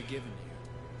Admiral has forgiven you,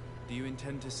 do you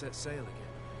intend to set sail again?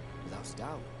 Without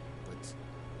doubt, but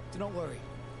do not worry.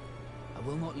 I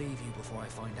will not leave you before I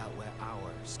find out where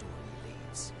our story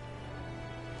leads.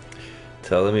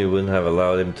 Tell him you wouldn't have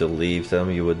allowed him to leave. Tell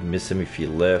him you would miss him if he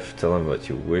left. Tell him what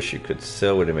you wish you could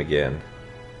sail with him again.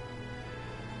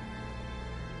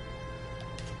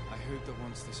 I hope that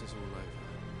once this is all over,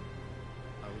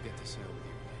 I will get to sail with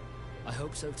you again. I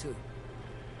hope so too.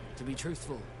 To be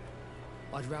truthful,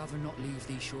 I'd rather not leave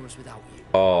these shores without you.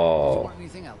 Oh. Do you want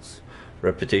anything else?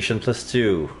 Reputation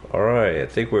 +2. Alright, I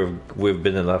think we've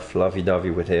been enough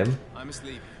lovey-dovey with him. I must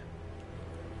leave you.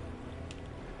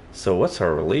 So what's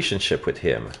our relationship with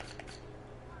him?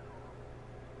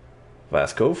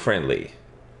 Vasco, friendly.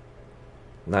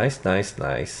 Nice, nice,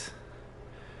 nice.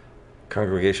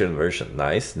 Congregation version,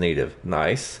 nice. Native,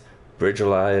 nice. Bridge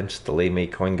Alliance, the Lame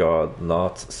Coin God,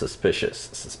 not suspicious.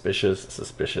 Suspicious,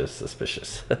 suspicious,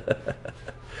 suspicious.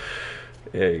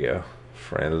 There you go.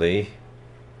 Friendly.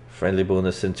 Friendly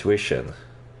bonus intuition.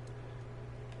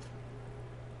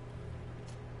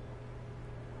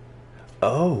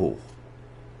 Oh.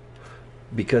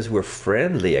 Because we're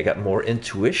friendly, I got more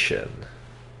intuition.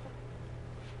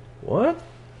 What?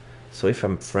 So if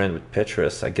I'm friend with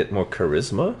Petrus, I get more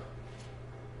charisma?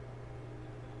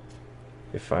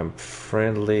 If I'm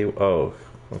friendly... Oh,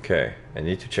 okay. I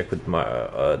need to check with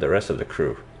my the rest of the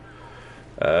crew.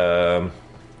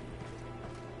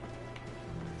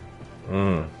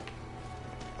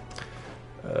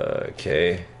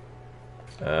 Okay.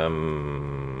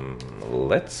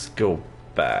 Let's go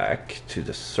back to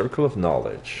the Circle of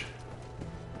Knowledge.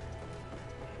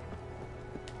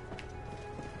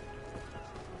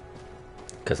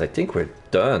 Because I think we're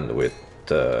done with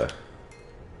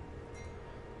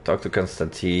talk to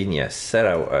Constantine. Yeah, I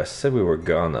said we were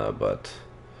gonna, but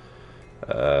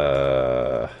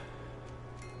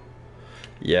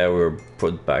yeah, we were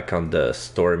put back on the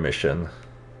story mission.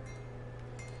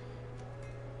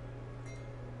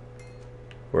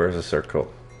 Where's the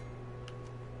circle?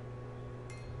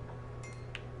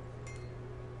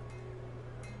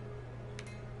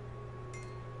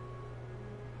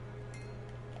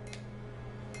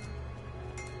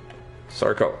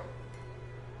 Circle.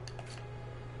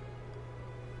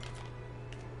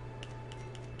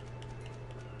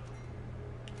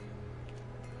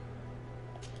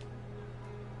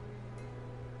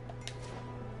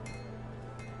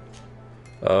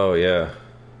 Oh yeah.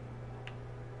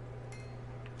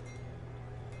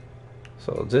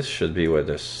 So this should be where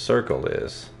the circle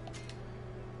is.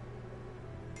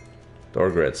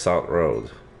 Dorgred South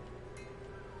Road.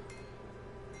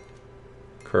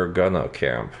 Kurgana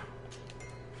Camp.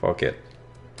 Fuck it.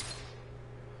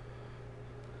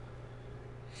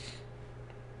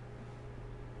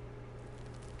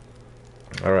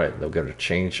 Alright, we're gonna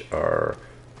change our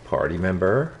party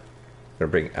member. We're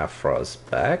gonna bring Afraz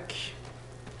back.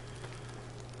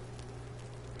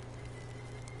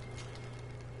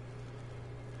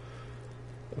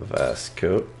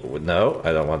 Vasco. No,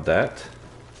 I don't want that.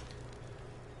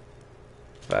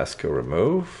 Vasco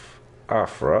remove.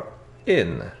 Afra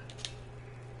in.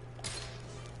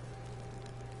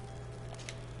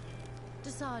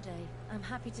 Desade, I'm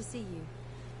happy to see you.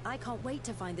 I can't wait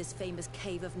to find this famous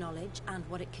Cave of Knowledge and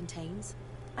what it contains.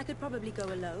 I could probably go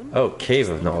alone. Oh, Cave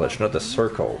of Knowledge, not the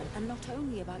circle. And not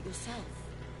only about yourself.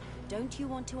 Don't you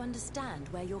want to understand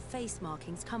where your face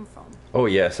markings come from? Oh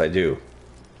yes, I do.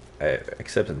 I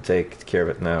accept and take care of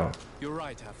it now. You're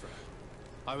right, Afra.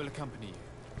 I will accompany you.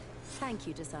 Thank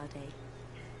you, Desade.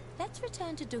 Let's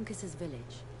return to Duncas's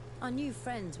village. Our new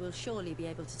friends will surely be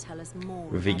able to tell us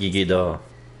more. Vigigida.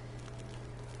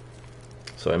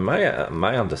 So am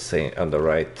I on the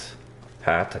right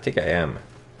path? I think I am,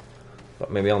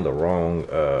 but maybe on the wrong.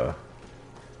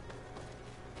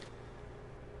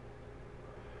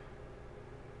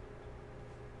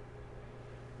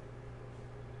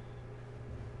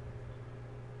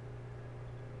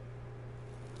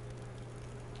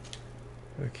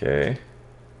 Okay.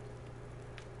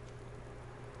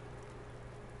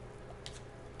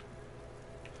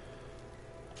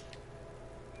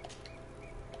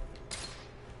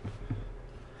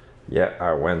 Yeah,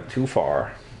 I went too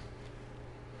far.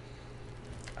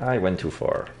 I went too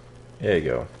far. There you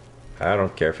go. I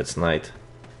don't care if it's night.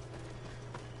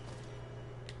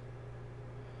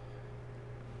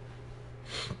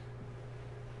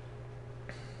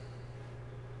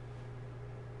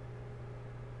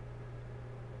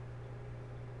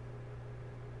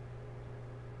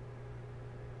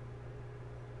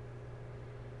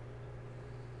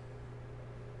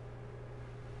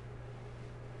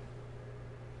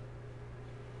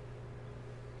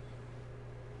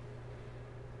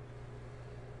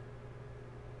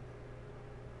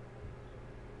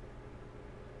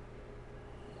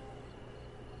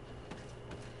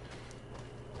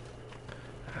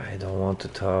 don't want to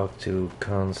talk to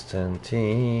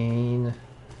Constantine.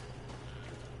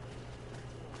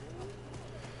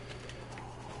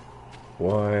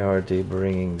 Why are they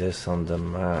bringing this on the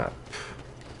map?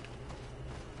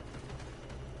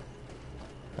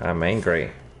 I'm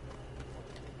angry.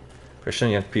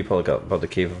 Question young people got about the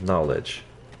Cave of Knowledge.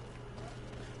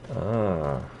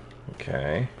 Ah,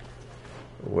 okay.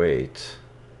 Wait.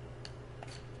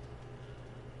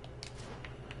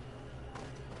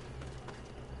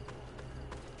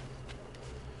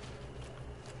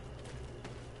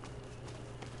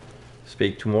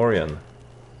 Speak to Morion.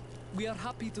 We are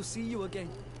happy to see you again.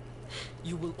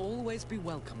 You will always be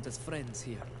welcomed as friends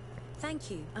here.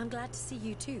 Thank you. I'm glad to see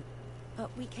you too.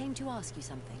 But we came to ask you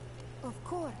something. Of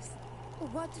course.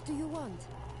 What do you want?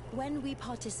 When we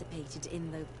participated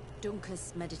in the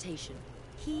Dunkus meditation,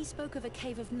 he spoke of a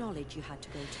cave of knowledge you had to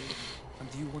go to. And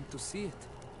you want to see it?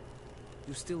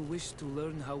 You still wish to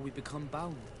learn how we become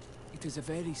bound? It is a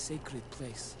very sacred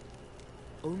place.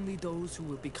 Only those who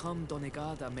will become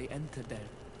Donegada may enter there.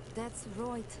 That's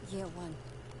right, Year One.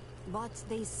 But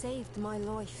they saved my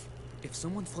life. If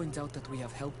someone finds out that we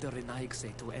have helped the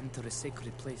Renaigse to enter a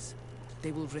sacred place,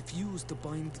 they will refuse to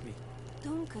bind me.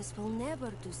 Dunkus will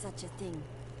never do such a thing.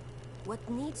 What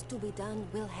needs to be done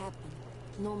will happen,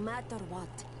 no matter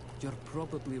what. You're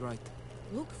probably right.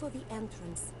 Look for the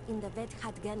entrance in the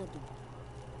Vedhat Ganadu.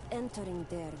 Entering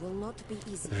there will not be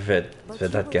easy. But you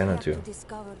will have to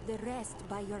discover the rest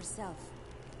by yourself.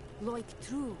 Like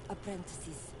true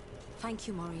apprentices. Thank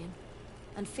you, Morion.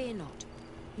 And fear not.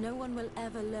 No one will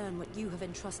ever learn what you have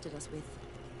entrusted us with.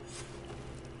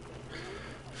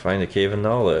 Find the Cave of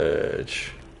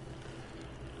Knowledge.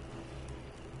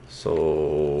 So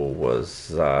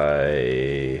was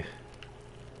I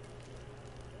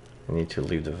need to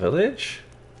leave the village?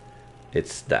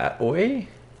 It's that way?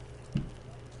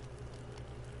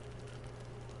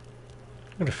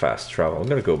 I'm gonna fast travel. I'm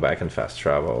gonna go back and fast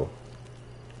travel.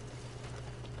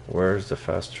 Where's the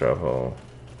fast travel?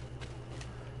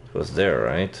 It was there,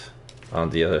 right? On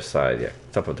the other side, yeah,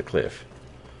 top of the cliff.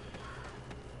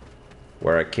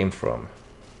 Where I came from.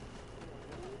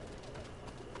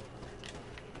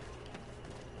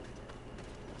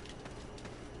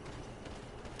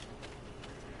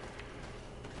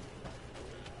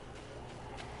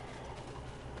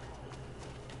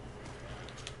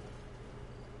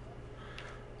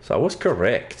 So I was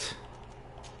correct.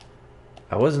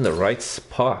 I was in the right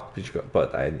spot,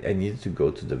 but I needed to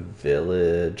go to the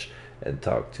village and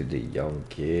talk to the young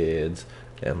kids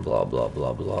and blah blah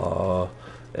blah blah.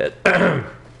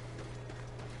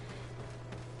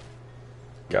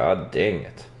 God dang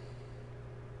it.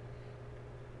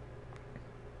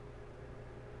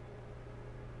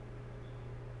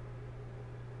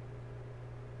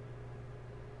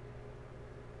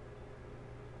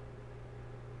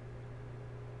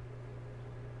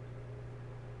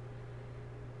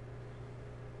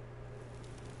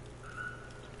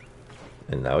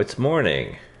 And now it's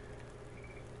morning.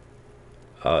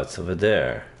 Oh, it's over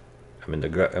there. I'm in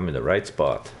the right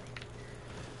spot.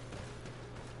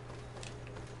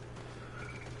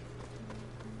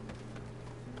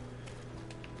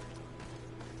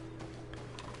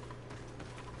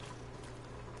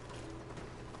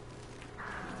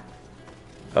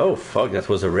 Oh fuck, that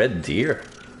was a red deer.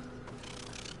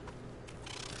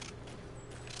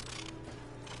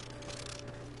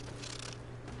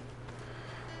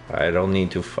 I don't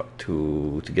need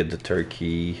to get the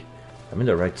turkey. I'm in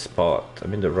the right spot.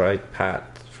 I'm in the right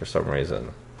path for some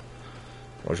reason.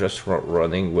 I was just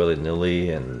running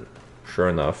willy-nilly, and sure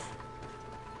enough.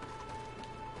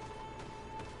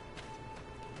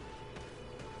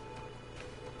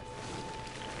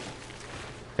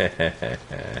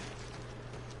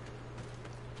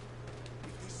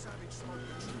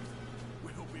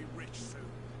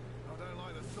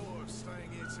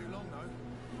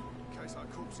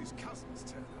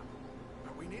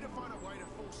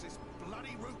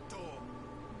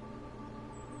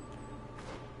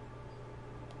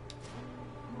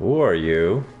 Who are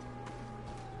you?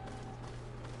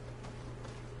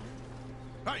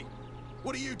 Hey,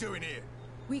 what are you doing here?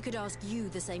 We could ask you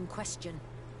the same question.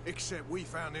 Except we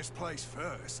found this place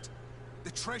first. The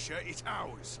treasure is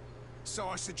ours. So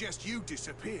I suggest you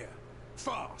disappear.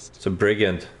 Fast. It's a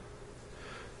brigand.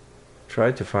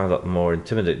 Try to find out more,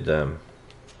 intimidate them.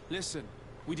 Listen,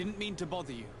 we didn't mean to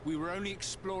bother you. We were only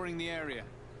exploring the area.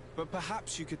 But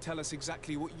perhaps you could tell us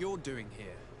exactly what you're doing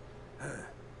here. Huh.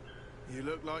 You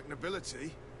look like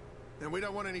nobility. Then we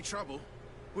don't want any trouble.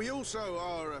 We also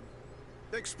are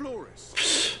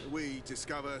explorers. We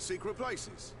discover secret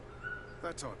places.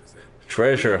 That type of thing.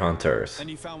 Treasure hunters. And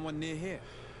you found one near here?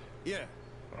 Yeah.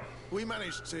 We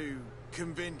managed to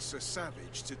convince a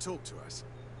savage to talk to us.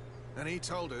 And he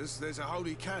told us there's a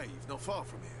holy cave not far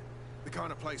from here. The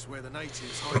kind of place where the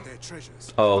natives hide their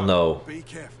treasures. Oh But no. be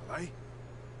careful, eh?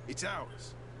 It's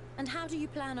ours. And how do you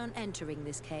plan on entering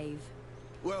this cave?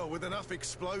 Well, with enough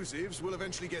explosives, we'll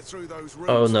eventually get through those rooms.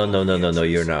 Oh no, no, blocking no, the no, no,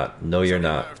 you're entrance. not. No, you're It's only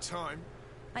a not. matter of time.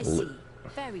 I see.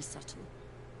 Very subtle.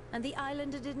 And the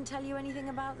islander didn't tell you anything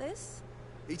about this?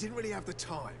 He didn't really have the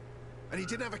time. And he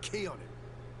didn't have a key on him.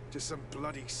 Just some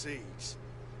bloody seeds.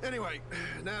 Anyway,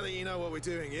 now that you know what we're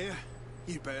doing here,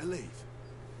 you better leave.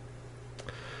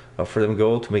 Offer them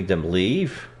gold to make them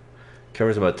leave.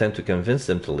 Charisma attempt to convince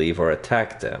them to leave or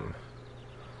attack them.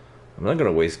 I'm not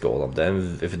gonna waste gold on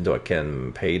them, even though I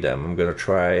can pay them. I'm gonna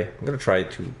try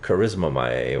to charisma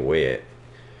my way.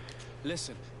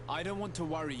 Listen, I don't want to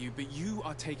worry you, but you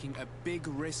are taking a big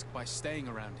risk by staying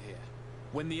around here.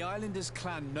 When the Islanders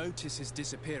clan notice his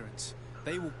disappearance,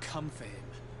 they will come for him.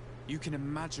 You can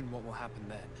imagine what will happen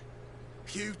then.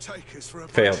 You take us for a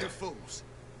Failed. bunch of fools.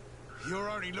 You're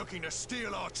only looking to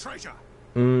steal our treasure.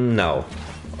 No.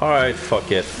 Alright,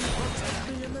 fuck it.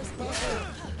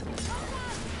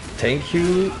 Thank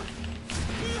you.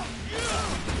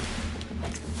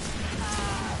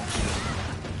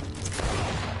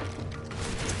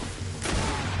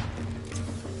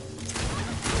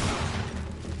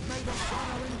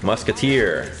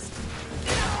 Musketeer.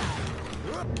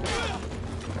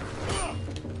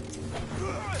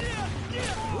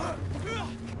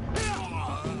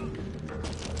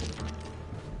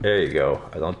 There you go.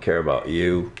 I don't care about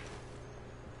you.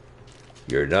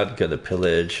 You're not gonna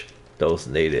pillage those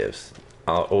natives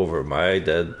over my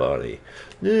dead body.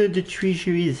 No, the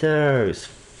treasure is ours.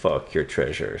 Fuck your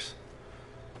treasures.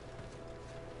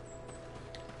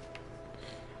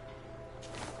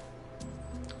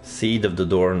 Seed of the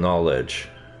door knowledge.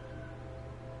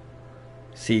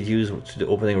 Seed used to the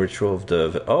opening ritual of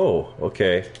the... Oh,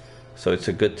 okay. So it's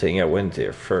a good thing I went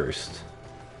there first.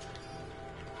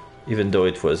 Even though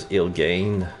it was ill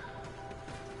gained.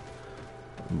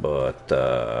 But,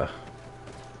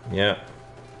 yeah.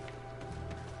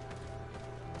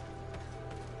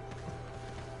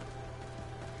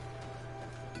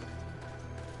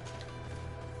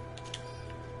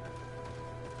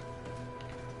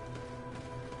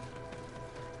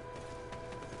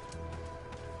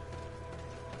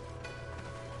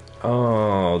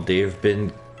 Oh, they've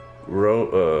been...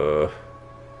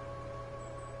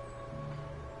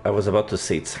 I was about to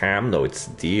say it's ham. No, it's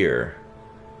deer.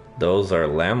 Those are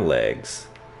lamb legs.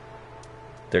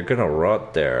 They're gonna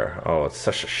rot there. Oh, it's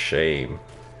such a shame.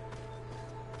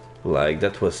 Like,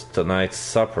 that was tonight's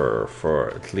supper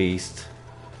for at least...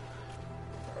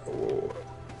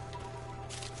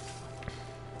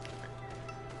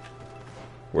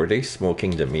 Were they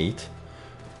smoking the meat?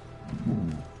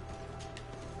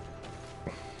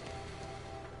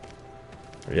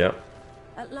 Yep.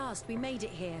 At last, we made it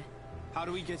here. How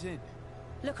do we get in?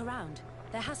 Look around.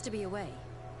 There has to be a way.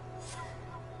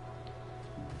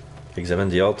 Examine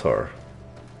the altar.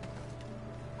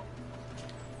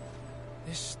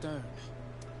 This stone.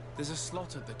 There's a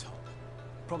slot at the top.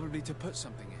 Probably to put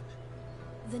something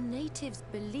in. The natives'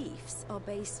 beliefs are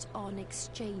based on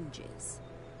exchanges.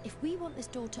 If we want this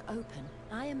door to open,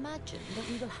 I imagine that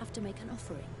we will have to make an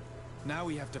offering. Now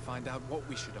we have to find out what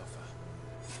we should offer.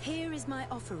 Here is my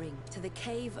offering to the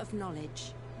Cave of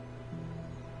Knowledge.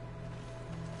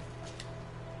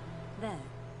 There.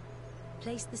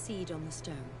 Place the seed on the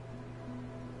stone.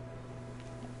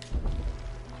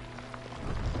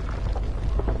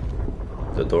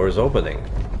 The door is opening.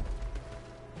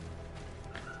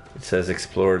 It says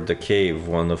explore the cave,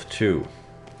 1 of 2.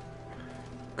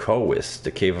 Kowis,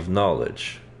 the Cave of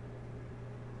Knowledge.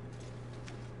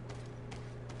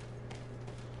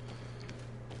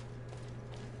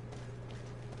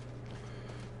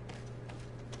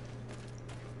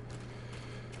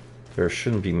 There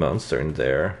shouldn't be monster in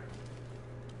there.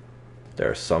 There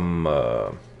are some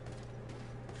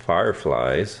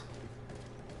fireflies.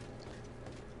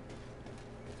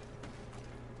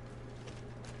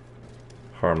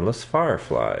 Harmless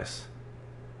fireflies.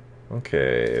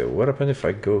 Okay, what happens if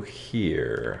I go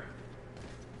here?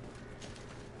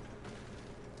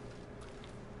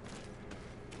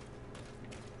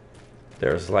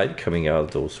 There's light coming out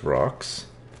of those rocks.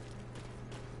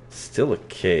 Still a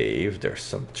cave. There's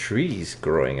some trees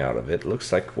growing out of it.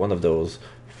 Looks like one of those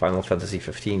Final Fantasy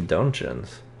 15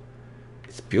 dungeons.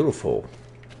 It's beautiful.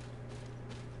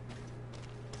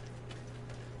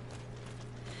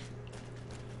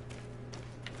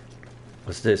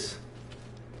 What's this?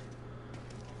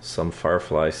 Some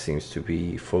firefly seems to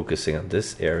be focusing on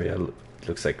this area.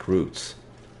 Looks like roots.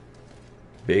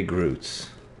 Big roots.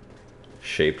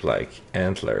 shaped like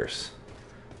antlers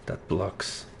that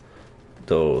blocks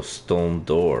those stone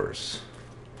doors.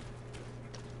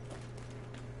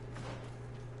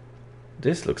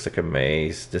 This looks like a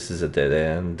maze. This is a dead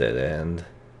end, dead end.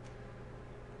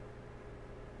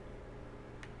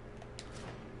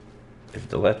 If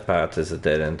the lead path is a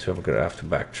dead end too, I'm gonna have to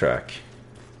backtrack.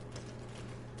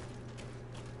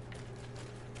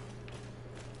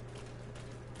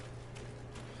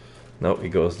 No, it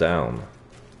goes down.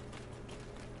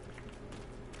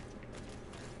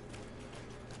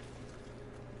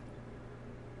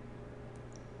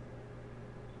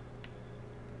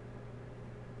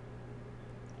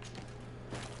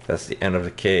 That's the end of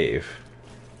the cave.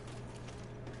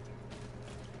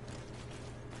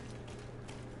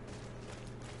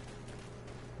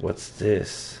 What's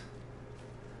this?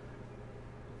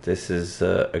 This is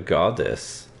a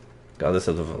goddess. Goddess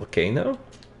of the volcano?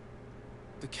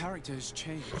 The character has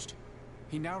changed.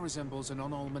 He now resembles an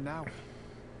Onol Manawi.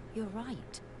 You're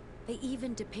right. They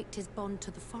even depict his bond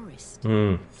to the forest.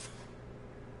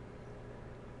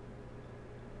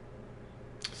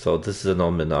 So this is an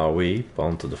Ominawi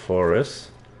bound to the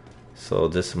forest. So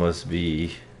this must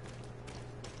be...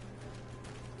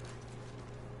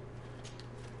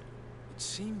 It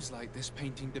seems like this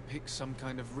painting depicts some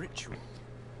kind of ritual.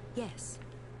 Yes.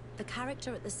 The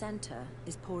character at the center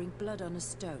is pouring blood on a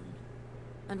stone.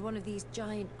 And one of these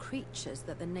giant creatures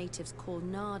that the natives call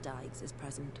Nardigs is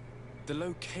present. The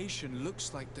location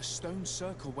looks like the stone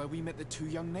circle where we met the two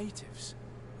young natives.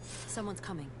 Someone's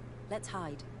coming. Let's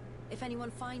hide. If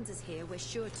anyone finds us here, we're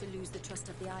sure to lose the trust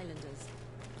of the islanders.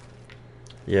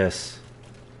 Yes.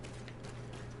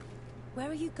 Where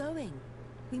are you going?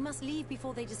 We must leave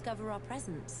before they discover our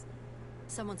presence.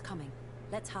 Someone's coming.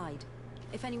 Let's hide.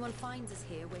 If anyone finds us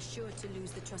here, we're sure to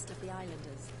lose the trust of the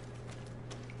islanders.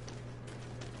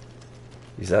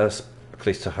 Is that a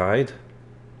place to hide?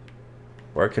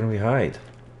 Where can we hide?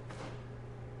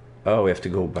 Oh, we have to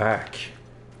go back.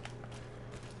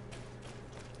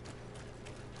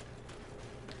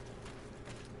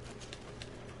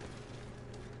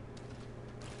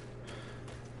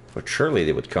 But surely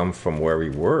they would come from where we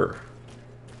were.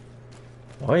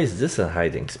 Why is this a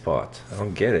hiding spot? I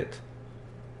don't get it.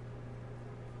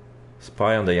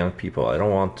 Spy on the young people. I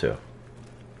don't want to.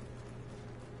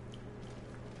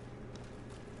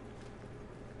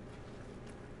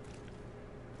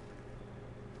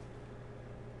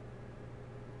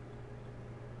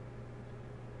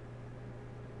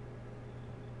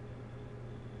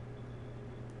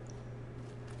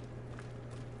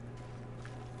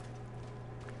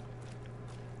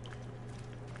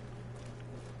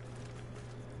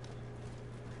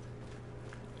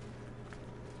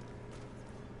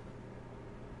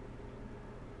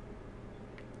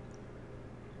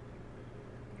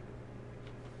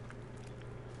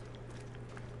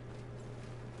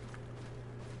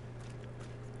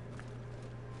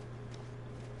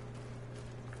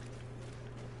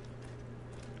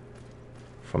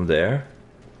 From there?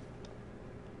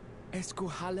 Esco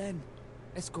halen,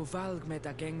 esco valg med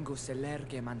agengo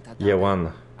selerge mantadare.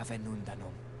 Yawan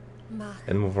Avenundanum.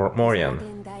 and Morian.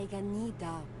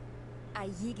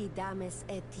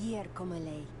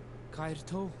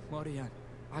 Kairto, Morian.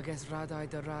 Ages radai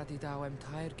de radi dawem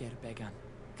tairger began.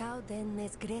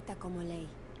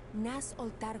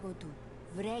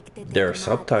 There are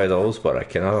subtitles, but I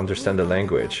cannot understand the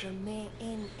language.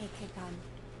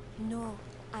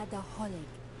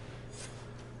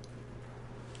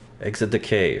 Exit the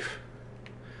cave.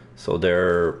 So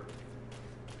they're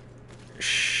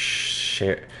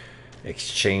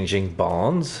exchanging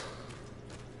bonds,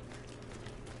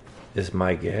 is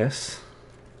my guess.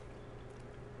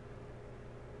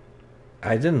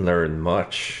 I didn't learn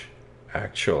much,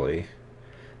 actually.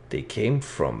 They came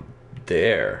from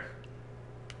there.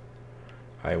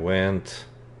 I went...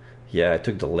 Yeah, I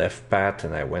took the left path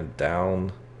and I went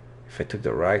down. If I took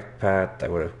the right path, I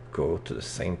would have go to the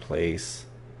same place.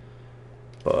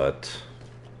 But...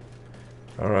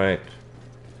 Alright.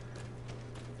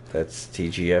 That's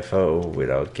TGFO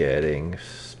without getting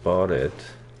spotted,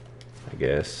 I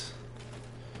guess.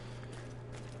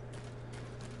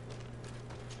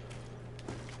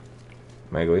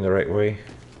 Am I going the right way?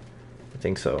 I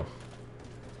think so.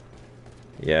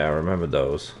 Yeah, I remember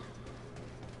those.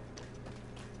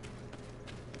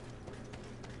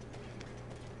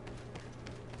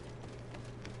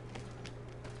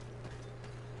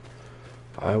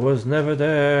 I was never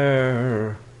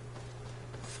there.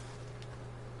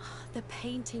 The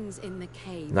paintings in the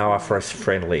cave Now are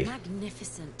friendly.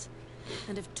 magnificent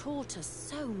and have taught us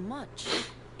so much.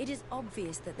 It is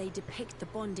obvious that they depict the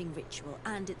bonding ritual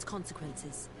and its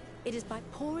consequences. It is by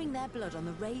pouring their blood on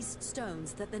the raised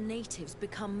stones that the natives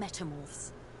become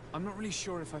metamorphs. I'm not really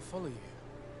sure if I follow you.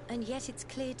 And yet it's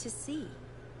clear to see.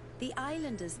 The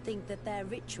islanders think that their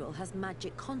ritual has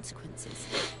magic consequences,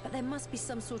 but there must be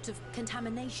some sort of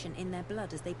contamination in their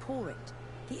blood as they pour it.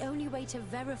 The only way to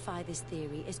verify this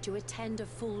theory is to attend a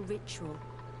full ritual.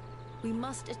 We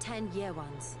must attend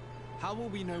Yewan's. How will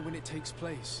we know when it takes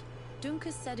place?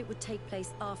 Duncan said it would take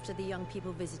place after the young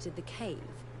people visited the cave,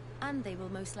 and they will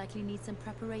most likely need some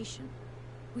preparation.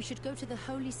 We should go to the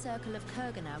Holy Circle of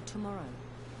Kurganau tomorrow.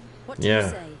 What do you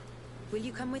say? Will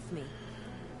you come with me?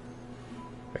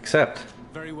 Accept.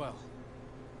 Very well.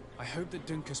 I hope that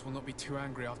Dunkus will not be too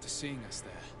angry after seeing us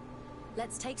there.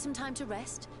 Let's take some time to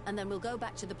rest, and then we'll go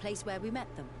back to the place where we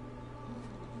met them.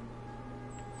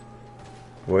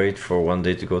 Wait for one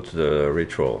day to go to the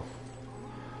ritual.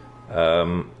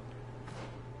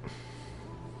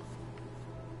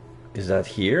 Is that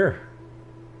here?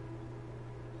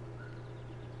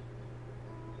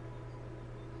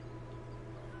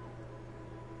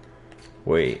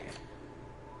 Wait.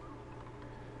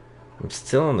 I'm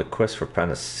still on the quest for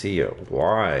Panacea.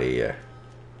 Why?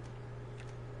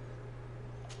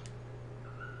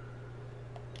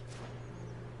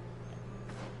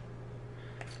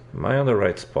 Am I on the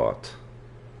right spot?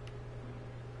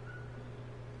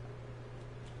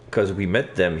 Because we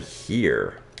met them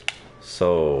here.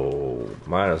 So,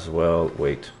 might as well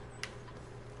wait.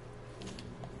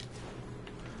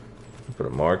 Put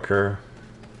a marker.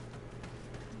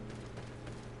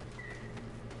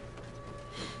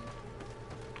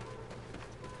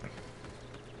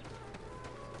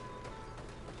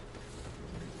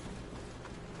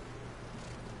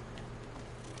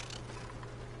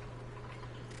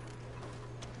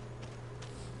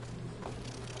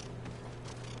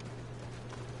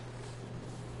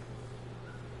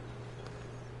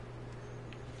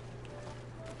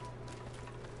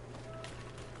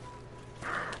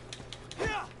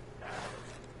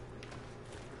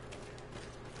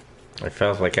 I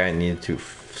felt like I needed to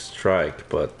strike,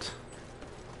 but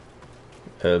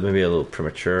maybe a little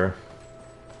premature.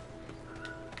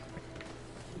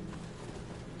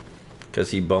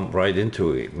 Because he bumped right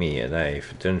into me, and I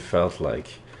didn't felt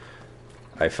like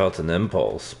I felt an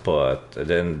impulse. But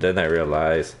then I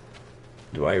realized,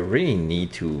 do I really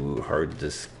need to hurt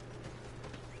this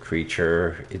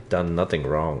creature? It done nothing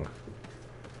wrong.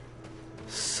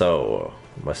 So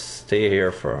must stay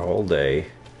here for a whole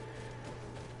day.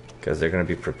 Because they're going to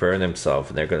be preparing themselves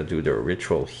and they're going to do their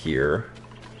ritual here.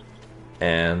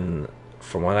 And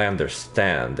from what I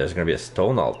understand, there's going to be a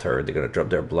stone altar. They're going to drop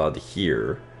their blood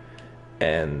here.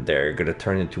 And they're going to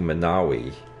turn into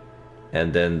Manawi.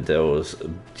 And then those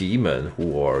demons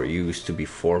who are used to be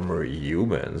former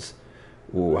humans,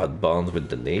 who had bonds with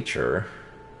the nature.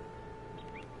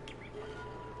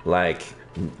 Like,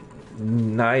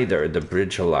 neither the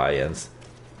Bridge Alliance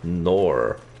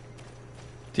nor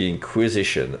the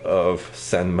Inquisition of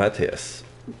San Matthias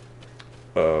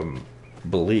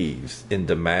believes in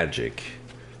the magic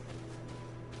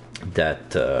that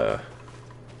that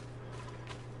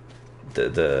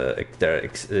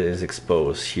is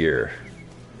exposed here.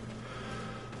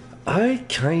 I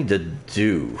kinda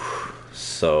do.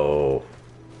 So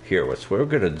here, what we're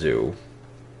gonna do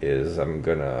is I'm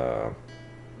gonna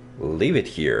leave it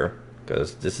here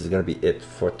because this is gonna be it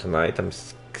for tonight.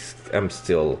 I'm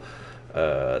still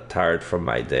tired from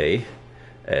my day,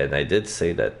 and I did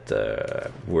say that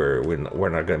we're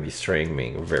not going to be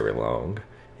streaming very long,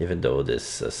 even though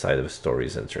this side of the story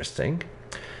is interesting.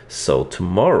 So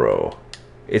tomorrow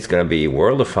it's going to be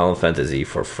World of Final Fantasy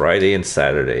for Friday and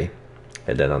Saturday,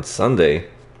 and then on Sunday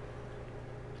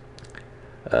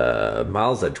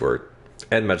Miles Edgeworth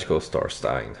and Magical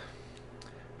Starstein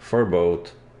for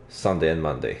both Sunday and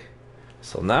Monday.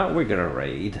 So now we're gonna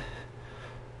raid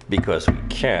because we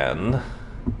can.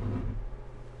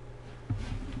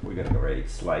 We're gonna raid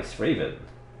Slice Raven.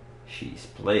 She's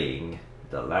playing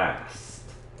the last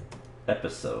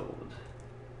episode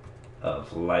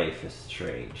of Life is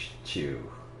Strange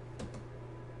 2.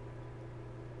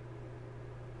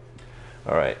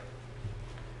 Alright.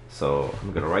 So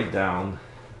I'm gonna write down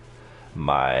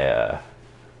my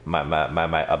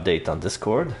my update on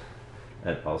Discord,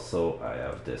 and also I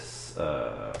have this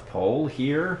poll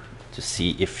here to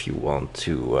see if you want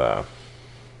to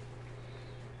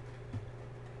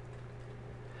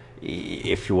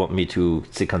if you want me to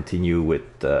continue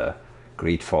with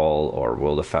Greedfall or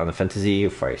World of Final Fantasy,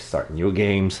 if I start new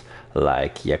games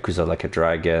like Yakuza Like a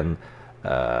Dragon,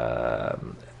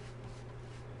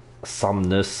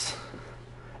 Somnus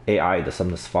AI, the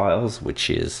Somnus Files, which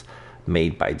is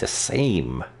made by the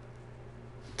same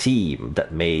team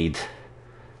that made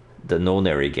the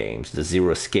Nonary games, the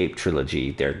Zero Escape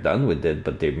trilogy. They're done with it,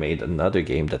 but they made another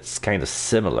game that's kind of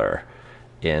similar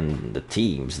in the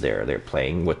themes there. They're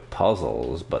playing with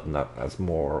puzzles, but not as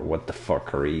more what the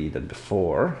fuckery than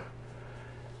before.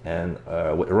 And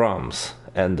with ROMs.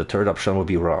 And the third option will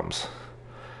be ROMs.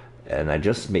 And I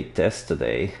just made tests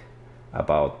today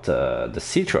about the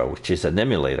Citra, which is an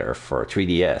emulator for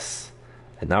 3DS.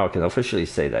 And now I can officially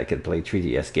say that I can play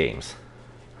 3DS games.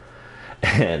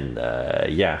 And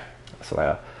yeah,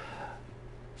 so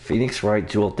Phoenix Wright,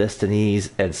 Dual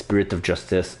Destinies, and Spirit of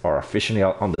Justice are officially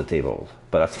out on the table.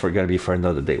 But that's going to be for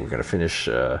another day. We're going to finish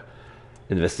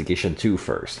Investigation 2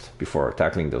 first before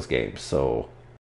tackling those games. So